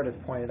 as Meredith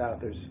pointed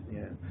out, there's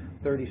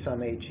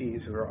 30-some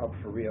AGs who are up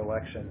for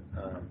re-election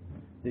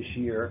this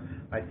year.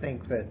 I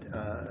think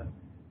that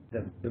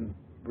the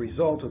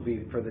result will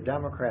be, for the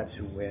Democrats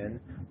who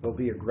win, they'll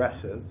be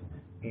aggressive,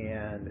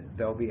 and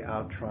they'll be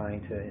out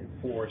trying to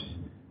enforce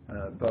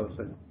both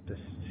the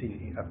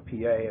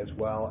CFPA as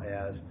well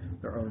as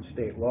their own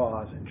state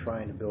laws and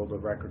trying to build a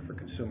record for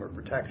consumer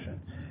protection.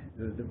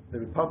 The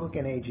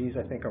Republican AGs,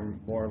 I think, are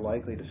more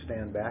likely to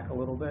stand back a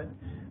little bit.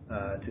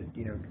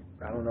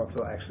 I don't know if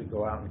they'll actually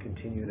go out and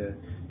continue to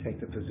take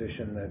the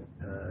position that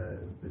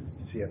the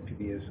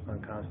CFPB is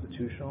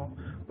unconstitutional,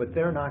 but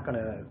they're not going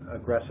to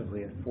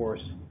aggressively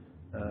enforce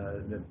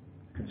the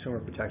consumer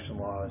protection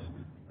laws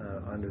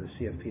under the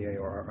CFPA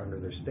or under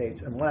their states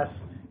unless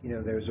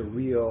there's a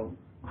real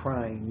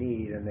crying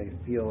need and they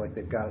feel like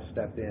they've got to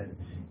step in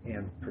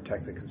and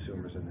protect the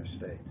consumers in their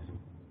states.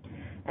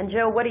 And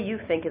Joe, what do you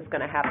think is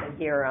going to happen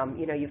here?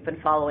 You've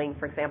been following,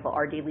 for example,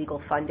 RD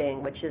Legal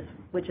Funding, which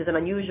is an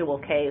unusual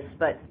case.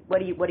 But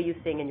what are you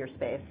seeing in your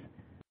space?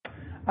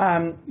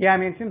 Yeah, I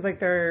mean, it seems like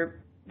there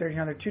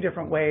are two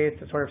different ways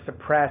to sort of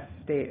suppress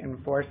state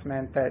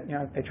enforcement. That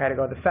if they try to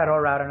go the federal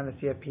route under the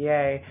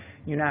CFPA,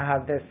 you now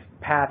have this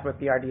path with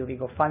the RD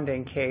Legal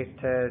Funding case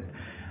to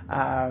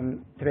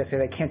basically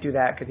they can't do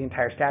that because the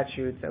entire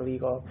statute's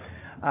illegal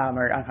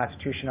or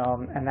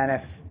unconstitutional. And then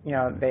if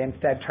they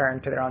instead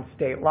turn to their own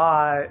state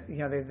law,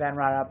 they then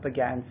run up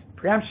against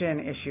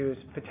preemption issues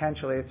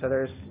potentially. So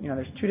there's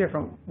two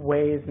different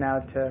ways now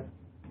to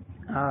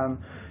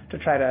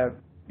try to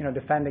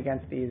defend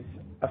against these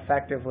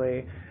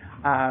effectively.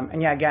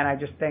 And yeah, again, I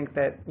just think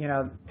that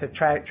to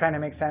trying to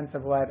make sense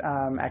of what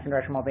Acting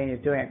Director Mulvaney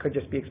is doing, it could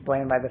just be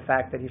explained by the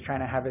fact that he's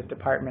trying to have his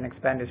department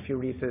expend as few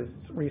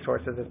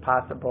resources as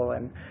possible,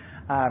 and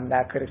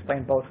that could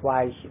explain both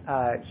why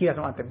he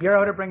doesn't want the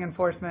Bureau to bring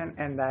enforcement,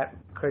 and that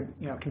could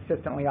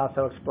consistently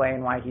also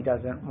explain why he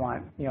doesn't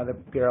want the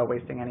Bureau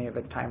wasting any of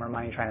its time or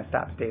money trying to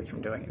stop states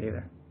from doing it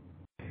either.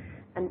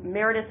 And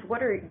Meredith,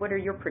 what are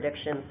your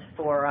predictions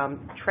for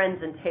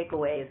trends and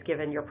takeaways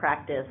given your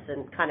practice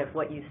and kind of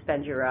what you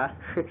spend your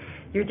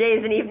your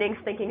days and evenings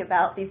thinking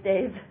about these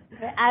days?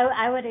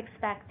 I would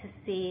expect to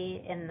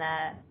see in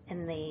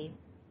the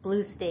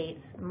blue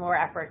states more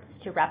efforts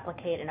to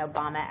replicate an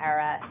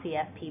Obama-era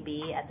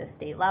CFPB at the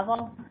state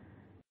level,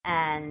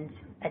 and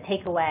a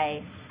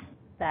takeaway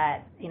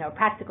that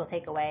practical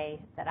takeaway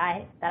that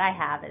I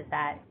have is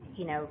that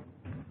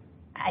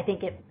I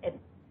think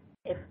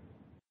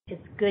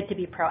it's good to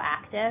be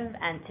proactive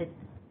and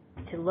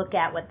to look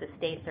at what the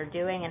states are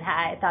doing. And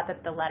I thought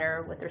that the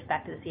letter with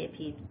respect to the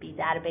CFPB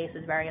database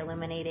was very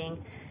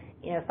illuminating.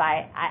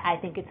 I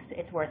think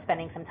it's worth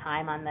spending some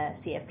time on the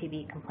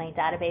CFPB complaint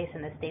database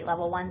and the state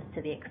level ones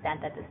to the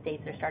extent that the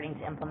states are starting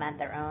to implement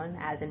their own,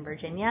 as in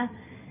Virginia,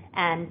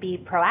 and be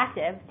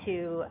proactive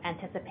to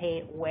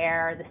anticipate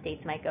where the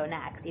states might go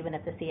next, even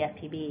if the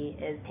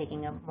CFPB is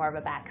taking more of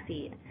a back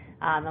seat.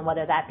 And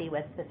whether that be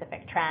with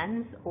specific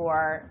trends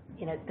or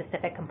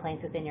specific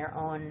complaints within your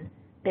own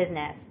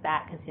business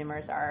that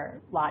consumers are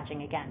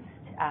lodging against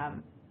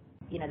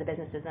the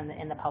businesses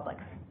in the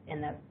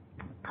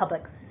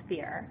public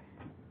sphere.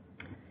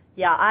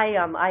 Yeah,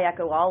 I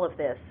echo all of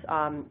this.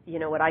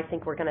 What I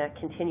think we're going to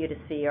continue to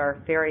see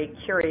are very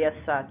curious,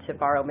 to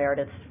borrow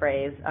Meredith's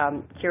phrase,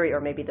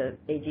 or maybe the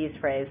AG's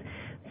phrase,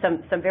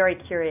 some very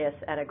curious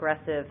and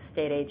aggressive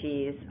state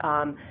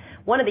AGs.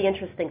 One of the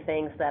interesting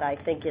things that I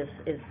think is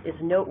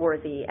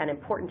noteworthy and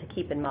important to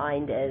keep in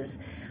mind is,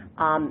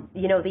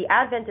 the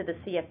advent of the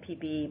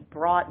CFPB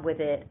brought with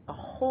it a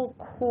whole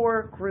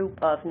core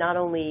group of not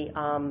only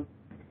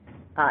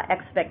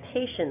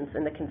expectations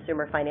in the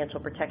consumer financial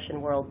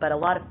protection world, but a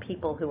lot of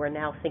people who are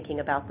now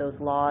thinking about those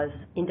laws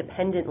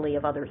independently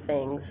of other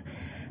things.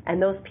 And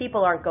those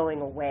people aren't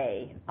going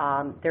away.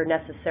 They're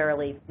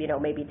necessarily,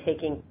 maybe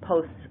taking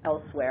posts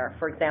elsewhere.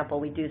 For example,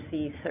 we do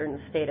see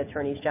certain state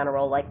attorneys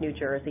general like New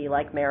Jersey,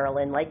 like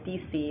Maryland, like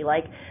D.C.,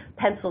 like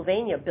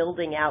Pennsylvania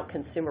building out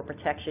consumer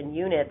protection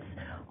units,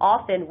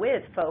 often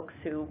with folks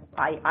who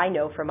I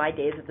know from my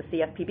days at the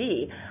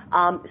CFPB.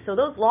 So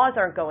those laws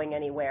aren't going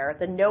anywhere.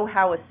 The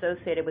know-how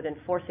associated with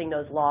enforcing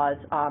those laws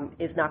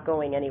is not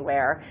going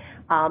anywhere.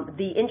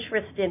 The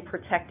interest in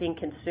protecting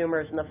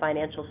consumers in the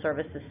financial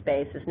services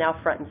space is now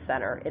front and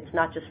center. It's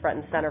not just front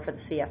and center for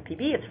the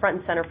CFPB, it's front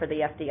and center for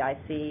the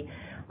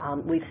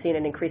FDIC. We've seen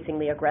an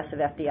increasingly aggressive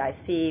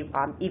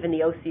FDIC. Even the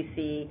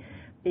OCC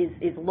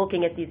is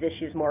looking at these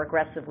issues more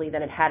aggressively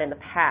than it had in the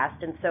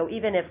past. And so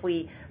even if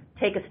we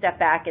take a step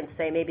back and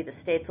say maybe the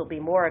states will be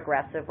more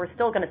aggressive, we're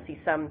still going to see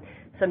some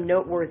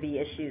noteworthy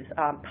issues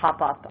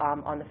pop up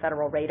on the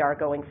federal radar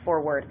going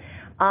forward.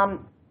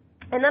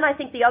 And then I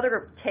think the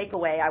other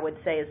takeaway I would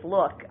say is,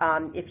 look,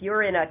 if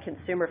you're in a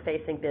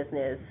consumer-facing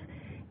business,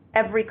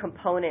 every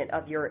component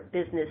of your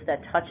business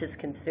that touches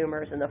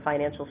consumers in the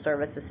financial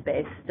services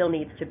space still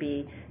needs to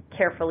be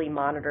carefully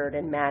monitored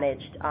and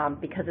managed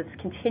because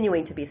it's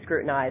continuing to be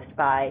scrutinized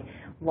by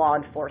law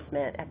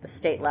enforcement at the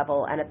state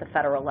level and at the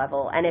federal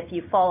level. And if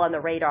you fall on the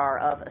radar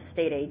of a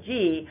state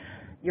AG,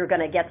 you're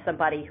going to get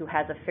somebody who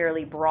has a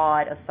fairly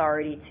broad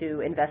authority to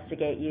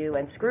investigate you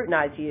and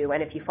scrutinize you.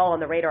 And if you fall on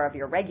the radar of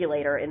your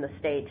regulator in the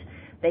state,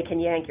 they can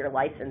yank your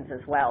license as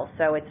well.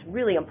 So it's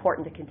really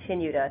important to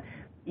continue to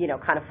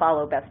kind of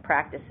follow best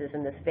practices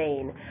in this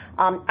vein.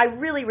 I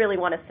really, really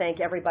want to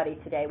thank everybody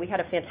today. We had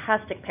a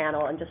fantastic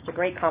panel and just a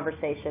great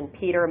conversation,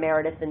 Peter,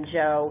 Meredith, and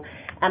Joe.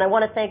 And I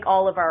want to thank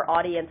all of our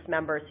audience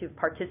members who've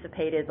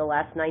participated the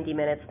last 90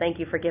 minutes. Thank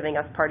you for giving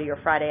us part of your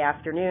Friday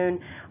afternoon.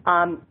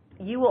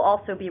 You will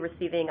also be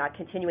receiving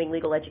continuing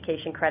legal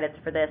education credits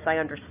for this. I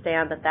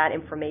understand that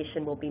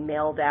information will be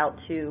mailed out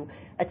to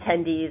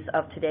attendees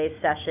of today's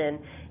session.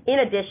 In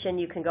addition,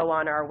 you can go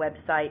on our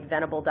website,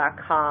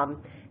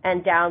 Venable.com,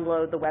 and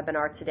download the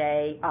webinar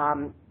today.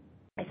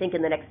 I think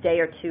in the next day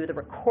or two, the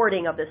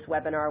recording of this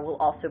webinar will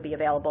also be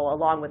available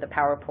along with the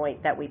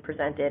PowerPoint that we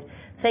presented.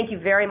 Thank you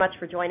very much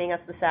for joining us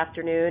this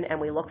afternoon, and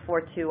we look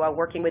forward to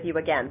working with you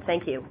again.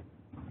 Thank you.